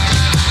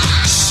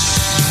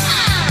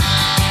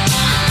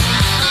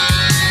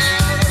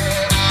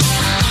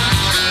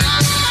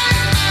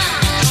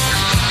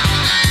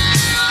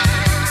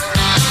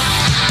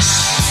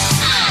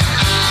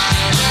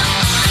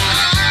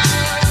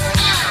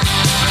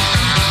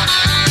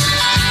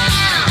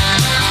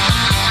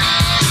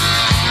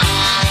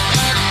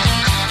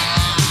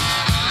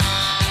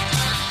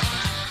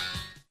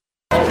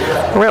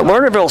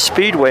 Lernerville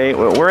Speedway,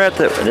 we're at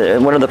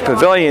one of the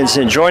pavilions,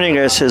 and joining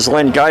us is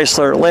Lynn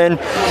Geisler. Lynn,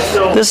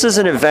 this is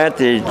an event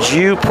that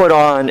you put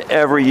on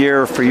every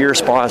year for your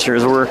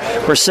sponsors.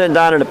 We're sitting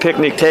down at a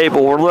picnic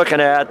table. We're looking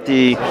at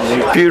the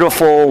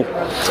beautiful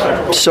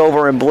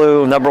silver and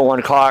blue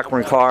 #1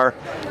 Cochran car.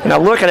 And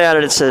I'm looking at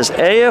it, it says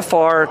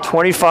AFR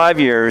 25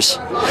 years.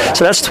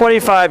 So that's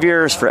 25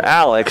 years for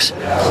Alex.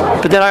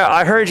 But then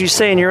I heard you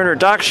say in your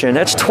introduction,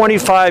 that's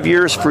 25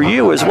 years for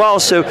you as well.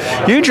 So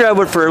you drove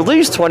it for at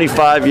least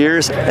 25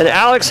 years, and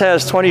Alex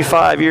has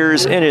 25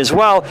 years in as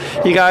well.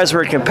 You guys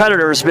were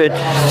competitors, but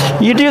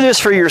you do this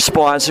for your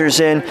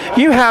sponsors, and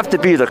you have to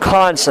be the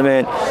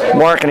consummate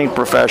marketing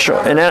professional.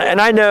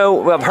 And I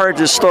know I've heard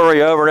this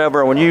story over and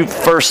over. When you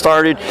first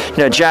started,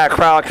 Jack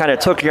Crowell kind of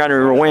took you under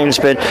your wings,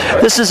 but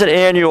this is an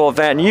annual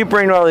event, and you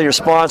bring not only your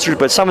sponsors,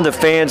 but some of the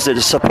fans that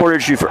have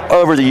supported you for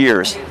over the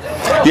years.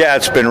 Yeah,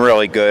 it's been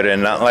really good,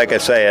 and like I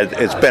say,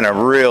 it's been a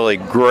really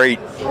great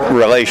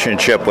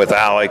relationship with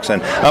Alex,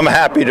 and I'm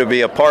happy to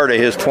be a part of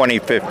his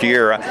 25th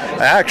year. I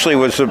actually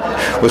was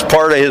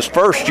part of his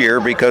first year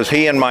because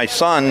he and my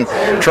son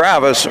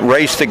Travis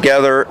raced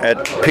together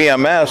at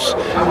PMS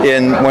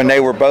when they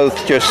were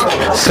both just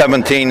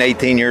 17,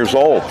 18 years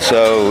old.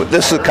 So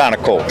this is kind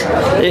of cool.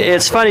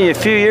 It's funny, a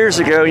few years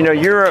ago,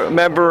 you're a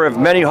member of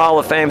many Hall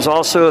of Fames,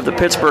 also of the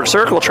Pittsburgh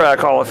Circle Track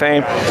Hall of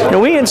Fame.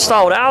 We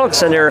installed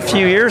Alex in there a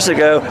few years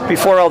ago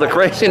before all the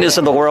craziness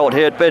in the world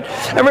hit, but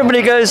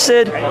everybody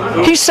said,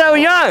 he's so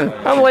young.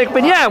 I'm like,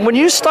 but yeah, when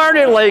you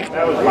started like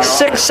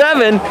 6,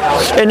 7,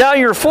 and now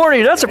you're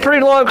 40, that's a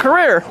pretty long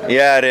career.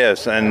 Yeah, it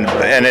is, and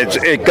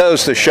it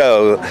goes to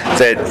show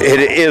that it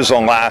is a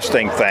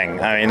lasting thing.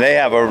 I mean, they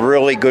have a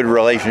really good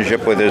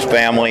relationship with his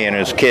family and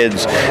his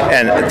kids,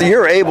 and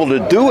you're able to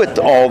do it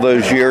all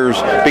those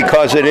years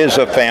because it is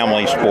a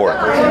family sport.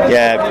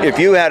 Yeah, if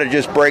you had to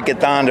just break it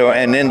down to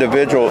an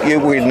individual,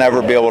 we'd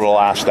never be able to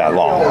last that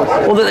long.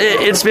 Well,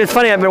 it's been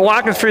funny. I've been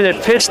walking through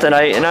that pitch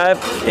tonight, and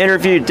I've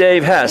interviewed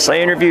Dave Hess. I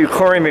interviewed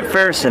Corey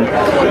McPherson.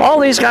 All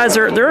these guys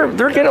they're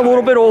getting a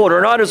little bit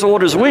older, not as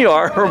old as we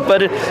are,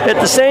 but at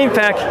the same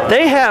fact,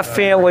 they have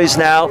families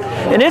now,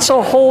 and it's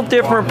a whole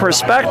different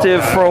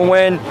perspective from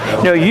when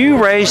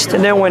you raced,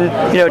 and then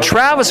when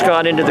Travis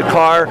got into the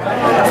car.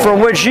 From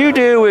what you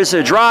do as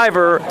a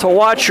driver to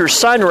watch your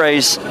son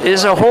race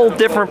is a whole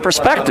different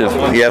perspective.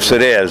 Yes,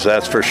 it is.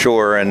 That's for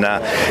sure. And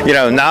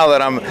now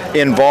that I'm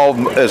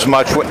involved as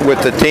much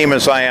with the team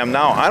as I am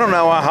now, I don't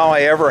know how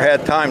I ever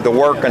had time to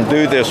work and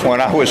do this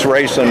when I was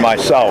racing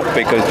myself,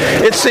 because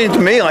it seems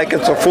to me like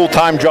it's a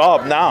full-time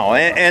job now,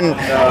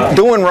 and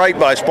doing right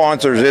by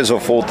sponsors is a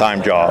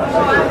full-time job.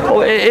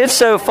 Well, it's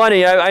so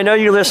funny. I know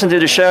you listen to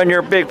the show and you're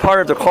a big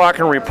part of the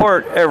Cochran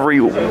Report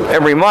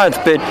every month,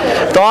 but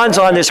Don's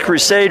on this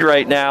crusade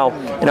right now,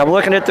 and I'm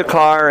looking at the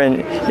car,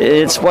 and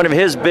it's one of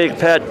his big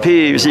pet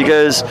peeves. He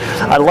goes,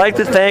 I'd like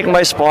to thank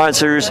my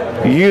sponsors.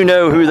 You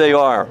know who they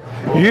are.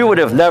 You would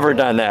have never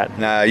done that.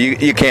 No,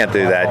 you can't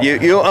do that.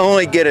 You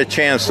only get a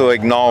chance to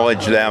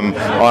acknowledge them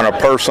on a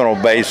personal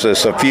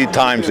basis a few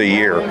times a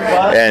year,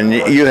 and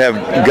you have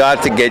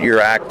got to get your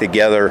act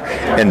together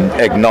and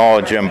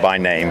acknowledge them by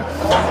name.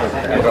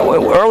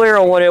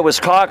 Earlier when it was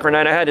Cochran,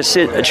 I had a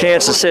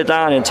chance to sit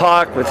down and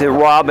talk with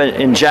Rob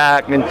and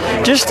Jack, and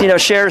just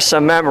share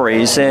some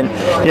memories. And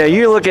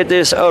you look at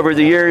this over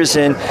the years,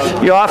 and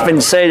you often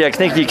say, I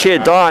think your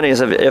kid Don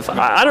is, if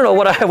I don't know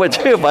what I would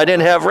do if I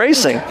didn't have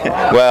racing.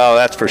 Well,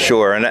 that's for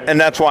sure, and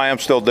that's why I'm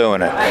still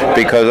doing it,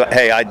 because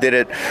hey, I did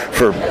it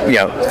for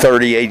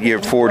 38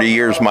 years, 40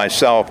 years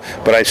myself,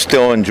 but I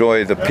still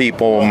enjoy the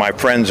people. My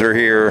friends are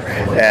here,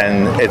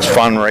 and it's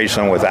fun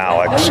racing with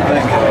Alex.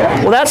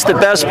 Well, that's the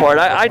best part.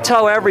 I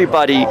tell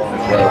everybody,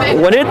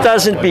 when it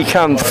doesn't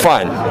become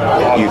fun,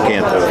 you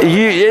can't do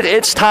it.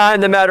 It's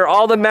time, no matter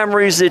all the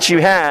memories that you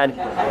had,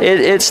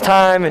 it's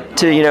time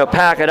to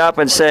pack it up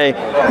and say,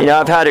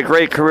 I've had a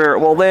great career.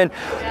 Well, then,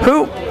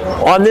 who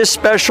on this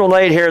special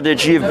night here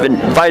that you've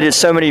invited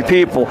so many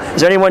people,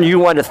 is there anyone you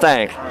want to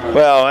thank?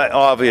 Well,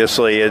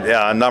 obviously,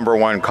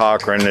 #1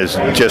 Cochran has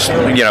just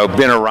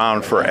been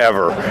around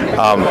forever.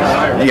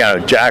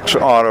 Jack's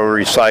Auto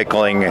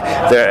Recycling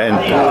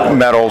and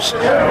Metals,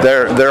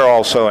 they're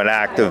also an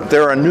active.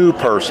 They're a new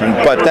person,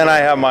 but then I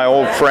have my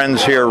old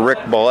friends here, Rick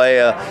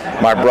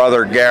Balea, my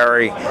brother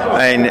Gary,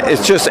 and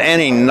it's just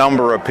any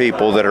number of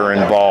people that are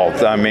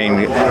involved. I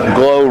mean,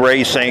 Glow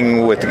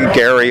Racing with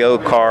Gary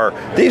Okar.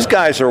 These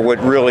guys are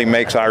what really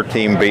makes our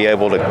team be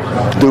able to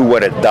do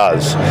what it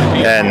does.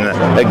 And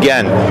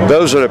again,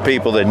 those are the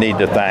people that need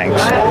the thanks.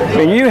 I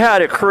mean, you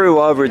had a crew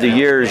over the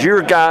years.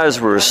 Your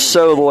guys were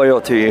so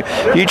loyal to you.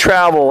 You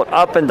traveled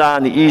up and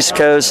down the East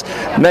Coast,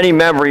 many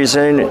memories,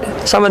 and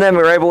some of them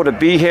are able to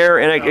be here.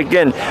 And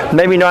again,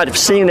 maybe not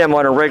seeing them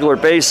on a regular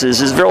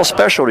basis is real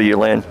special to you,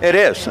 Lynn. It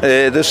is.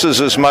 This is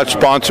as much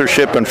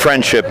sponsorship and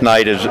friendship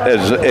night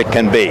as it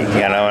can be,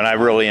 and I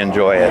really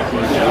enjoy it.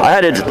 I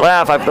had to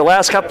laugh. The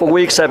last couple of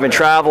weeks I've been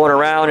traveling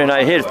around, and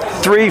I hit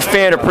 3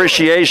 fan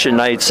appreciation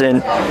nights,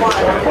 and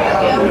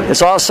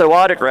it's also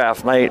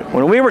autograph night.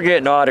 When we were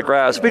getting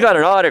autographs, we got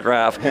an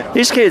autograph.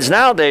 These kids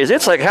nowadays,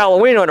 it's like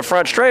Halloween on the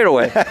front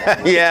straightaway.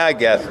 Yeah, I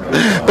guess.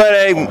 But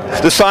hey,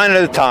 the sign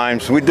of the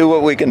times. We do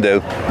what we can do.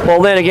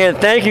 Well, then again,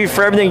 thank you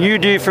for everything you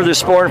do for the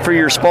sport and for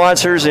your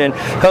sponsors, and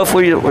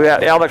hopefully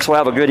Alex will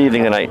have a good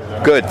evening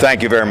tonight. Good.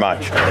 Thank you very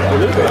much.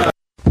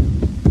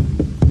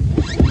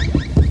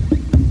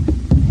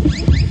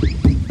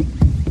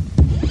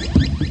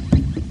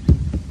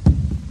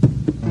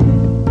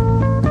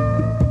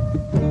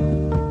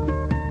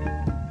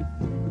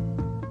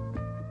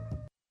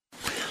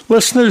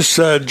 Listeners,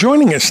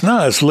 joining us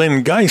now is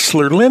Lynn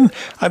Geisler. Lynn,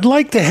 I'd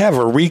like to have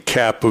a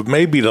recap of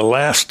maybe the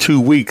last 2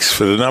 weeks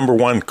for the number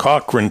one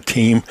Cochran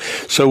team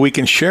so we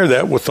can share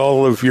that with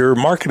all of your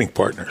marketing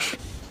partners.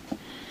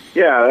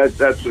 Yeah,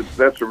 that's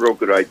a real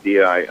good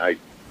idea. I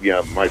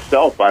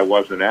myself, I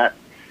wasn't at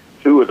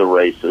two of the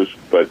races,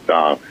 but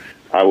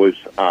I was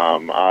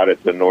out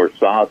at the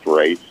North-South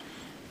race.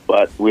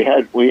 But we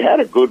had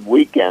a good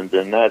weekend,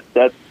 and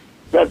that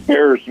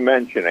bears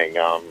mentioning.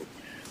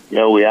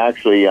 We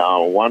actually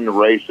won the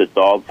race at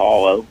Dog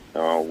Hollow.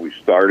 We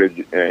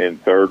started in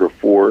third or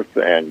fourth,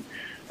 and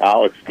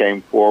Alex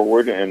came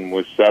forward and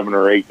with 7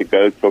 or 8 to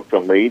go, took the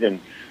lead, and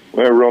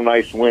we had a real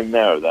nice win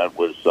there. That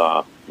was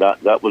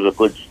that was a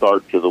good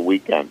start to the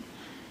weekend.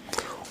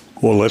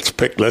 Well, let's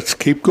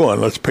keep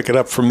going. Let's pick it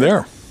up from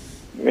there.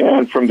 Yeah,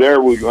 and from there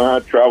we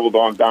traveled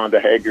on down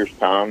to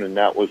Hagerstown, and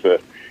that was a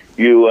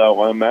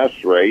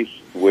ULMS race,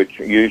 which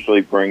usually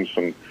brings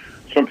some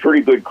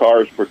pretty good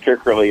cars,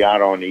 particularly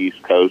out on the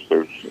East Coast.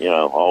 There's,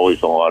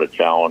 always a lot of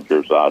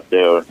challengers out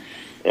there.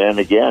 And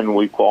again,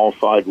 we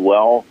qualified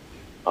well,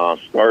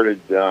 started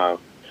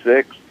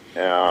sixth.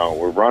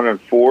 We're running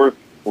fourth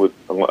with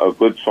a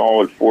good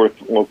solid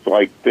fourth, looked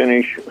like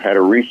finish, had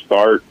a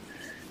restart,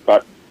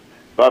 got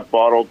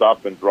bottled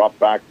up and dropped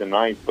back to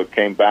ninth, but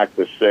came back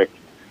to sixth.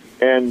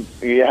 And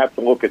you have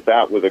to look at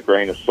that with a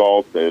grain of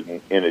salt,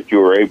 in that you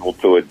were able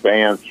to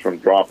advance from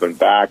dropping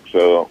back.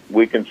 So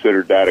we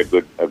considered that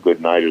a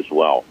good night as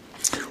well.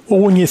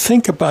 Well, when you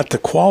think about the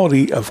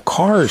quality of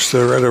cars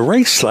that are at a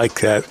race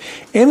like that,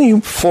 any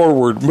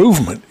forward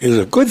movement is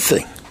a good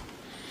thing.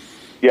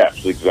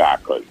 Yes,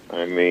 exactly.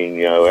 I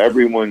mean,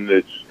 everyone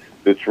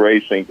that's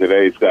racing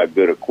today's got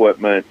good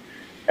equipment,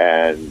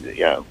 and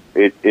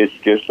it's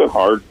just a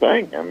hard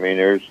thing. I mean,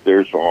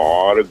 there's a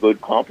lot of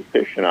good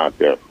competition out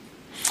there.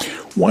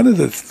 One of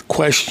the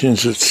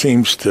questions that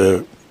seems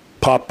to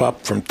pop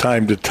up from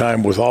time to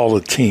time with all the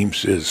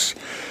teams is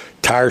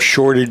tire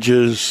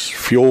shortages,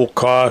 fuel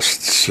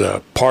costs,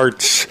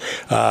 parts.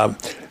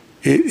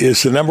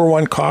 Is the number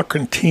one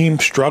Cochran team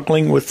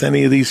struggling with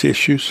any of these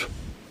issues?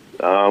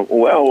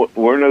 Well,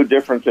 we're no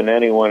different than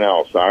anyone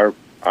else. Our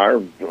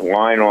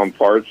line on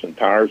parts and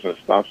tires and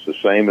stuff's the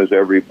same as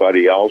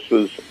everybody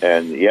else's.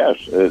 And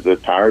yes, the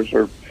tires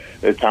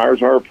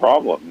are a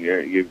problem.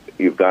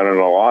 You've got an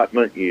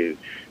allotment.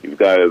 You've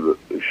got to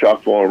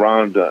shuffle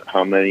around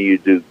how many you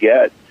do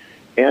get.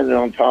 And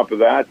on top of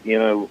that,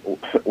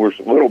 we're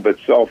a little bit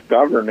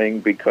self-governing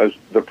because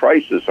the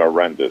price is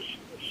horrendous.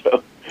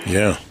 So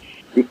yeah,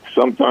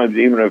 sometimes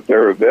even if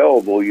they're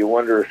available, you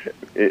wonder,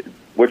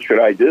 what should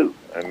I do?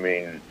 I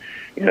mean,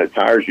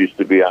 tires used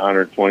to be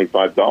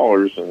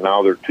 $125, and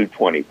now they're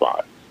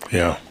 $225.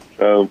 Yeah.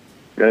 So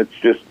it's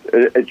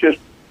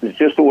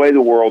just the way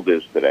the world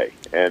is today,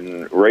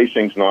 and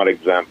racing's not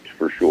exempt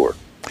for sure.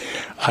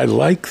 I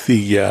like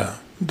the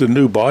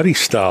new body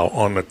style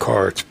on the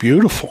car. It's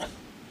beautiful.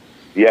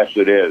 Yes,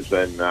 it is,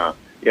 and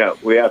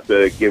we have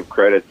to give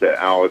credit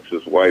to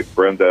Alex's wife,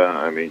 Brenda.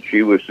 I mean,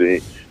 she was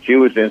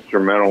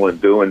instrumental in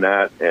doing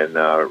that,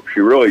 and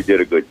she really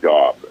did a good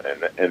job,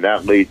 and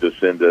that leads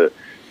us into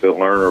the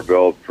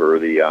Lernerville for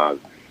the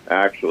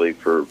actually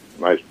for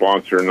my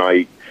sponsor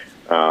night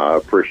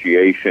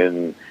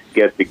appreciation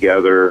get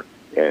together,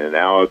 and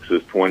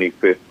Alex's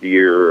 25th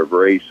year of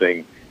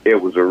racing. It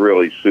was a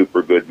really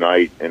super good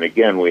night, and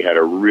again, we had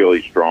a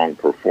really strong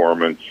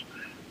performance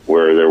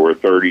where there were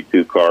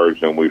 32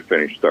 cars and we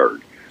finished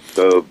third.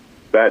 So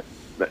that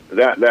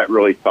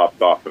really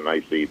topped off a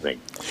nice evening.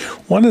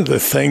 One of the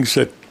things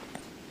that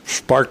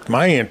sparked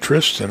my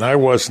interest, and I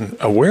wasn't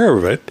aware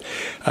of it,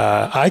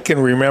 I can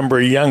remember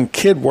a young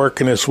kid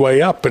working his way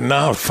up, and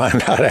now I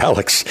find out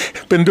Alex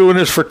been doing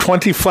this for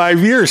 25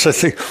 years. I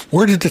think,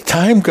 where did the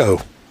time go?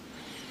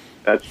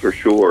 That's for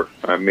sure.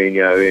 I mean,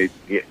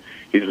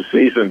 he's a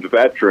seasoned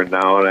veteran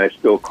now, and I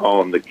still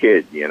call him the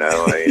kid,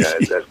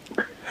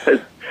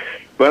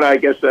 But I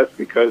guess that's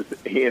because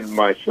he and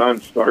my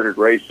son started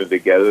racing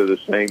together the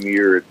same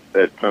year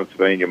at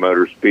Pennsylvania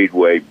Motor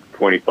Speedway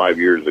 25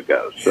 years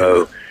ago.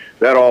 So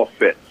that all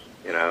fits,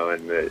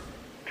 and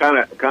kind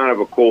of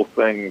a cool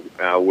thing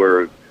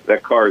where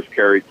that car's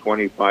carried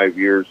 25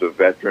 years of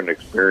veteran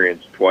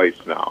experience twice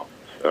now.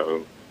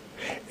 So.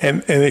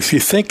 And if you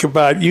think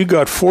about, you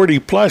got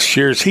 40-plus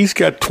years, he's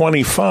got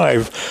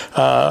 25.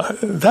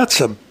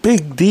 That's a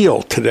big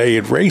deal today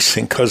in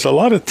racing because a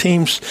lot of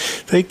teams,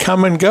 they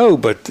come and go,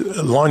 but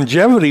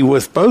longevity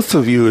with both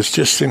of you is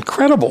just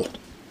incredible.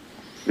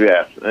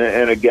 Yes,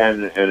 and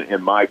again,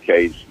 in my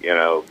case,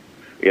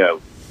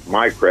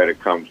 my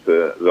credit comes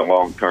to the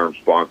long-term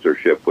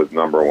sponsorship with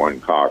Number One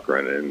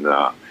Cochran, and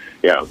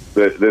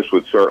this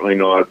would certainly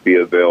not be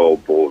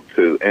available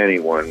to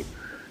anyone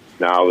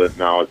now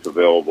it's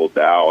available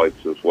to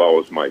Alex as well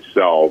as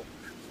myself.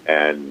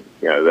 And,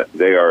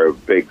 they are a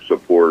big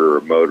supporter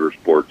of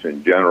motorsports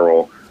in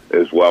general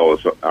as well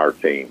as our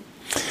team.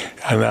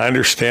 And I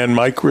understand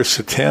Mike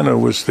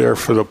Risitano was there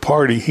for the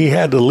party. He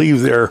had to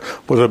leave there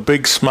with a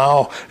big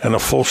smile and a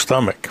full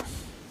stomach.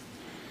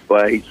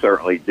 Well, he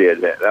certainly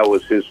did. That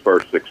was his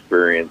first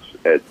experience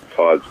at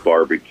Todd's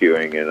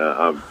Barbecuing,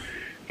 and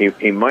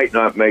he might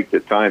not make the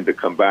time to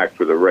come back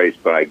for the race,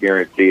 but I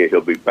guarantee you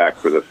he'll be back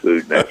for the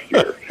food next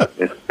year.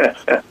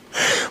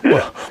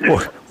 Well,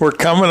 we're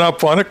coming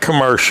up on a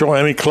commercial.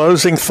 Any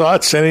closing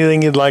thoughts?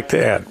 Anything you'd like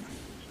to add?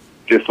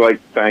 Just like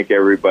to thank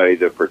everybody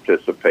that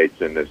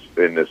participates in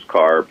this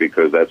car,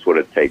 because that's what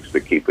it takes to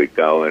keep it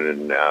going.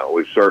 And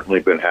we've certainly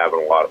been having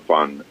a lot of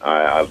fun.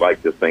 I'd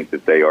like to think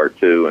that they are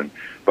too. And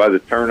by the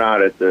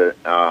turnout at the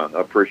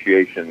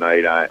appreciation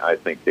night, I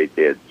think they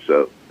did.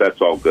 So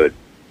that's all good.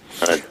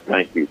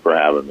 Thank you for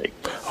having me.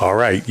 All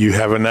right. You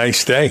have a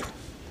nice day.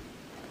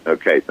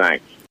 Okay,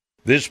 thanks.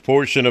 This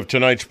portion of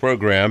tonight's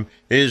program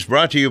is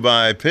brought to you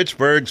by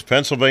Pittsburgh's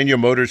Pennsylvania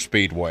Motor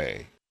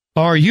Speedway.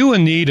 Are you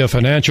in need of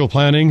financial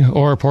planning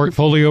or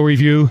portfolio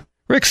review?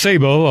 Rick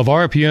Sabo of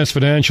RPS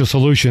Financial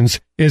Solutions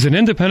is an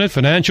independent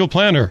financial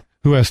planner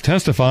who has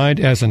testified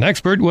as an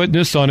expert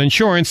witness on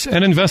insurance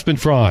and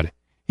investment fraud.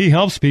 He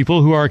helps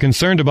people who are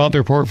concerned about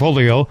their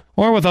portfolio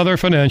or with other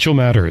financial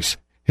matters.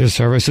 His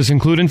services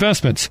include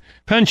investments,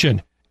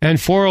 pension, and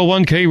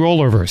 401k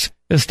rollovers,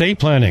 estate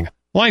planning,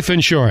 life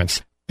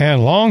insurance,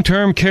 and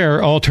long-term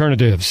care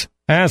alternatives.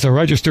 As a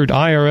registered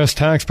IRS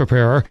tax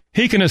preparer,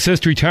 he can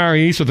assist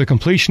retirees with the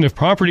completion of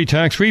property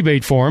tax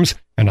rebate forms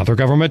and other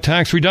government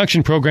tax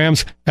reduction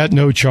programs at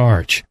no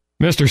charge.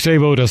 Mr.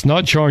 Sabo does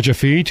not charge a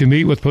fee to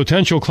meet with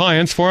potential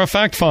clients for a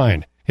fact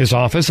find. His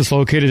office is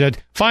located at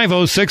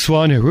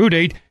 5061 Route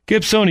 8,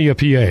 Gibsonia,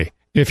 PA.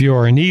 If you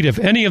are in need of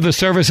any of the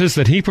services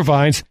that he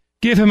provides,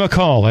 give him a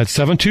call at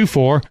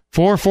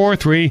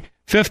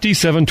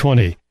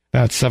 724-443-5720.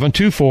 That's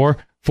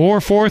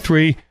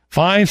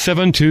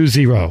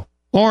 724-443-5720.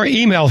 Or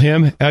email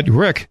him at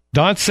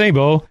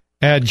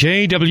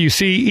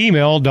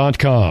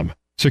rick.sabo@jwcemail.com.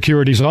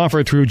 Securities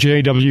offered through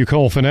J.W.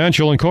 Cole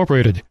Financial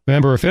Incorporated,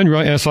 member of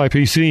FINRA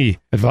SIPC.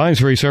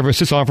 Advisory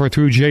services offered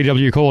through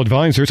J.W. Cole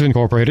Advisors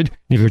Incorporated,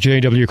 neither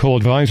J.W. Cole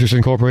Advisors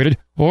Incorporated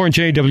or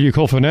J.W.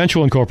 Cole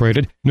Financial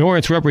Incorporated, nor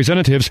its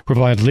representatives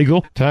provide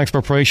legal, tax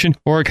preparation,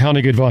 or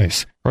accounting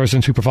advice.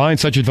 Persons who provide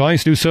such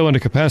advice do so in a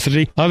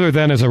capacity other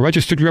than as a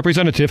registered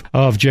representative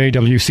of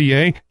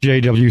JWCA,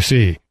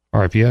 JWC.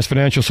 RPS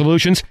Financial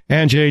Solutions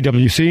and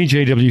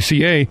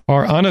JWCA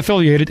are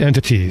unaffiliated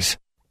entities.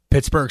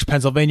 Pittsburgh's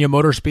Pennsylvania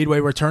Motor Speedway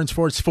returns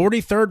for its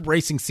 43rd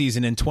racing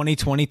season in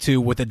 2022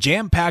 with a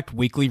jam-packed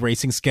weekly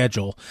racing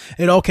schedule.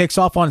 It all kicks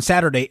off on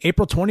Saturday,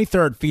 April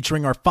 23rd,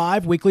 featuring our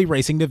 5 weekly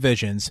racing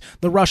divisions: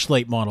 the Rush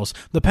Late Models,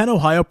 the Penn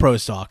Ohio Pro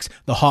Stocks,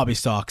 the Hobby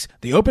Stocks,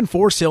 the Open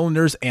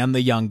 4-cylinders, and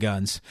the Young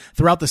Guns.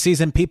 Throughout the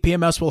season,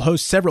 PPMS will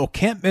host several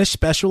can't-miss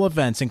special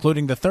events,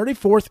 including the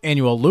 34th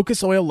annual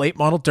Lucas Oil Late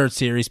Model Dirt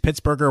Series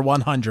Pittsburgher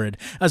 100,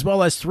 as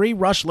well as 3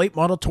 Rush Late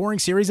Model Touring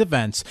Series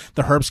events: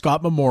 the Herb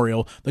Scott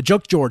Memorial, the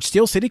Joke George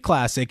Steel City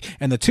Classic,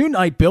 and the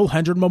 2-night Bill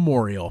Hendren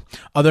Memorial.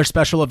 Other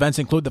special events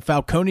include the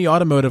Falcone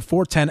Automotive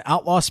 410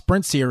 Outlaw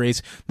Sprint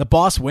Series, the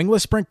Boss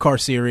Wingless Sprint Car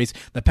Series,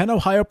 the Penn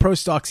Ohio Pro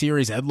Stock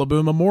Series Ed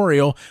LeBoon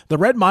Memorial, the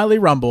Red Miley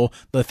Rumble,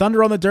 the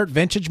Thunder on the Dirt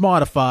Vintage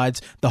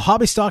Modifieds, the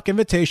Hobby Stock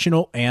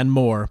Invitational, and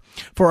more.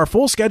 For our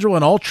full schedule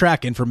and all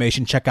track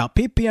information, check out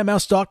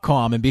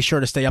ppms.com and be sure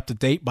to stay up to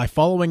date by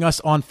following us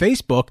on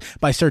Facebook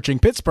by searching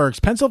Pittsburgh's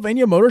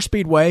Pennsylvania Motor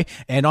Speedway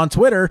and on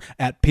Twitter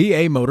at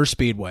PA Motor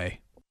Speedway.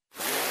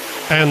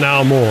 And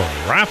now more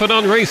Rapid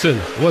on Racing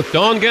with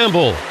Don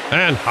Gamble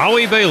and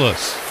Howie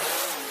Bayless.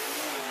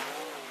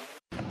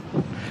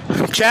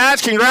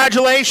 Chaz,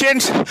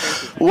 congratulations.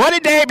 What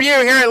a debut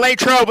here at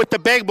Latrobe with the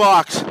big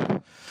blocks.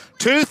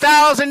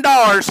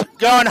 $2,000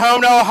 going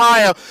home to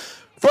Ohio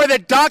for the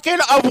Duncan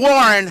of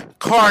Warren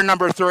car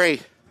number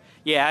 3.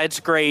 Yeah,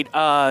 it's great.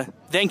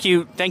 Thank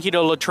you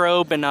to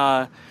Latrobe and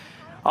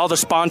all the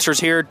sponsors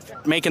here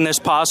making this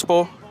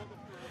possible.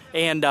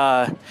 And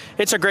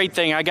it's a great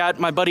thing. I got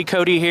my buddy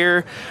Cody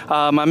here,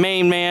 my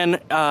main man,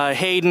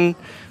 Hayden.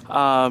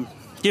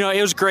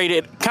 It was great.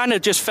 It kind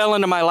of just fell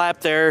into my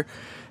lap there.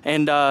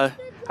 And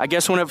I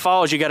guess when it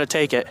falls, you got to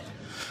take it.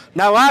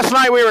 Now, last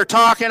night we were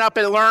talking up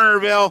at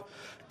Lernerville,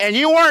 and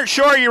you weren't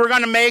sure you were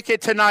going to make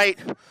it tonight.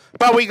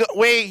 But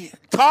we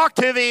talked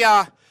to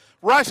the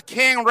Russ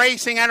King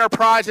Racing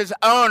Enterprises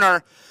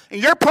owner,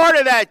 and you're part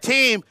of that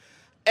team.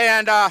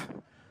 And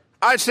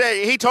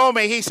he told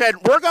me, he said,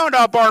 we're going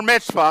to a bar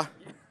mitzvah.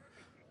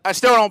 I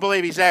still don't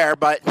believe he's there,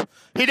 but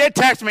he did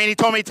text me, and he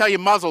told me to tell you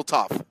muzzle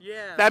tough.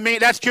 Yeah.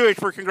 That's Jewish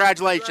for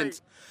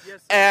congratulations. Right.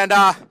 Yes.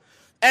 And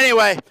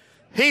anyway,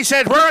 he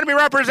said, we're going to be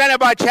represented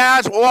by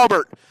Chaz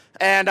Walbert.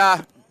 And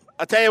I'll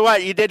tell you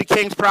what, you did the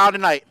Kings proud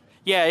tonight.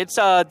 Yeah,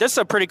 this is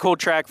a pretty cool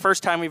track.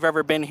 First time we've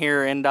ever been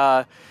here, and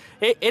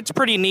It's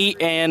pretty neat,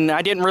 and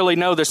I didn't really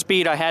know the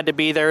speed I had to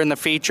be there in the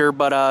feature,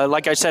 but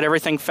like I said,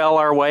 everything fell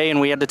our way,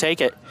 and we had to take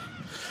it.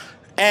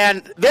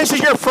 And this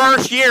is your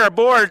first year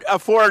aboard a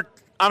Ford.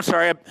 I'm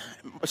sorry,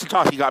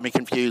 Satosky got me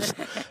confused.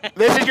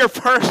 This is your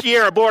first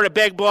year aboard a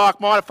big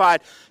block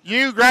modified.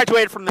 You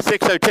graduated from the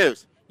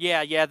 602s.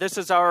 Yeah. This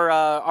is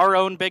our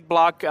own big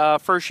block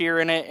first year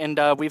in it,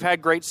 and we've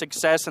had great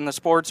success in the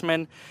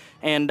Sportsman,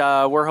 and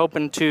we're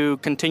hoping to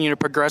continue to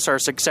progress our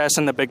success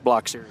in the big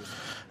block series.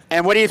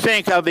 And what do you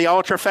think of the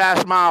ultra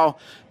fast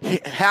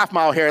half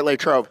mile here at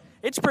Latrobe?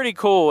 It's pretty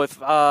cool. It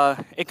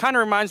kind of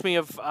reminds me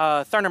of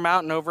Thunder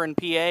Mountain over in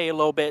PA a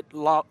little bit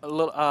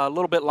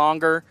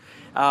longer.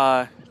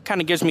 Kind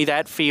of gives me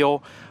that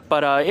feel,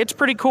 but it's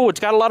pretty cool. It's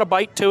got a lot of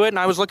bite to it, and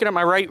I was looking at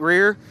my right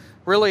rear.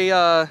 Really,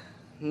 not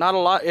a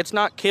lot. It's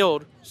not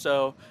killed,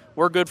 so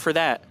we're good for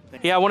that.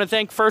 Yeah, I want to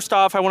thank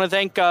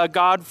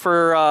God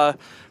for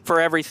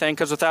everything,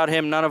 because without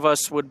Him, none of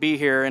us would be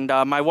here. And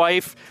my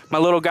wife, my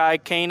little guy,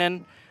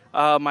 Kanan,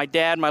 my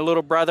dad, my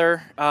little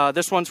brother.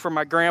 This one's for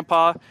my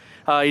grandpa.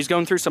 He's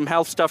going through some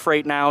health stuff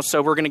right now,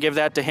 so we're going to give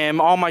that to him.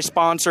 All my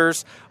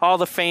sponsors, all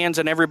the fans,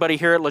 and everybody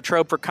here at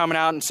Latrobe for coming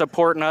out and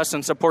supporting us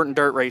and supporting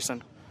dirt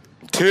racing.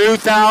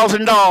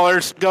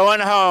 $2,000 going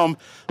home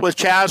with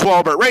Chaz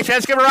Walbert. Race,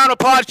 let's give a round of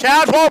applause.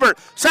 Chaz Walbert,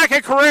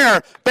 second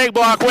career big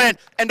block win.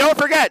 And don't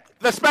forget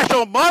the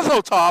special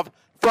muzzle tov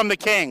from the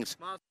Kings.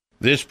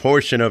 This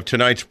portion of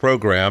tonight's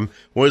program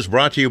was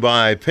brought to you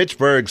by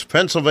Pittsburgh's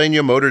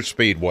Pennsylvania Motor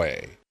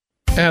Speedway.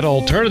 At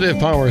Alternative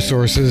Power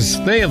Sources,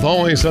 they have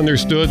always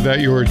understood that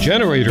your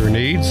generator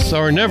needs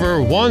are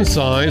never one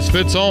size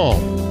fits all.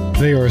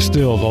 They are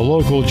still the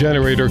local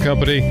generator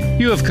company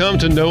you have come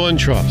to know and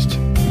trust,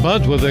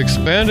 but with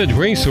expanded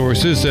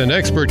resources and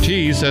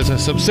expertise as a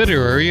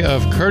subsidiary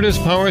of Curtis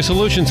Power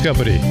Solutions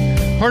Company,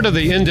 part of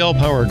the Indel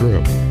Power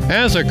Group.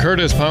 As a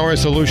Curtis Power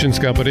Solutions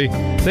Company,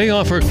 they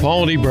offer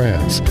quality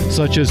brands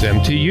such as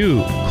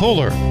MTU,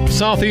 Kohler,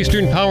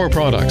 Southeastern Power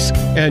Products,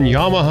 and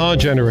Yamaha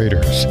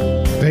generators.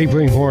 They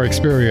bring more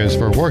experience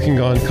for working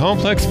on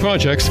complex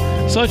projects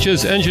such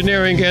as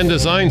engineering and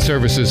design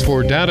services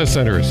for data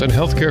centers and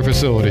healthcare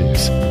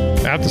facilities.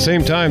 At the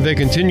same time, they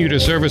continue to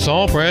service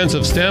all brands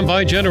of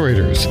standby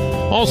generators.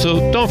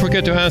 Also, don't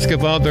forget to ask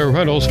about their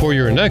rentals for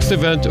your next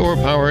event or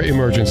power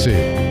emergency.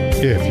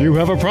 If you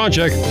have a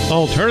project,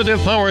 Alternative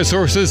Power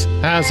Sources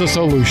has a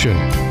solution.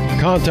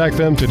 Contact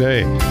them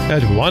today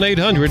at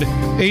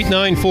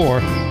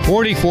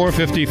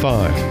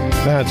 1-800-894-4455.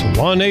 That's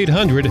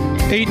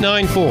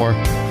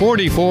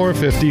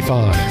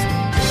 1-800-894-4455.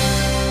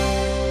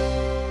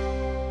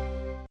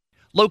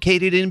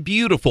 Located in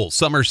beautiful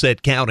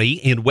Somerset County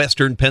in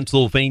western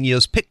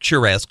Pennsylvania's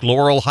picturesque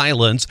Laurel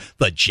Highlands,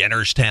 the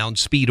Jennerstown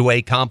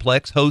Speedway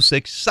Complex hosts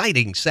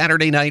exciting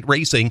Saturday night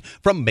racing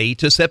from May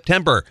to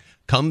September.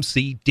 Come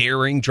see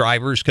daring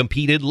drivers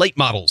compete in late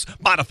models,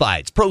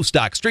 modifieds, pro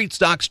stock, street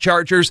stocks,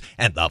 chargers,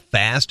 and the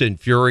Fast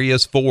and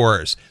Furious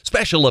 4s.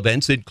 Special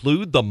events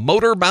include the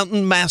Motor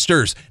Mountain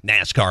Masters,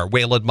 NASCAR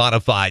Whelen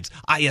Modifieds,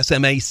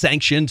 ISMA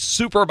sanctioned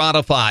Super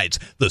Modifieds,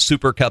 the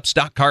Super Cup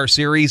Stock Car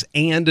Series,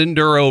 and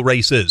Enduro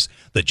races.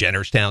 The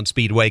Jennerstown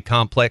Speedway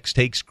Complex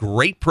takes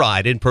great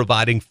pride in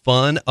providing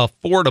fun,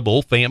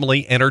 affordable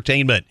family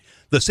entertainment.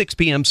 The 6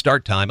 p.m.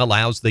 start time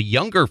allows the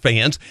younger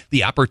fans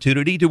the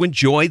opportunity to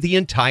enjoy the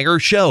entire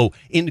show,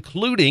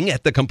 including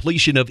at the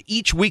completion of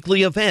each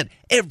weekly event.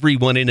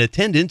 Everyone in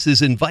attendance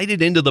is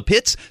invited into the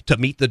pits to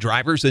meet the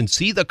drivers and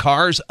see the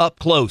cars up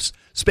close.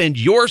 Spend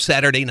your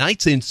Saturday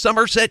nights in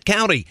Somerset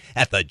County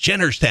at the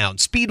Jennerstown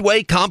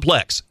Speedway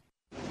Complex.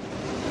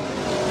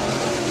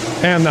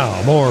 And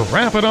now, more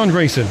Rapid on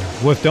Racing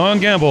with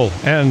Don Gamble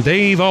and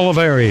Dave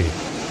Oliveri.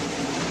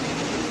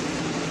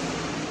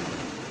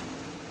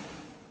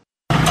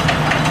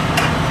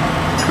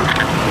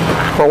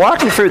 We're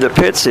walking through the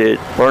pits at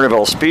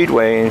Lernerville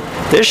Speedway.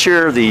 This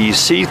year, the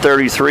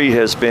C33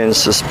 has been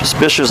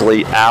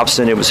suspiciously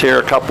absent. It was here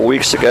a couple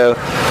weeks ago.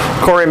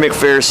 Corey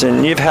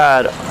McPherson, you've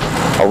had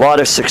a lot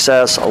of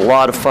success, a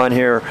lot of fun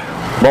here,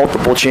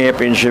 multiple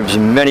championships,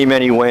 many,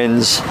 many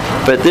wins.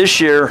 But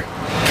this year,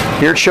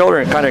 your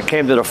children kind of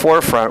came to the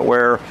forefront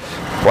where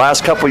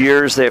last couple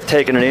years they've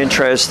taken an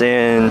interest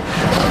in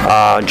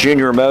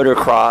junior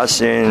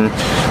motocross, and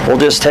we'll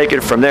just take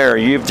it from there.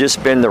 You've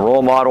just been the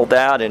role model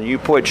dad, and you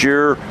put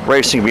your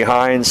racing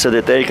behind so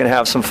that they can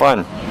have some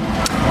fun.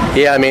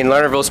 Yeah, I mean,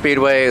 Lernerville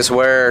Speedway is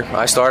where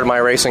I started my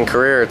racing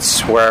career.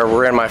 It's where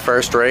we're in my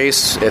first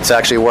race. It's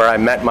actually where I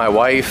met my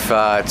wife.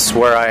 It's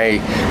where I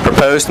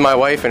proposed to my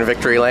wife in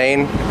Victory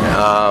Lane.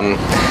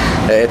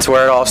 It's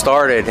where it all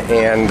started,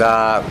 and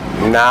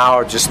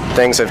now just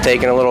things have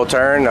taken a little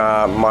turn.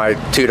 My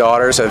two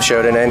daughters have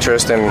showed an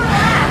interest in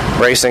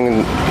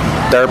racing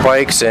dirt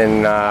bikes,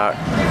 and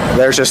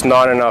there's just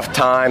not enough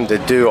time to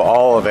do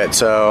all of it.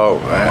 So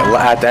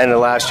at the end of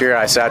last year,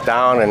 I sat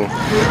down and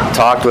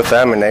talked with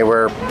them, and they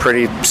were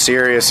pretty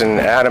serious and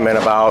adamant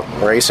about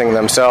racing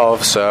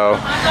themselves. So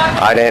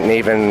I didn't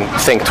even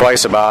think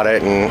twice about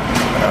it, and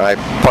I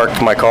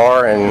parked my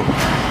car and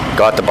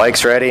got the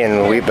bikes ready,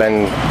 and we've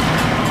been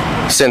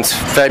since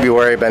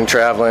February, been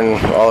traveling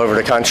all over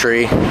the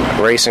country,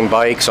 racing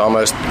bikes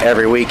almost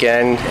every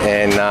weekend,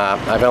 and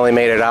I've only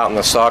made it out in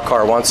the stock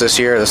car once this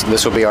year.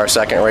 This will be our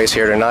second race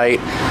here tonight,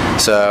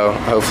 so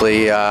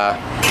hopefully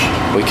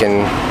we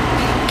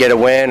can get a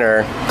win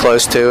or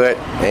close to it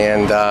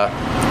and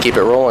keep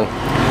it rolling.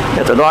 You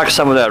have to knock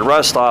some of that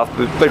rust off.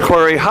 But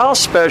Corey, how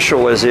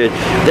special is it?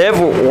 They've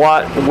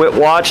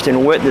watched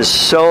and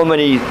witnessed so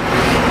many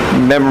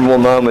memorable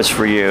moments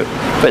for you.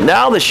 But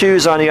now the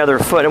shoe's on the other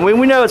foot. And we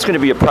know it's going to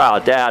be a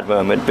proud dad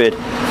moment, but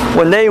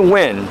when they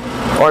win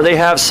or they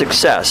have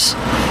success,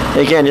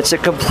 again, it's a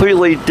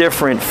completely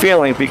different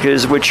feeling,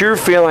 because what you're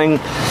feeling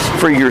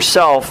for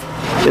yourself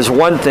is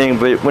one thing,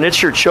 but when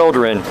it's your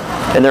children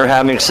and they're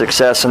having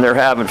success and they're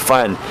having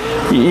fun,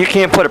 you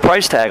can't put a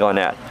price tag on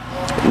that.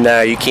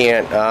 No, you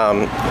can't.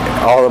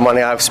 All the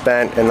money I've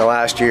spent in the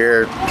last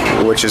year,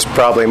 which is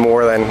probably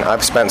more than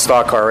I've spent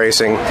stock car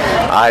racing,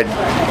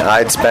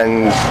 I'd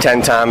spend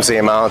 10 times the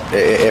amount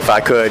if I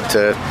could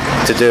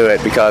to do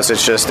it, because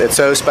it's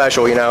so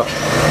special. You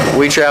know,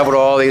 we travel to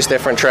all these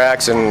different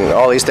tracks and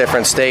all these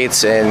different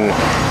states, and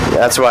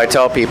that's why I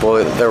tell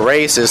people the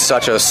race is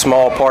such a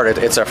small part.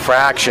 It's a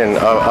fraction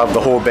of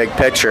the whole big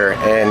picture.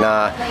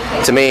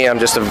 And to me, I'm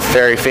just a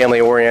very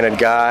family-oriented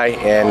guy,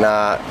 and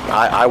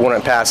I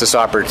wouldn't pass this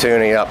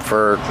opportunity up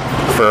for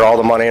all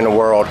the money in the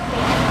world.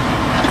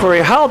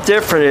 Corey, how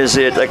different is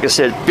it, like I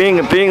said,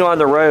 being on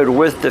the road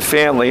with the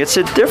family? It's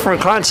a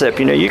different concept.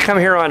 You know, you come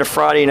here on a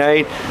Friday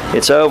night,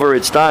 it's over,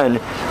 it's done.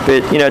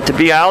 But, you know, to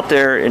be out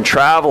there and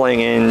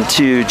traveling and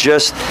to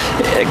just,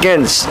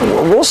 again,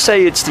 we'll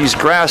say it's these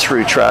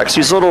grassroots tracks,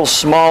 these little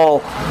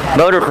small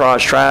motocross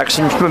tracks,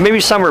 and maybe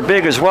some are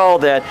big as well,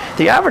 that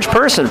the average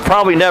person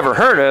probably never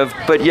heard of,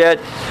 but yet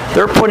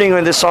they're putting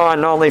this on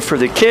not only for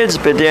the kids,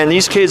 but then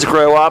these kids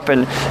grow up,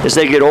 and as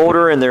they get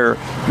older in their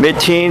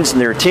mid-teens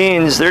and their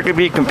teens, they're going to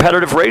be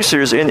competitive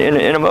racers in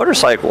a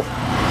motorcycle.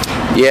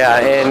 Yeah,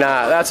 and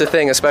that's the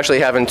thing, especially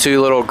having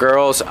two little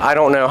girls. I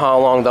don't know how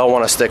long they'll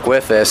want to stick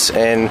with this,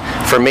 and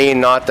for me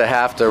not to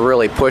have to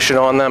really push it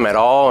on them at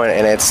all,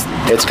 and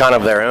it's kind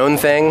of their own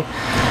thing.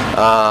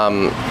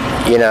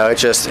 You know,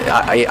 it's just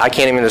I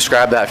can't even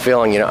describe that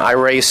feeling. You know, I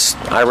race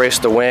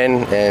to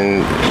win,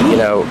 and you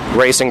know,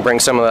 racing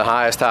brings some of the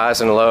highest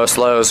highs and the lowest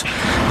lows,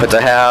 but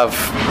to have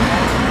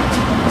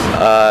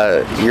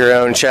your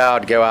own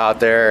child go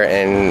out there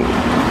and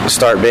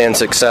start being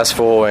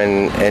successful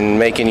and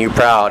making you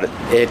proud,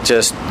 it's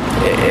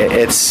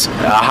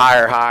a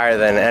higher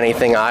than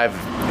anything I've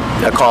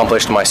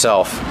accomplished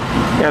myself.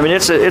 Yeah, I mean,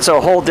 it's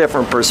a whole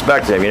different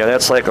perspective. You know,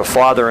 that's like a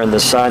father and the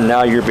son.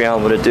 Now you're being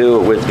able to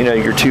do it with, you know,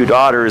 your two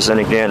daughters, and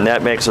again,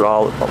 that makes it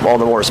all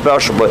the more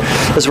special. But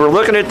as we're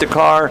looking at the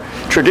car,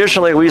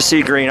 traditionally we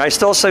see green. I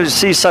still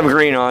see some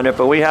green on it,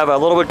 but we have a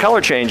little bit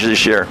color change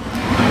this year.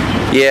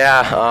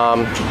 Yeah,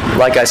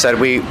 like I said,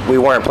 we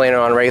weren't planning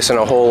on racing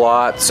a whole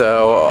lot,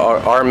 so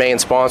our main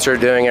sponsor,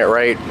 Doing It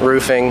Right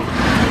Roofing,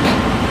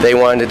 they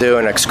wanted to do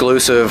an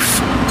exclusive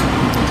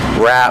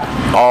wrap,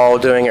 all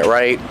Doing It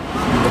Right,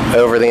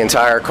 over the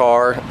entire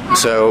car,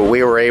 so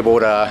we were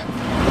able to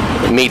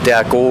meet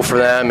that goal for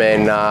them,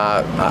 and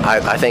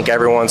I think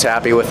everyone's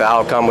happy with the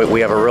outcome.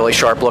 We have a really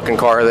sharp looking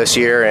car this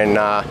year, and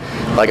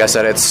like I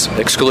said, it's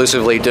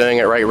exclusively Doing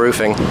It Right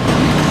Roofing.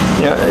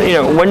 You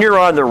know, when you're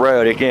on the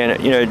road,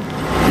 again, you know,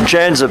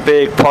 Jen's a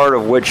big part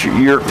of what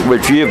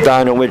you've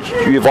done and what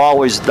you've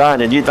always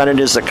done, and you've done it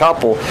as a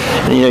couple.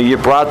 And, you know, you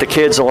brought the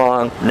kids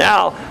along.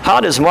 Now,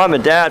 how does mom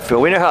and dad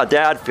feel? We know how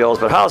dad feels,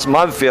 but how does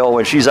mom feel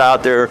when she's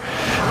out there? They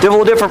have a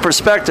little different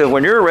perspective.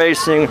 When you're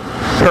racing,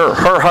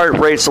 her heart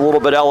rate's a little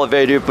bit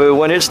elevated, but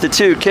when it's the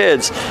two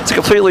kids, it's a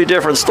completely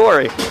different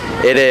story.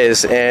 It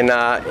is, and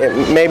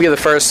maybe the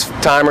first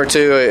time or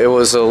two it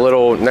was a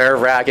little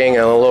nerve-wracking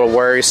and a little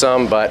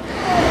worrisome, but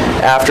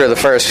after the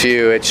first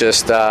few, it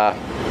just,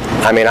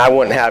 I mean, I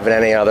wouldn't have it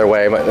any other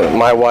way.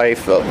 My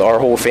wife, our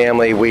whole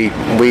family, we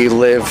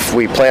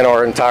plan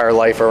our entire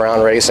life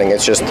around racing.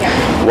 It's just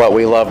what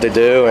we love to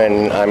do,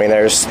 and I mean,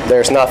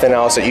 there's nothing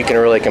else that you can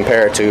really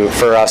compare it to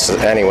for us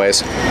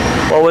anyways.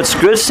 Well, it's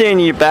good seeing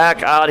you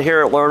back out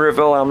here at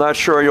Lernerville. I'm not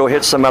sure you'll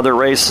hit some other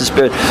races,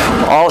 but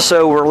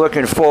also we're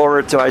looking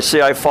forward to,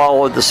 I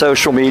followed the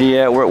social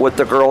media, what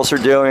the girls are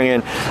doing,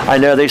 and I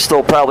know they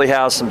still probably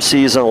have some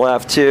season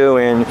left too,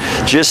 and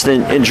just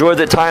enjoy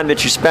the time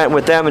that you spent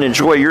with them and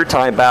enjoy your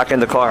time back in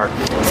the car.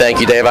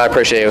 Thank you, Dave. I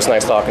appreciate it. It was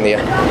nice talking to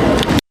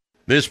you.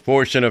 This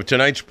portion of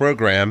tonight's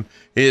program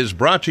is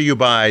brought to you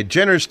by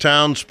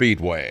Jennerstown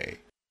Speedway.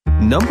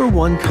 Number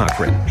One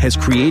Cochran has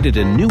created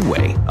a new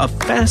way, a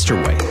faster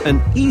way,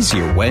 an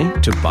easier way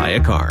to buy a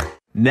car.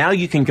 Now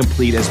you can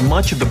complete as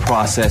much of the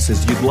process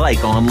as you'd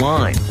like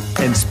online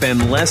and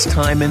spend less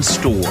time in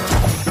store.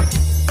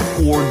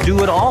 Or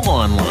do it all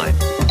online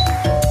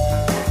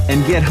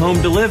and get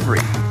home delivery.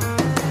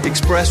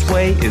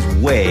 Expressway is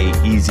way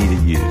easy to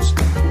use.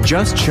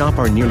 Just shop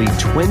our nearly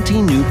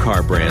 20 new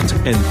car brands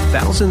and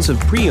thousands of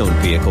pre-owned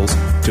vehicles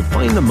to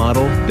find the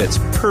model that's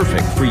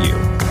perfect for you.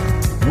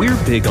 We're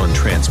big on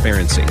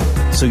transparency,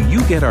 so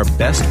you get our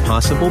best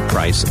possible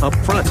price up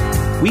front.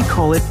 We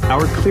call it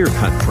our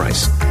clear-cut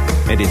price,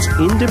 and it's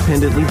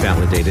independently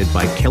validated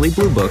by Kelley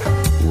Blue Book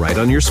right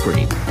on your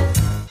screen.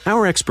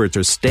 Our experts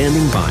are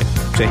standing by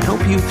to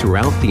help you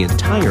throughout the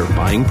entire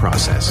buying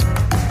process.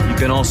 You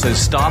can also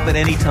stop at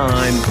any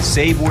time,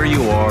 save where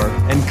you are,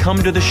 and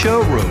come to the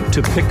showroom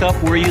to pick up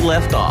where you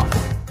left off.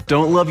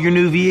 Don't love your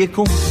new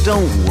vehicle?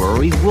 Don't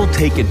worry, we'll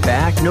take it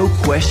back, no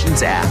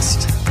questions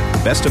asked.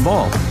 Best of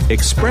all,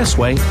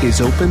 Expressway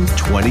is open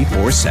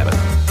 24/7.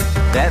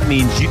 That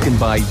means you can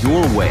buy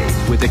your way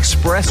with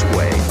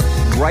Expressway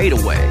right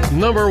away.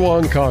 Number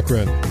 1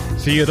 Cochran.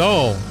 See it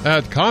all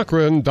at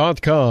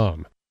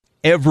Cochran.com.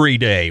 Every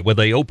day when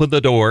they open the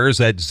doors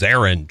at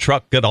Zarin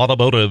Truck and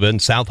Automotive in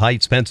South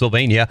Heights,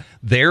 Pennsylvania,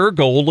 their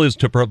goal is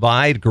to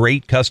provide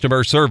great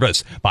customer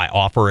service by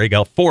offering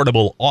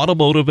affordable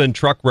automotive and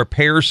truck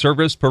repair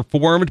service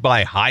performed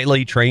by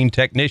highly trained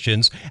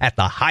technicians at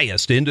the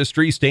highest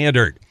industry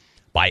standard.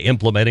 By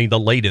implementing the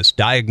latest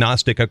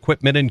diagnostic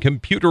equipment and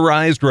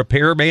computerized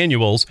repair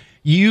manuals,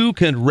 you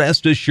can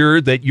rest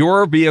assured that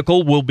your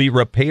vehicle will be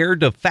repaired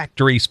to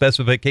factory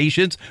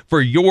specifications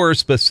for your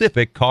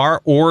specific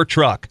car or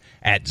truck.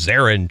 At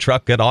Zarin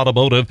Truck and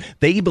Automotive,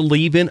 they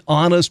believe in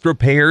honest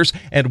repairs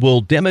and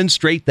will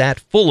demonstrate that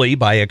fully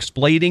by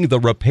explaining the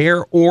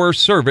repair or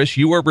service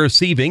you are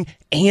receiving,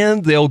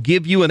 and they'll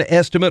give you an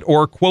estimate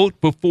or quote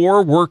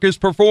before work is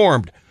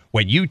performed.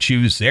 When you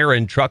choose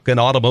Zarin Truck and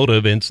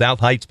Automotive in South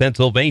Heights,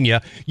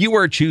 Pennsylvania, you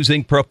are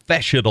choosing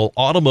professional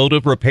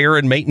automotive repair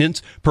and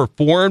maintenance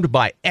performed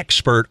by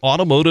expert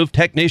automotive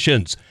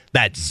technicians.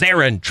 That's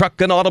Zarin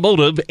Truck and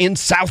Automotive in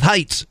South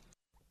Heights.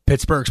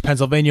 Pittsburgh's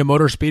Pennsylvania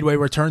Motor Speedway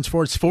returns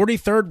for its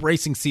 43rd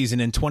racing season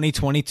in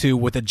 2022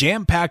 with a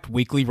jam-packed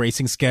weekly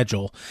racing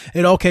schedule.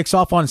 It all kicks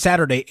off on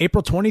Saturday,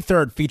 April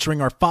 23rd,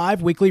 featuring our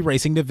 5 weekly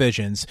racing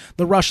divisions: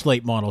 the Rush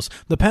Late Models,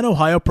 the Penn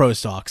Ohio Pro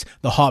Stocks,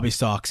 the Hobby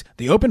Stocks,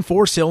 the Open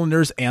 4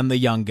 Cylinders, and the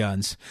Young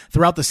Guns.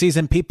 Throughout the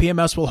season,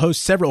 PPMS will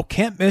host several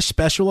can't-miss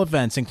special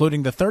events,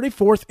 including the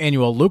 34th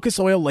Annual Lucas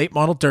Oil Late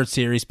Model Dirt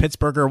Series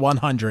Pittsburgher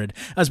 100,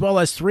 as well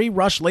as 3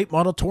 Rush Late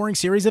Model Touring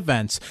Series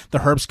events: the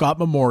Herb Scott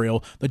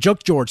Memorial, the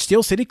Joke George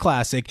Steel City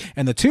Classic,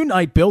 and the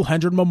 2-night Bill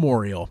Hendren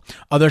Memorial.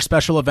 Other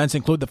special events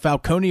include the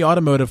Falcone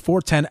Automotive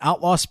 410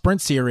 Outlaw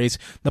Sprint Series,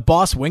 the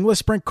Boss Wingless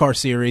Sprint Car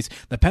Series,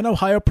 the Penn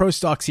Ohio Pro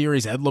Stock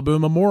Series Ed LeBoon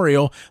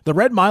Memorial, the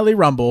Red Miley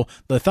Rumble,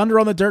 the Thunder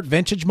on the Dirt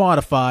Vintage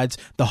Modifieds,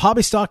 the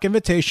Hobby Stock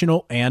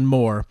Invitational, and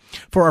more.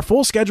 For our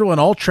full schedule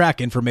and all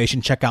track information,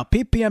 check out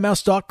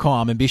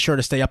ppms.com, and be sure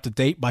to stay up to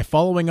date by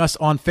following us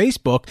on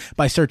Facebook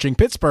by searching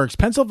Pittsburgh's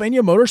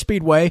Pennsylvania Motor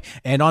Speedway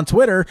and on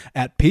Twitter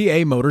at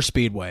PA Motor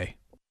Speedway.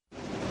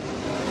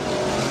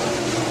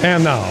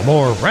 And now,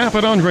 more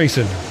Rapid on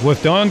Racing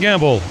with Don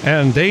Gamble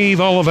and Dave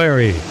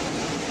Oliveri.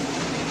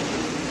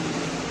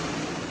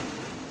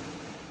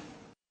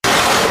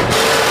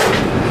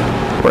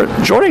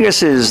 Joining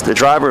us is the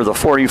driver of the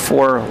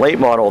 44 late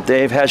model,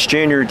 Dave Hess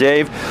Jr.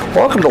 Dave,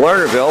 welcome to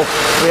Lernerville.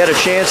 We had a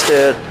chance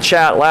to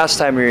chat last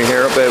time you were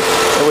here, but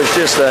it was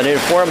just an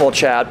informal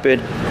chat. But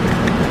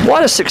a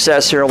lot of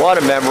success here, a lot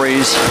of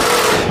memories.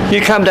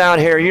 You come down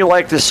here, you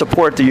like to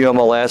support the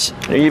UMLS.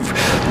 You've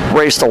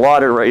raced a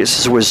lot of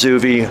races with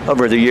Zuvi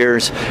over the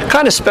years.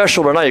 Kind of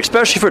special tonight,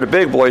 especially for the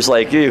big boys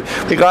like you.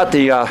 We got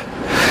the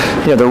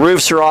the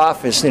roofs are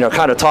off. It's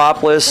kind of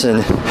topless,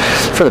 and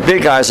for the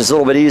big guys, it's a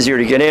little bit easier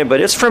to get in.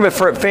 But it's from a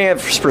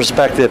fan's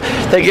perspective.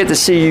 They get to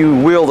see you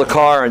wheel the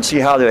car and see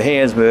how their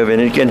hands move.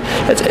 And again,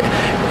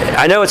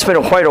 I know it's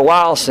been quite a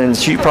while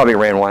since you probably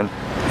ran one.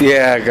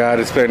 Yeah, God,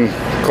 it's been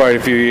quite a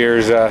few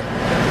years.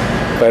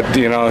 But,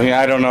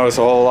 I don't notice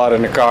a whole lot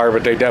in the car,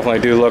 but they definitely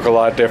do look a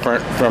lot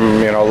different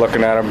from,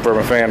 looking at them from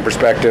a fan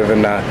perspective.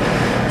 And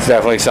it's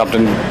definitely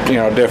something,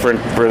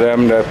 different for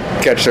them to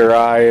catch their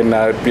eye. And,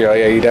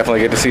 you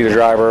definitely get to see the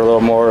driver a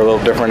little more, a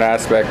little different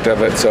aspect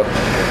of it. So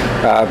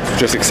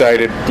just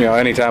excited.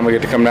 Anytime we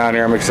get to come down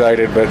here, I'm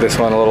excited. But this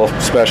one a little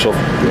special,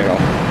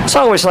 It's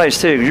always nice,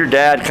 too. Your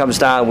dad comes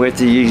down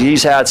with you.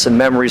 He's had some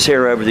memories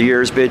here over the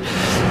years. But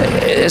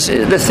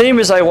the theme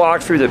as I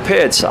walk through the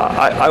pits,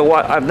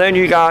 I've known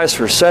you guys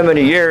for so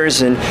many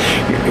years, and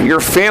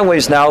your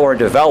families now are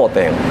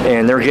developing,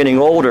 and they're getting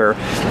older.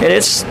 And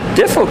it's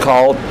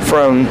difficult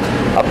from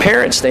a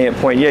parent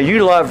standpoint. Yeah,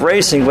 you love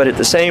racing, but at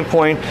the same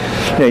point,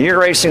 you're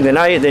racing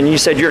tonight, then you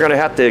said you're going to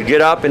have to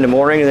get up in the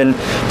morning and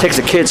then take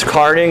the kids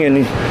karting.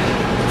 And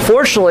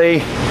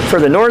fortunately, for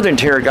the Northern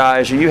Tier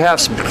guys, you have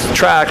some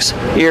tracks,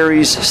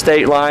 Erie's,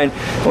 State Line,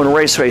 when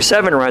Raceway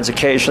 7 runs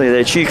occasionally,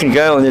 that you can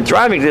go, and the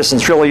driving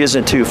distance really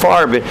isn't too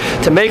far, but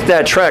to make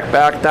that trek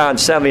back down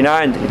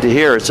 79 to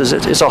here, it's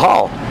a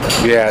haul.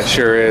 Yeah, it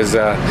sure is.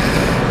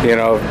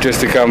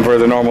 Just to come for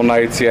the normal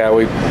nights, we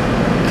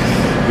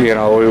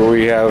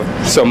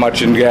have so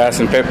much in gas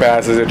and pit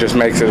passes, it just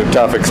makes it a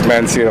tough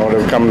expense,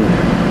 to come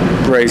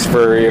race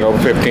for,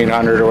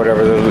 $1,500 or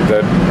whatever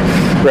the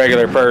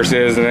regular purse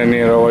is. And then,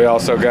 we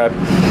also got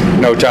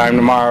no time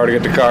tomorrow to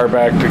get the car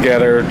back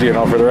together,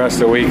 for the rest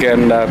of the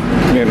weekend.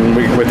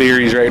 With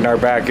Erie's right in our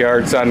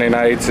backyard Sunday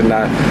nights, and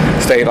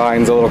State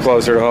Line's a little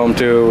closer to home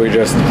too. We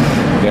just,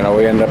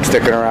 we end up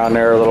sticking around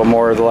there a little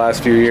more the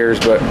last few years.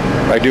 But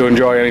I do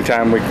enjoy any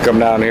time we can come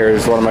down here.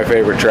 It's one of my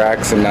favorite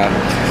tracks, and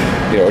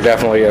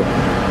definitely a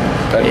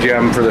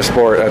gem for the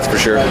sport, that's for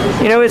sure.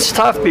 It's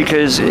tough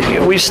because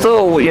we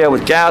still,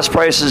 with gas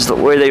prices the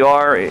way they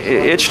are,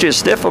 it's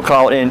just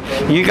difficult. And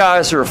you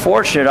guys are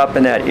fortunate up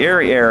in that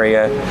Erie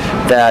area,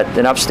 that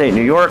in upstate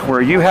New York,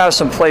 where you have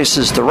some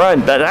places to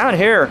run. But out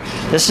here,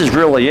 this is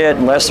really it.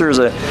 Unless you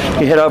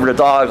head over to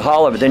Dog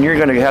Hollow, but then you're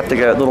going to have to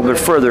go a little bit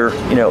further,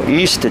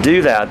 east to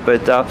do that.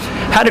 But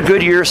had a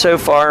good year so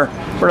far.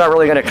 We're not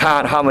really going to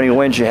count how many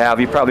wins you have.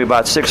 You're probably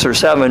about 6 or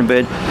 7,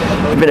 but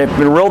you've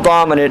been real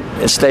dominant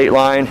at State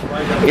Line.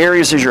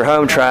 Erie's is your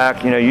home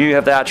track. You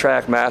have that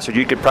track mastered.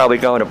 You could probably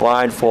go in a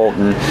blindfold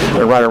and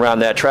run around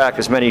that track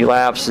as many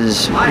laps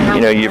as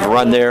you've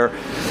run there,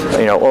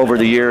 over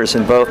the years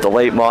in both the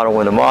late model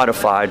and the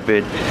modified.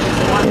 But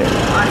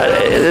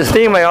the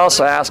theme I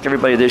also ask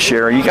everybody this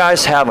year: are you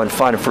guys having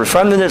fun? For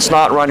something that's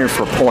not running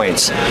for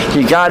points,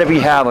 you got to be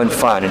having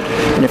fun.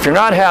 And if you're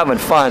not having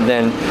fun,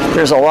 then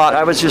there's a lot.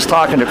 I was just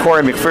talking to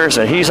Corey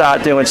McPherson. He's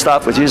out doing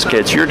stuff with his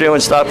kids. You're doing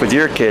stuff with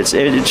your kids.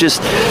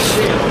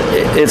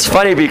 It's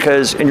funny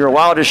because in your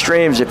wildest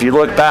dreams, if you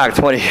look back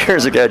 20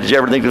 years ago, did you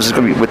ever think this was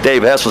going to be what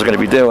Dave Hess was going to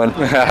be doing?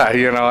 I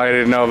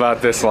didn't know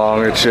about this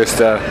long. It's just,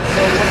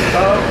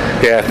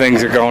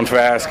 things are going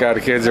fast.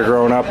 The kids are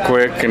growing up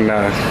quick, and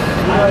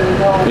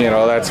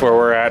that's where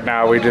we're at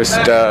now. We just,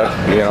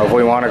 if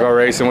we want to go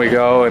racing, we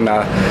go, and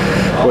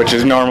which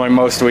is normally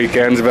most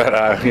weekends,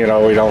 but we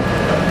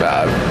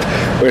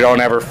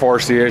don't ever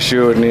force the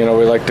issue, and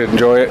we like to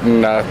enjoy it,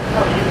 and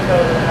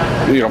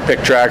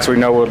pick tracks we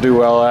know we'll do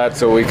well at,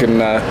 so we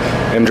can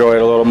enjoy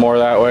it a little more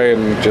that way,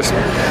 and just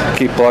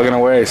keep plugging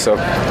away. So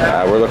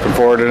we're looking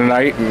forward to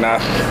tonight, and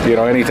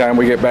anytime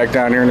we get back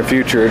down here in the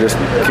future, just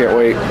can't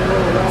wait.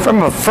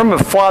 From a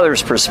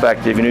father's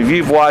perspective, if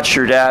you've watched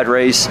your dad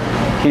race,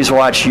 he's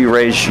watched you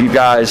race. You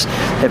guys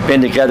have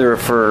been together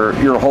for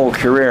your whole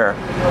career.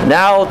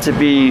 Now to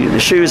be the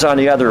shoes on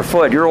the other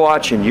foot, you're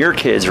watching your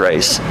kids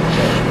race.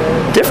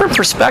 Different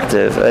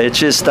perspective. It's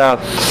just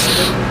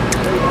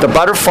the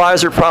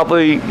butterflies are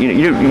probably,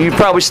 you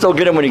probably still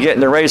get them when you get in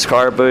the race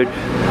car, but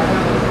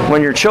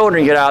when your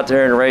children get out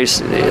there and race,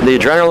 the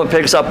adrenaline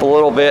picks up a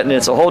little bit, and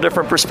it's a whole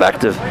different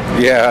perspective.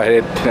 Yeah,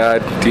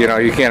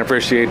 you can't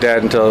appreciate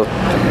that until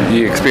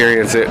you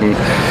experience it. And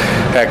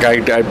heck,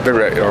 I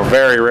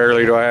very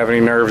rarely do I have any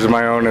nerves of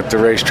my own at the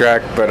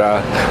racetrack, but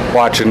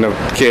watching the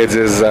kids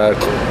is a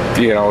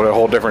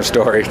whole different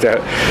story.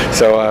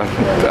 So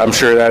I'm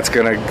sure that's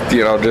going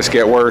to just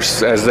get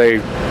worse as they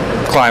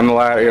climb the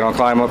ladder,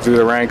 climb up through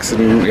the ranks,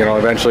 and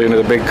eventually into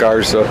the big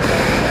cars. So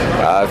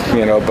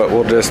but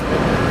we'll just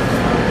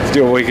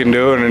do what we can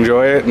do and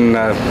enjoy it, and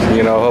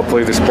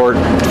hopefully the sport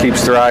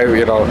keeps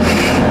thriving.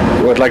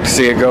 Would like to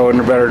see it go in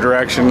a better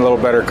direction, a little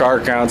better car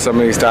count some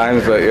of these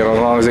times, but as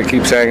long as it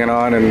keeps hanging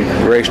on and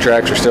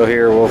racetracks are still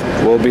here,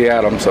 we'll be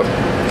at them. So.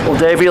 Well,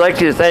 Dave, we'd like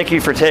to thank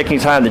you for taking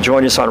time to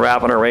join us on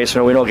Rapping on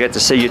Racing. We don't get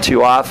to see you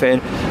too often.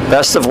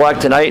 Best of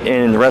luck tonight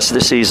and the rest of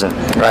the season.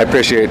 I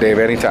appreciate it, Dave.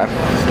 Anytime.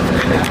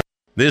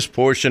 This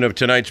portion of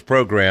tonight's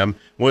program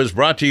was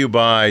brought to you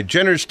by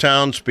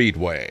Jennerstown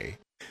Speedway.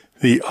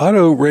 The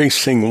Auto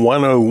Racing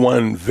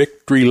 101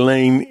 Victory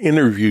Lane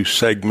interview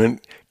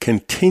segment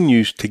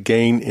continues to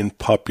gain in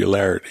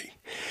popularity.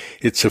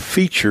 It's a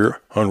feature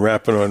on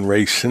Rapping on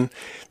Racing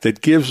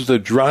that gives the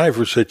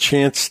drivers a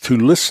chance to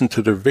listen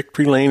to their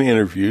Victory Lane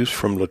interviews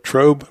from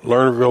Latrobe,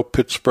 Lernerville,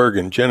 Pittsburgh,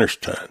 and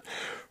Jennerstown.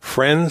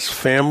 Friends,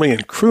 family,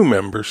 and crew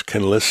members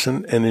can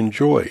listen and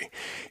enjoy.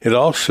 It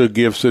also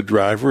gives the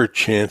driver a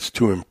chance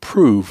to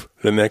improve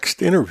the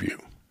next interview.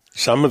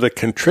 Some of the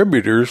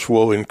contributors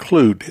will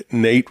include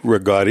Nate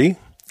Rigotti,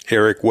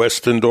 Eric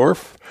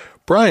Westendorf,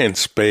 Brian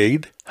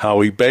Spade,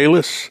 Howie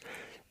Bayless,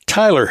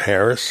 Tyler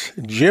Harris,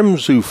 Jim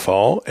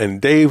Zufall,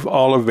 and Dave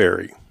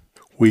Oliveri.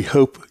 We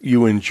hope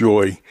you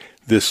enjoy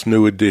this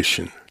new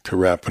addition to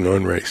Rapping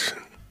on Racing.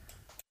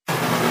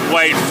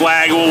 White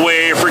flag will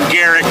wave for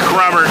Garrett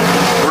Crummert.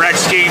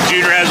 Rex King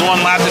Jr. has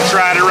one lap to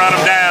try to run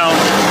him down.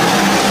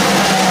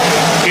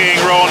 King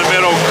roll in the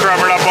middle,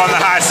 Crummert up on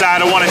the high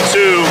side of 1 and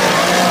 2.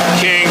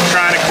 King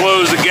trying to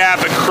close the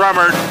gap, and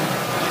Crummert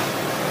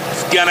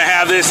is going to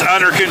have this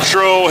under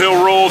control.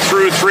 He'll roll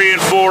through 3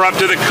 and 4 up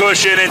to the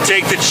cushion and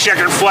take the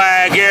checkered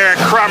flag. Garrett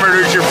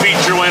Crummert is your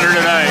feature winner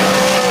tonight.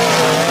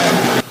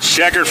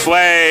 Checkered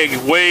flag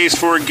waves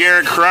for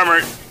Garrett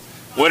Crummert.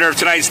 Winner of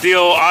tonight's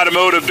Deal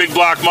Automotive Big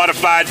Block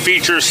Modified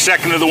Features,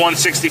 second to the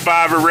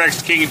 165 of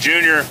Rex King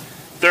Jr.,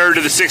 third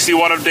to the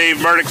 61 of Dave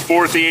Murdoch,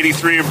 fourth the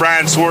 83 of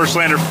Brian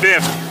Swarslander,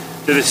 fifth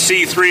to the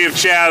C3 of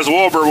Chaz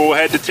Wolber. We'll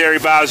head to Terry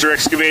Bowser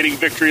Excavating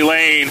Victory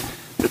Lane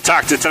to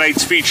talk to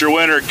tonight's feature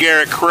winner,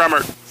 Garrett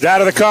Crummert. He's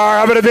out of the car.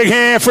 How about a big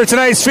hand for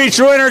tonight's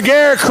feature winner,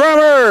 Garrett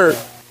Crummert?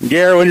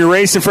 Garrett, when you're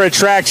racing for a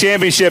track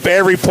championship,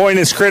 every point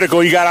is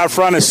critical. You got out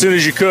front as soon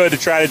as you could to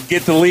try to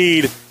get the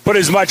lead, put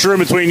as much room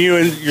between you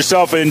and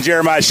yourself and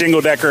Jeremiah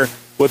Shingeldecker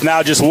with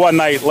now just one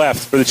night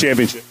left for the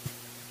championship.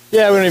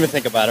 Yeah, we don't even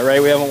think about it,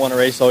 right? We haven't won a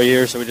race all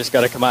year, so we just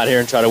got to come out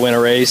here and try to win a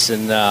race.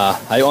 And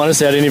I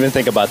honestly didn't even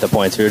think about the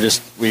points.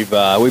 We've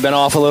been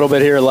off a little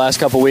bit here the last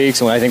couple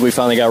weeks, and I think we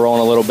finally got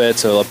rolling a little bit.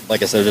 So,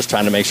 like I said, just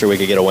trying to make sure we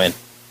could get a win.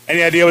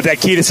 Any idea what that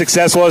key to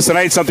success was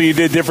tonight? Something you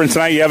did different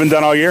tonight you haven't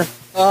done all year?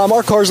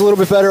 Our car's a little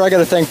bit better. I got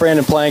to thank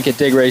Brandon Plank at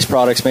Dig Race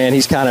Products, man.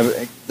 He's kind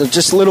of they're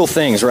just little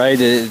things, right?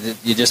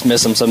 You just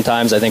miss them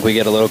sometimes. I think we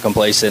get a little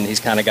complacent.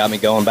 He's kind of got me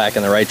going back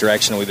in the right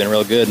direction. We've been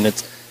real good, and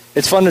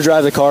it's fun to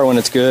drive the car when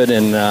it's good,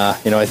 and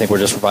I think we're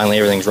just finally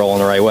everything's rolling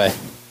the right way.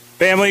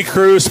 Family,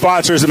 crew,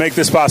 sponsors that make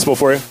this possible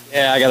for you?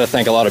 Yeah, I got to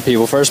thank a lot of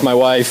people. First, my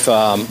wife.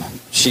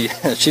 She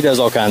does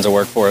all kinds of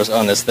work for us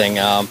on this thing.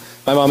 My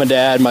mom and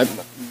dad,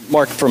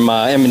 Mark from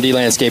M&D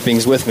Landscaping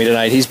is with me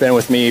tonight. He's been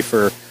with me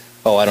for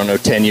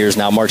 10 years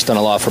now. Mark's done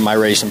a lot for my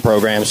racing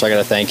program, so I got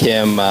to thank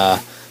him,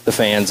 the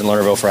fans in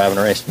Lernerville for having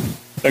a race.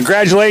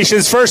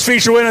 Congratulations, first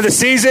feature win of the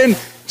season.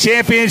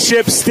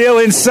 Championship still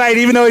in sight,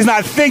 even though he's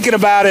not thinking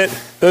about it.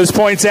 Those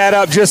points add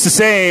up just the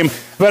same.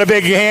 But a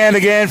big hand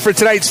again for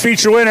tonight's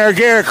feature winner,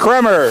 Garrett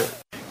Krummer.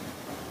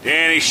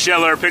 Danny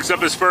Schettler picks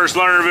up his first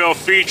Lernerville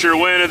feature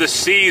win of the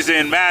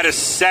season. Mattis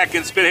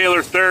second,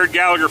 Spithaler third,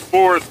 Gallagher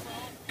fourth,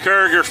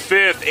 Kurger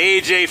fifth.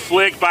 AJ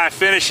Flick, by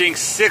finishing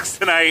sixth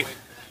tonight,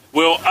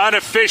 will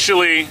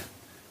unofficially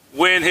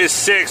win his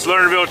sixth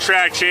Lernerville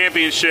Track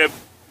Championship.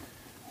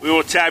 We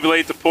will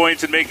tabulate the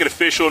points and make it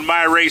official in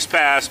my race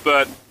pass,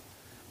 but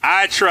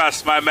I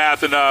trust my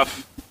math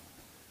enough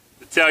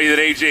to tell you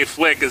that AJ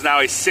Flick is now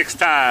a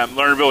six-time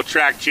Lernerville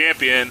Track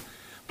champion.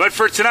 But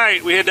for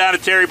tonight, we head down to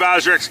Terry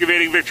Bowser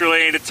Excavating Victory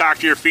Lane to talk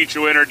to your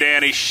feature winner,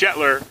 Danny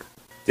Schettler.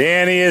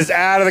 Danny is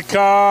out of the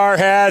car,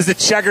 has the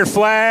checkered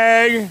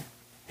flag,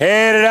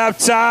 headed up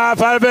top.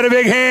 I'd have been a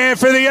big hand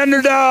for the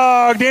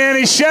underdog,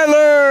 Danny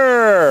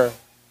Schettler.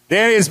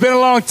 Danny, it's been a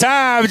long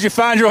time. Did you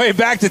find your way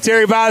back to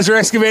Terry Bowser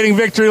Excavating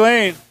Victory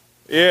Lane?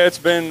 Yeah, it's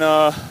been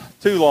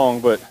too long,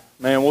 but,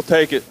 man, we'll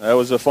take it. That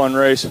was a fun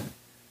race.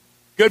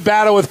 Good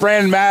battle with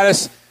Brandon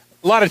Mattis.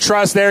 A lot of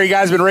trust there. You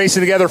guys have been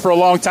racing together for a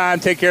long time,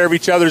 take care of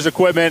each other's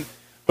equipment.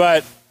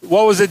 But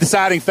what was the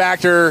deciding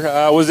factor?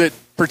 Was it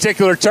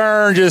particular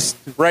turn, just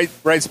right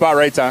spot,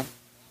 right time?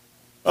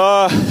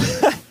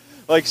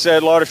 Like I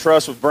said, a lot of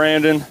trust with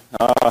Brandon.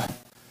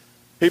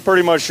 He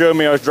pretty much showed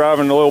me I was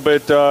driving a little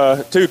bit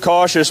too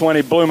cautious when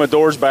he blew my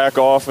doors back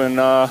off, and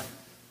I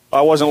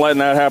wasn't letting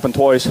that happen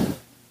twice.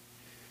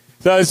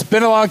 So it's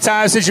been a long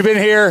time since you've been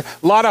here.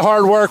 A lot of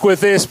hard work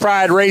with this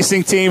Pride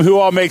Racing team. Who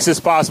all makes this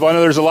possible? I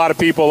know there's a lot of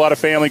people, a lot of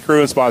family,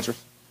 crew, and sponsors.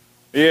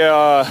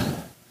 Yeah,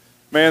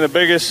 man, the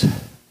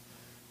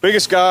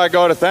biggest guy I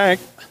got to thank,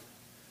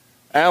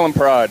 Alan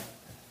Pride.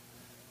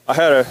 I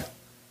had a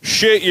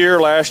shit year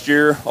last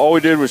year. All we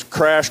did was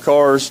crash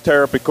cars,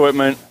 tear up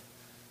equipment.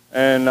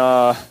 And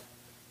Alan,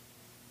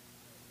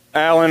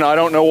 I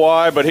don't know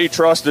why, but he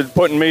trusted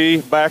putting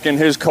me back in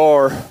his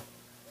car.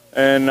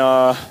 And,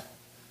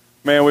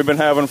 man, we've been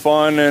having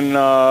fun and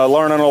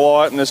learning a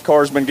lot, and this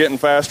car's been getting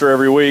faster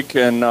every week.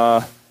 And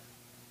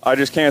I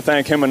just can't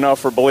thank him enough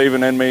for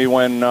believing in me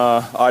when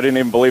I didn't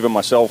even believe in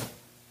myself.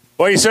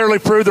 Well, you certainly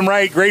proved them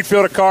right. Great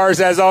field of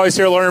cars, as always,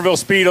 here at Lernerville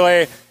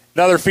Speedway.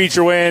 Another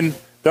feature win.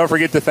 Don't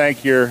forget to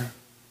thank your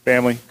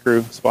family,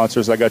 crew,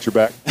 sponsors. I got your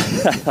back.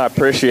 I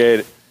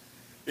appreciate it.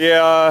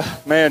 Yeah,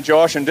 man,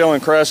 Josh and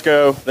Dylan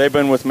Cresco, they've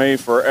been with me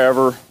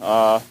forever.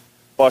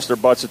 Bust their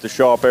butts at the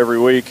shop every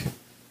week.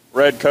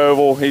 Red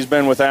Koval, he's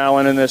been with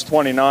Alan in this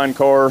 29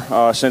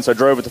 car since I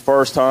drove it the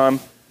first time.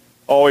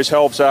 Always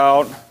helps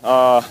out.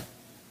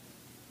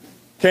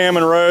 Cam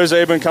and Rose,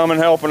 they've been coming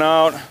helping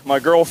out. My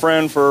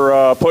girlfriend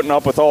for putting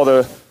up with all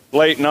the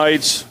late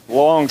nights,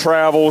 long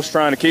travels,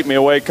 trying to keep me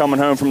awake coming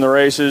home from the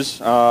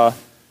races.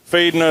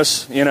 Feeding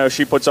us,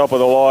 she puts up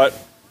with a lot.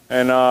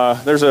 And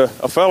there's a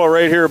fellow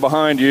right here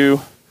behind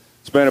you.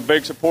 It's been a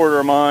big supporter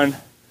of mine.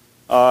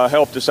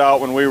 Helped us out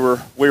when we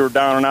were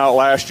down and out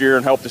last year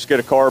and helped us get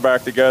a car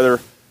back together.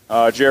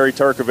 Jerry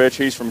Turkovich,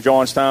 he's from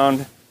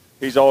Johnstown.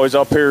 He's always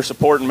up here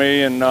supporting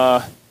me and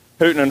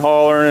hooting and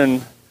hollering.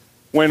 And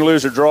win,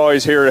 lose, or draw,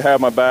 he's here to have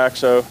my back.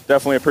 So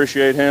definitely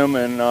appreciate him.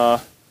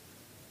 And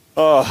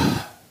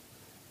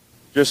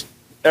just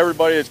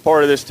everybody that's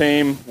part of this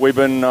team, we've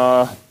been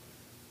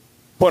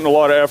putting a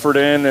lot of effort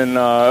in and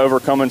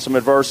overcoming some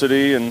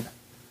adversity. And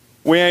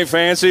we ain't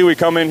fancy. We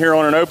come in here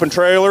on an open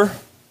trailer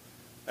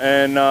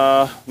and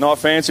not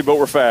fancy, but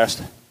we're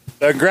fast.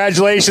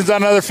 Congratulations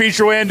on another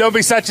feature win. Don't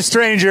be such a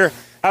stranger.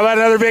 How about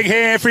another big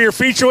hand for your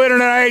feature winner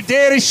tonight,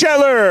 Danny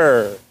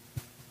Schettler?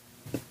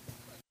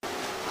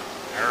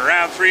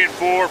 Round 3 and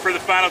 4 for the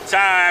final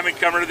time, and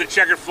coming to the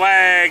checkered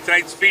flag,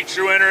 tonight's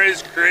feature winner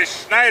is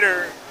Chris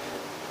Schneider.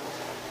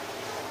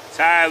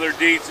 Tyler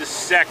Dietz is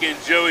second,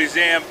 Joey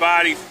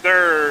Zambati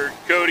third,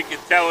 Cody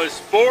Catella is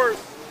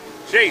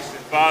fourth, Jason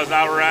Foz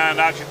out around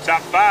out your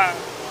top five.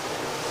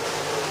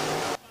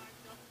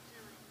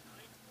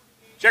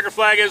 Checker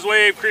flag is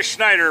waved. Chris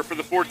Schneider for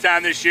the 4th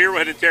time this year. We'll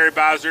head to Terry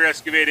Bowser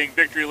excavating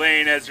Victory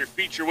Lane as their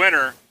feature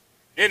winner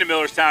in the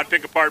Millerstown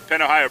Pick Apart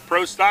Penn Ohio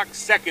Pro Stock.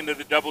 2nd to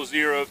the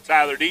 00 of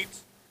Tyler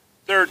Dietz.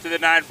 3rd to the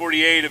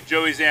 948 of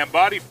Joey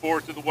Zambotti.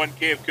 4th to the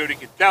 1K of Cody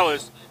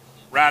Catellis.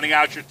 Rounding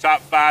out your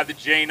top 5, the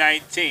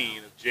J19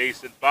 of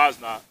Jason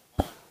Bosnot.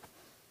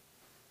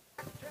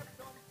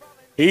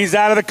 He's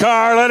out of the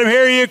car. Let him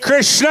hear you,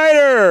 Chris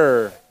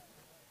Schneider.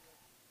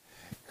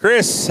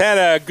 Chris had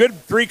a good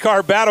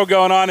 3-car battle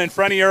going on in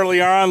front of you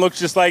early on. Looks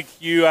just like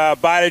you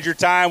bided your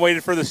time,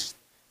 waited for the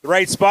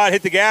right spot,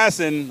 hit the gas,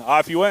 and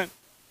off you went.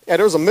 Yeah,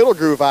 there was a middle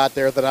groove out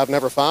there that I've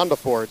never found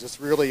before. Just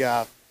really,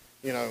 I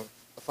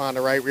found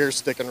the right rear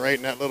sticking right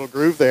in that little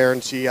groove there,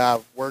 and she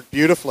worked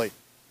beautifully.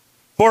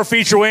 4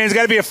 feature wins.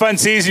 Got to be a fun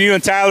season. You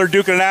and Tyler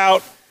duking it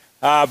out,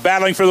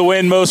 battling for the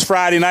win most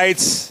Friday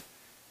nights.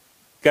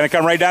 Going to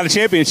come right down to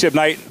championship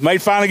night.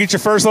 Might finally get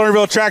your first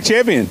Lernerville track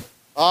champion.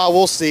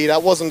 We'll see.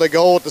 That wasn't the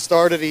goal at the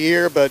start of the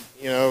year, but,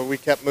 we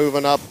kept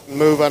moving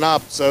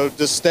up. So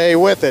just stay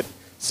with it.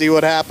 See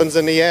what happens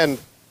in the end.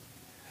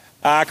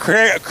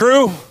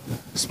 Crew,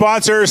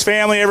 sponsors,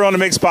 family, everyone that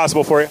makes it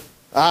possible for you.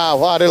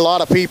 Well, I did a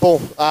lot of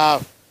people.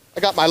 I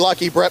got my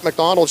lucky Brett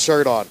McDonald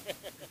shirt on.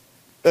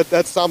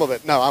 That's some of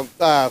it. No,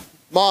 I'm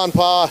Ma and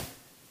Pa,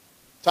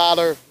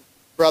 Tyler,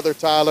 brother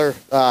Tyler,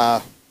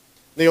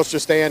 Neil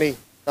Shastani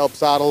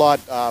helps out a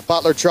lot.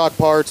 Butler Truck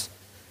Parts,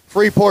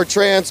 Freeport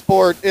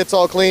Transport, It's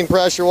All Clean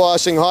Pressure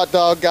Washing, Hot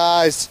Dog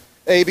Guys,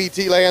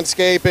 ABT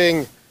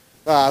Landscaping,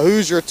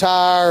 Hoosier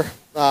Tire,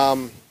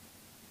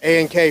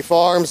 A&K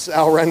Farms,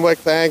 Al Renwick,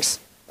 thanks.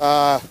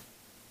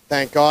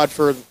 Thank God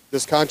for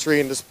this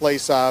country and this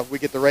place we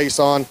get to race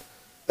on.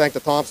 Thank the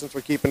Thompsons for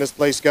keeping this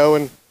place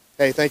going.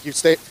 Hey, thank you,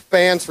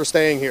 fans, for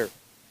staying here.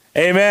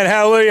 Amen.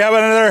 Hallelujah. How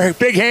about another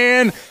big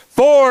hand?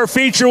 4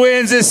 feature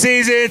wins this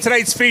season.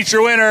 Tonight's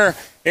feature winner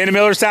in the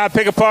Millerstown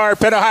Pick Apart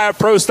Penn Ohio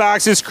Pro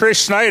Stocks is Chris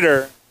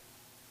Schneider.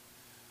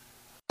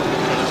 1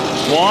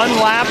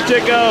 lap to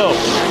go.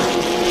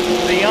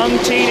 The young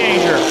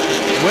teenager,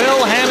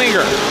 Will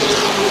Heminger.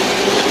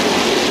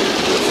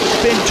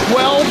 It's been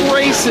 12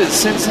 races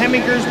since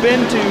Hemiger's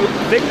been to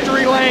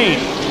Victory Lane.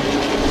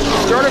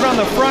 Started on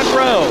the front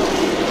row,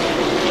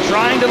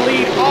 trying to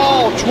lead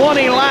all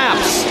 20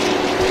 laps.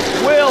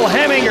 Will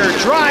Heminger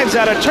drives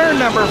out of turn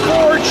number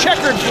 4.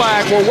 Checkered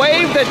flag will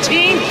wave. The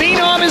team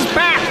phenom is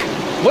back.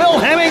 Will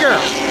Heminger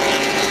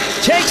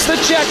takes the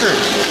checker.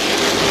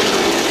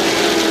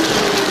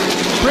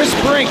 Chris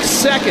Brink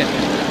 2nd.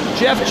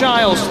 Jeff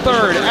Giles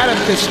 3rd. Adam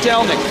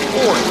Kostelnik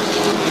 4th.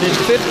 And in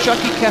 5th,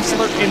 Chucky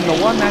Kessler in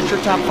the 1. That's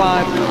your top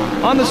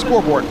 5 on the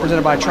scoreboard,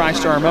 presented by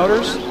TriStar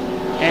Motors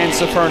and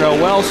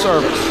Saferno Well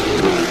Service.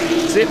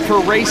 That's it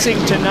for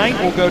racing tonight.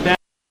 We'll go down.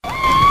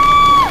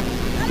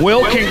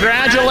 Will,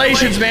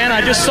 congratulations, man.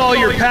 I just saw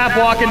your pap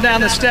walking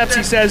down the steps.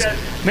 He says,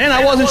 man,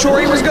 I wasn't sure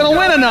he was going to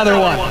win another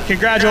one.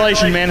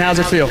 Congratulations, man. How's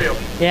it feel?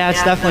 Yeah,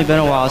 it's definitely been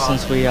a while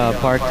since we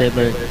parked it,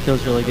 but it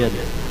feels really good.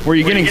 Were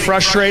you getting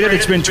frustrated?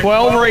 It's been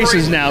 12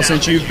 races now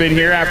since you've been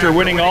here after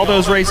winning all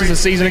those races a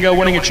season ago,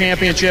 winning a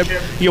championship.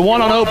 You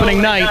won on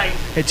opening night.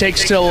 It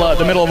takes till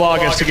the middle of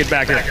August to get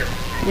back here.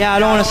 Yeah, I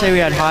don't want to say we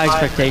had high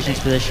expectations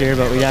for this year,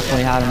 but we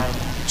definitely had them.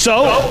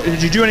 So,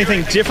 did you do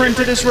anything different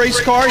to this race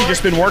car? You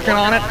just been working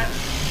on it?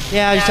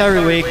 Yeah, just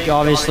every week.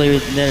 Obviously, we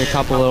did a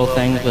couple little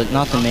things, but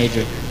nothing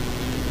major.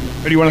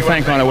 Who do you want to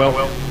thank on it, Will?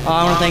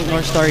 I want to thank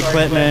North Star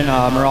Equipment,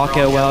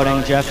 Morocco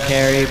Welding, Jeff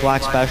Carey,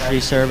 Black Specialty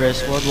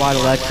Service, Worldwide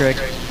Electric,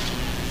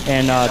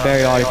 and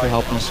Barry Audi for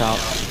helping us out.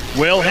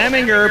 Will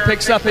Heminger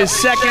picks up his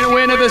 2nd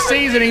win of the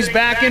season. He's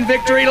back in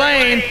Victory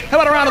Lane. How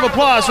about a round of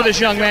applause for this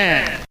young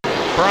man?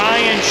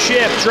 Brian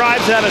Shipp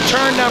drives out of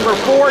turn number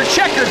 4.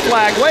 Checkered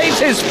flag waves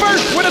his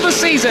 1st win of the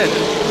season.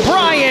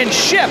 Brian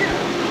Shipp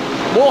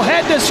will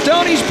head to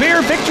Stoney's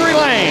Beer Victory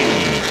Lane.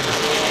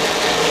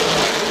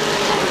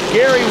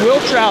 Gary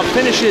Wiltrout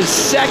finishes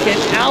 2nd.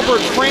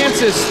 Albert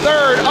Francis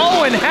 3rd.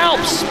 Owen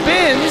Halp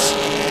spins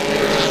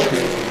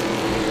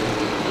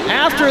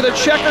after the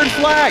checkered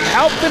flag.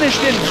 Halp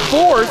finished in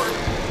 4th,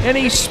 and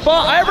he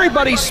spun.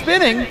 Everybody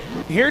spinning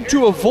here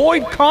to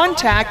avoid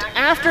contact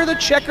after the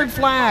checkered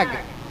flag.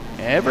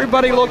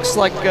 Everybody looks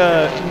like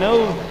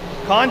no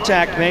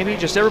contact, maybe,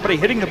 just everybody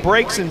hitting the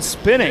brakes and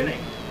spinning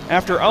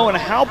after Owen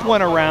Halp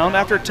went around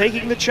after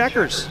taking the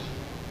checkers.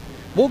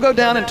 We'll go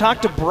down and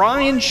talk to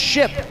Brian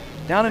Shipp.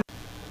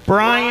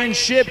 Brian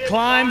Shipp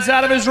climbs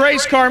out of his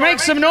race car,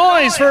 makes some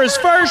noise for his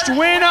 1st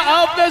win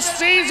of the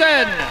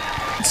season.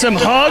 Some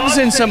hugs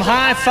and some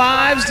high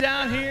fives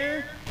down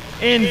here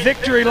in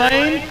Victory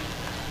Lane.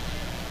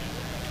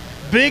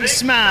 Big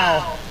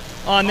smile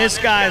on this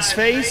guy's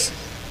face.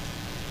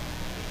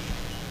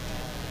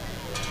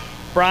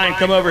 Brian,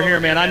 come over here,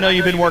 man. I know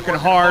you've been working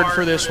hard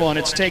for this one.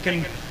 It's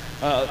taken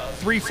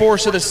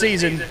 3/4 of the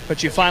season,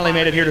 but you finally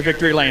made it here to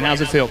Victory Lane. How's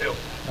it feel?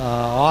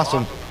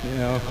 Awesome.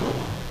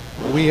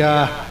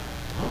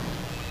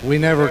 We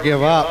never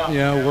give up.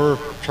 We're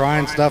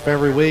trying stuff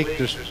every week,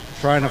 just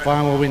trying to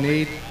find what we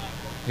need.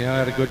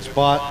 At a good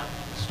spot,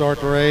 start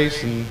the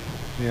race, and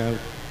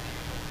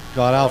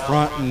got out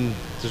front and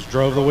just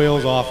drove the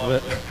wheels off of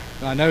it.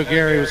 I know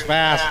Gary was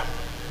fast.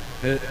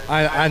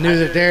 I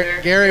knew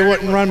that Gary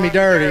wouldn't run me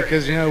dirty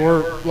because, you know,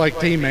 we're like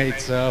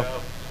teammates. So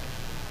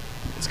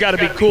it's got to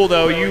be cool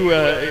though.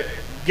 You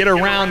get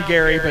around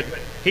Gary, but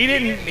he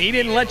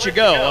didn't let you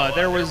go.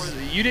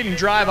 You didn't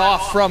drive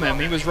off from him.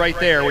 He was right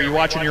there. Were you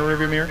watching your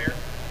rearview mirror?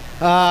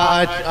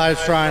 I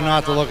was trying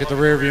not to look at the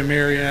rearview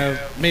mirror. You know,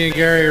 me and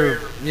Gary are,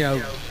 you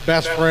know,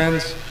 best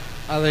friends.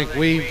 I think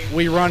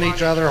we run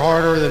each other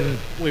harder than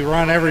we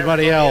run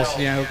everybody else.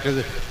 You know,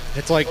 because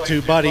it's like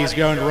two buddies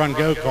going to run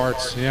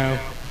go-karts. You know.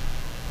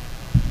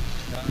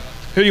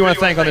 Who do you want to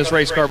thank on this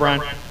race car,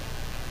 Brian?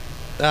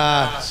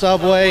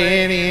 Subway,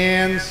 Annie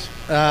Ann's,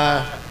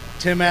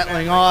 Tim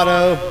Etling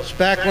Auto,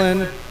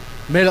 Specklin,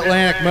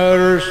 Mid-Atlantic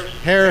Motors,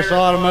 Harris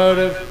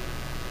Automotive,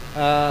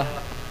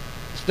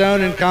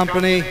 Stone and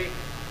Company,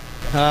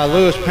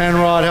 Lewis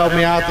Penrod helped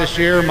me out this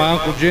year, my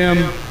Uncle Jim,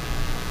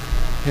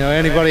 you know,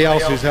 anybody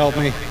else who's helped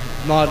me.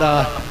 Not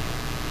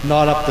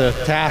up to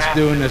task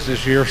doing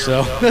this year,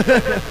 so.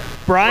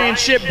 Brian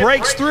Shipp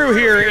breaks through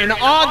here in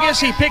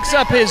August. He picks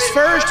up his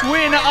first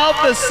win of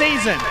the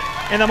season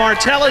in the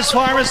Martellus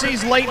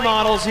Pharmacies late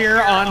models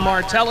here on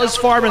Martellus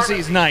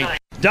Pharmacies night.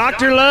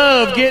 Dr.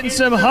 Love getting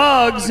some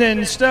hugs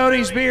in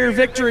Stoney's Beer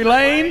Victory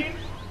Lane.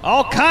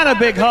 All kind of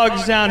big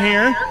hugs down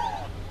here.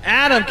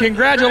 Adam,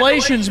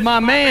 congratulations, my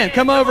man.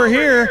 Come over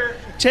here.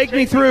 Take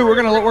me through. We're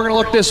gonna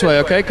look this way,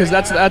 okay? Because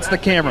that's the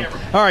camera.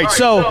 All right.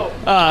 So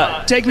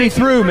take me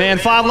through, man.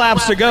 5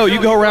 laps to go.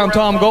 You go around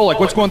Tom Golick.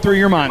 What's going through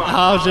your mind?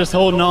 I was just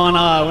holding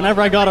on.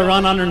 Whenever I got a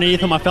run underneath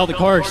him, I felt the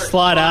car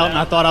slide out, and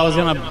I thought I was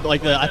gonna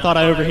I thought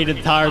I overheated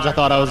the tires. I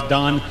thought I was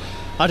done.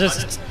 I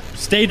just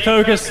stayed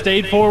focused,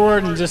 stayed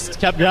forward, and just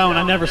kept going.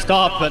 I never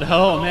stopped. But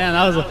oh man,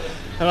 that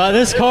was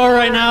this car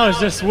right now is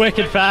just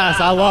wicked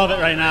fast. I love it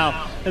right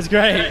now. It's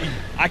great.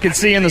 I can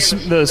see in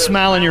the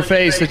smile on your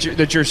face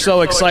that you're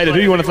so excited. Who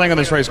do you want to thank on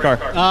this race car?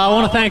 I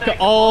want to thank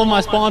all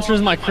my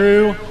sponsors, my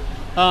crew.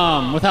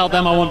 Without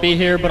them, I wouldn't be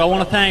here. But I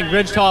want to thank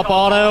Ridgetop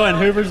Auto in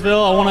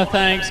Hooversville. I want to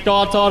thank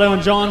Scott's Auto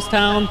in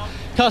Johnstown,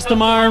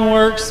 Custom Iron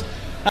Works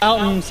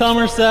out in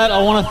Somerset.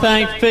 I want to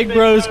thank Fig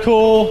Bros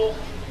Cool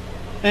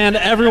and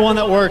everyone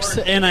that works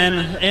in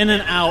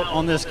and out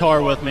on this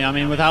car with me. I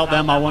mean, without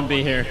them, I wouldn't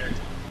be here.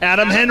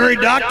 Adam Henry,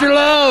 Dr.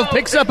 Love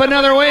picks up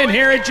another win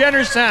here at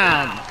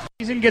Jennerstown.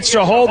 Season gets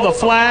to hold the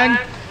flag.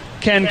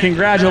 Ken,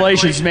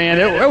 congratulations, man.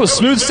 It was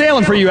smooth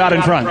sailing for you out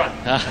in front.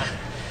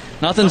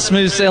 Nothing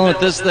smooth sailing with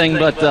this thing,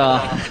 but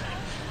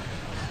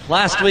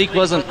last week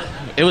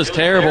it was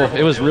terrible.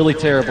 It was really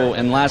terrible.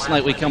 And last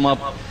night we come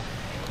up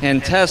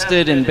and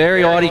tested, and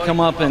Barry Audi come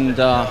up and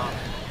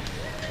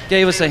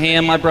gave us a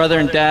hand. My brother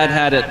and dad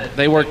had it.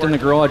 They worked in the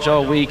garage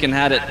all week and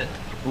had it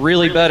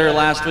really better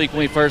last week when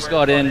we first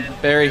got in.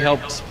 Barry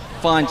helped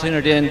fine-tune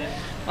it in.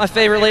 My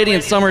favorite lady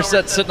in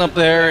Somerset sitting up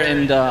there,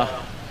 and I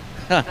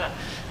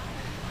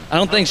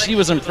don't think she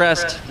was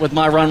impressed with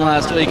my run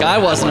last week. I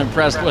wasn't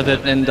impressed with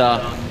it, and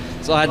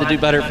so I had to do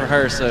better for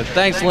her. So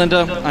thanks,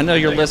 Linda. I know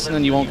you're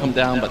listening. You won't come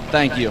down, but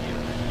thank you.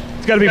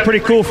 It's got to be pretty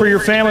cool for your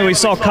family. We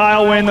saw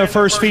Kyle win the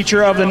first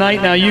feature of the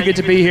night. Now you get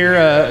to be here.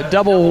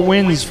 Double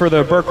wins for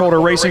the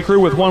Burkholder Racing crew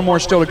with one more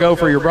still to go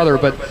for your brother,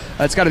 but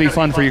it's got to be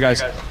fun for you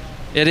guys.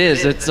 It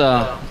is. It's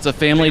a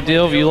family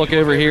deal. If you look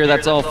over here,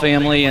 that's all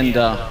family,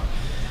 and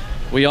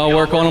we all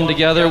work on them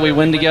together. We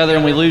win together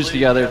and we lose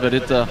together. But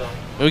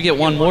if we get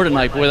one more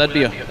tonight, boy,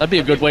 that'd be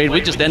a good way.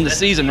 We just end the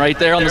season right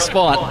there on the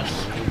spot.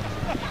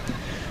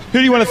 Who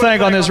do you want to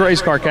thank on this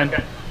race car, Ken?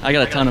 I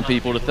got a ton of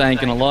people to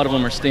thank, and a lot of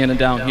them are standing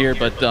down here.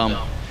 But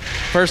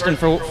first and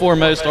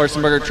foremost,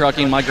 Arsenberger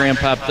Trucking. My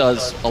grandpap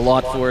does a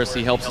lot for us.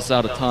 He helps us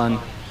out a ton.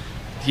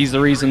 He's the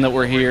reason that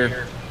we're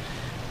here.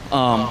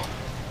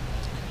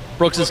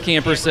 Brooks's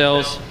Camper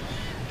Sales,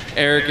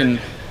 Eric and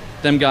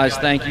them guys,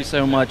 thank you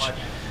so much.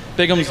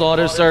 Bigham's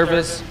Auto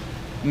Service,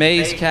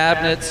 Mays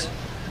Cabinets,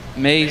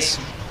 Mays,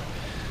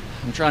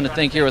 I'm trying to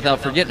think here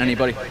without forgetting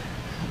anybody.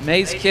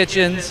 Mays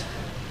Kitchens,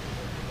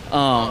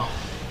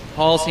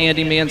 Hall's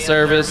Handyman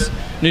Service,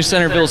 New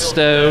Centerville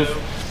Stove,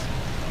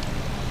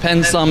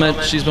 Penn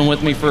Summit, she's been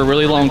with me for a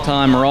really long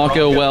time,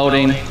 Morocco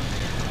Welding,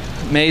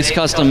 Mays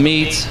Custom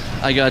Meats,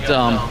 I got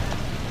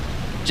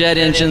Jet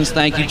Engines,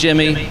 thank you,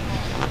 Jimmy.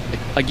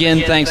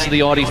 Again, thanks to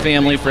the Audi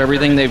family for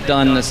everything they've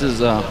done. This is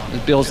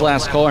Bill's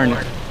last car,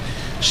 and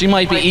she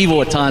might be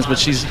evil at times,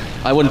 but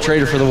I wouldn't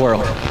trade her for the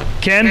world.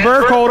 Ken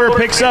Burkholder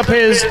picks up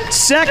his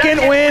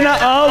second win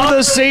of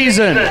the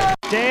season.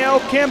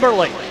 Dale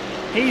Kimberly,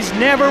 he's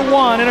never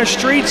won in a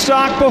street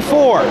stock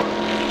before.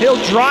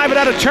 He'll drive it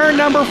out of turn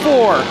number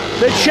 4.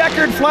 The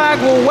checkered flag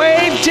will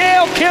wave.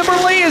 Dale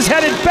Kimberly is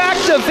headed back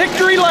to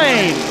victory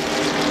lane.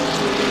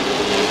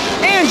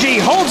 Angie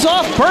holds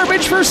off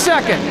Burbage for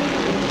second.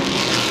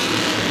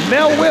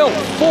 Mel Wilt,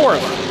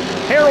 4th.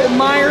 Harold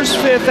Myers,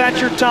 5th.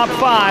 That's your top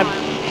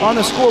 5 on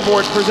the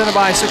scoreboard, presented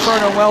by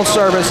Socorro Well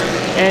Service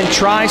and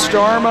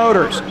TriStar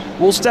Motors.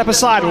 We'll step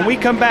aside. When we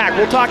come back,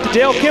 we'll talk to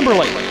Dale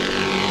Kimberly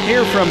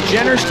here from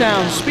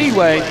Jennerstown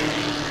Speedway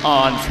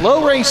on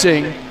Flow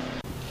Racing.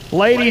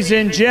 Ladies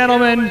and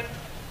gentlemen,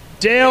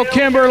 Dale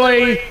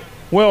Kimberly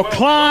will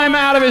climb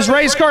out of his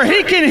race car.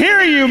 He can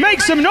hear you.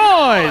 Make some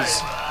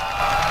noise.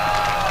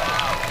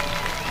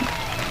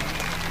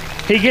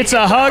 He gets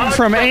a hug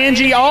from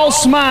Angie, all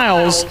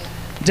smiles,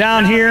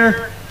 down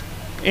here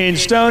in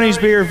Stoney's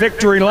Beer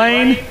Victory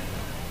Lane.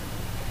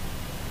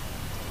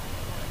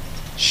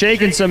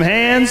 Shaking some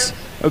hands.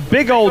 A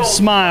big old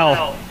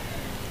smile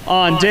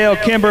on Dale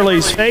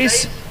Kimberly's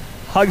face.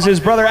 Hugs his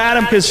brother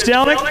Adam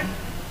Kostelnik.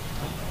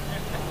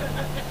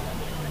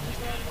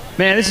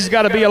 Man, this has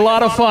got to be a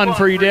lot of fun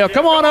for you, Dale.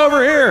 Come on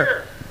over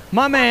here.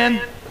 My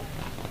man,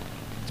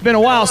 it's been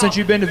a while since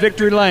you've been to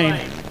Victory Lane.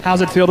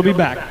 How's it feel to be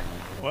back?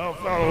 Well, it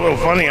felt a little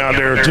funny out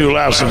there 2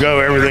 laps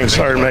ago. Everything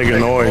started making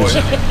noise.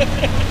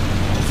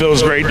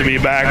 Feels great to be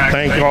back.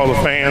 Thank all the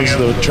fans,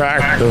 the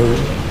track,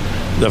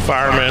 the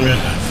firemen,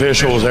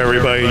 officials,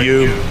 everybody,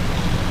 you.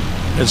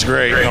 It's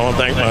great. I want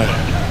to thank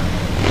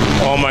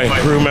all my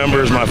crew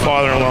members, my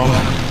father-in-law,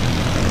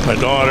 my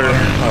daughter,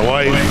 my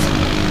wife,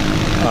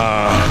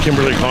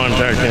 Kimberly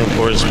Contracting, of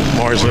course,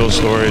 Mars Hill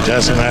Storage,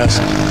 SMS.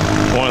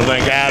 I want to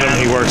thank Adam.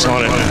 He works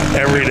on it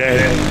every day.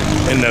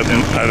 And the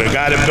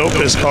guy that built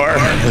this car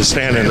is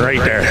standing right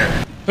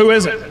there. Who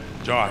is it?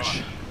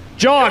 Josh.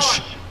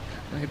 Josh.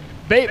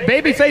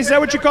 Babyface, is that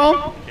what you call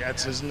him? Yeah,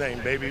 that's his name,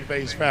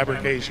 Babyface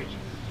Fabrication.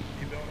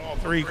 He built all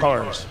 3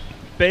 cars.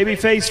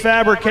 Babyface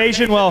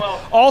Fabrication.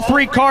 Well, all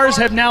 3 cars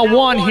have now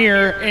won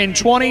here in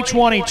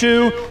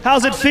 2022.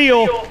 How's it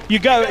feel?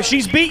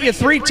 She's beat you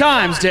 3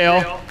 times,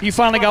 Dale. You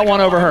finally got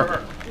one over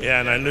her. Yeah,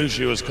 and I knew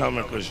she was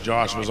coming because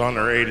Josh was on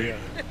the radio.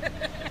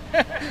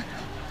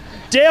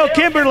 Dale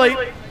Kimberly.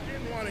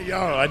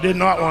 I did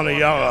not want to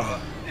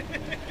yell.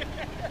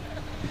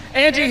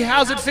 Angie,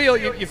 how's it feel?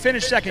 You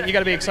finished second. You got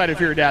to be excited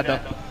for your dad, though.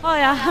 Oh,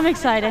 yeah, I'm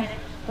excited.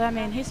 But, I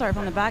mean, he started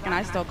from the back, and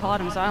I still caught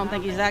him, so I don't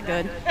think he's that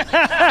good.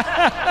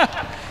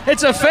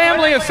 It's a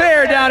family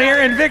affair down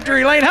here in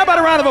Victory Lane. How about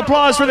a round of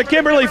applause for the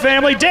Kimberly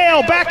family?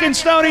 Dale, back in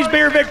Stoney's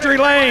Beer Victory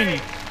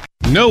Lane.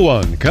 No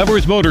one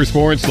covers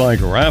motorsports like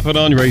Rapid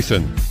on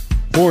Racing.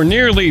 For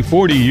nearly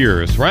 40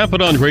 years,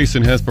 Rapid on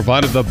Racing has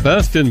provided the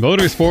best in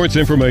motorsports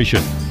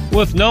information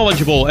with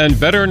knowledgeable and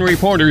veteran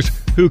reporters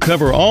who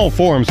cover all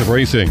forms of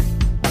racing.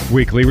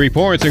 Weekly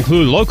reports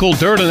include local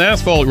dirt and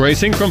asphalt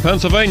racing from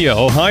Pennsylvania,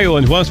 Ohio,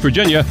 and West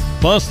Virginia,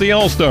 plus the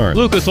All-Star,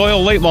 Lucas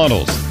Oil late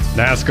models,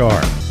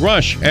 NASCAR,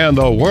 Rush, and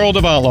the World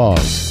of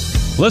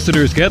Outlaws.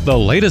 Listeners get the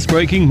latest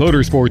breaking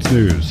motorsports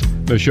news.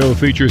 The show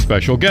features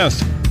special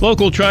guests,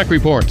 local track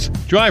reports,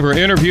 driver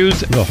interviews.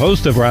 The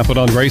host of Rapid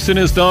on Racing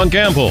is Don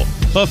Gamble.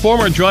 A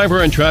former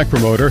driver and track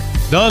promoter,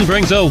 Don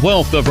brings a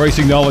wealth of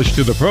racing knowledge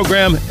to the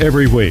program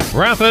every week.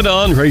 Rapid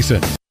on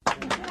Racing.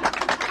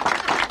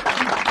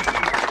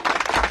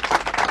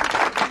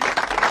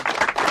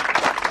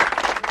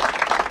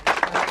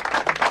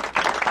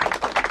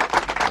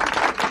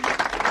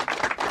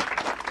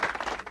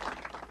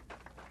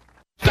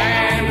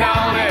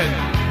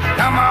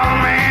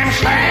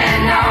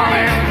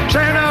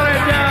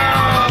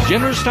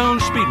 Jennerstown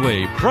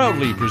Speedway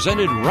proudly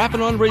presented Rapid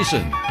on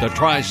Racing, the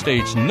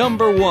Tri-State's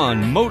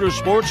 #1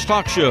 motorsports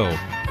talk show.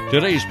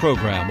 Today's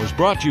program was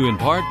brought to you in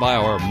part by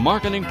our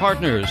marketing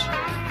partners,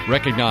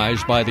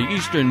 recognized by the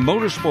Eastern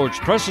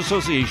Motorsports Press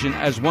Association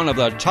as one of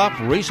the top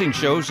racing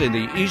shows in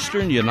the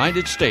Eastern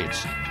United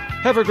States.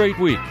 Have a great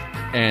week,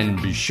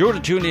 and be sure to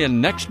tune in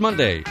next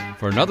Monday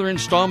for another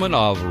installment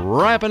of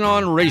Rapid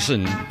on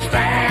Racing.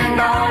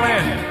 Stand on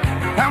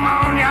it. Come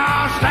on,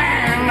 y'all,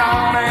 stand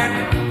on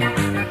it.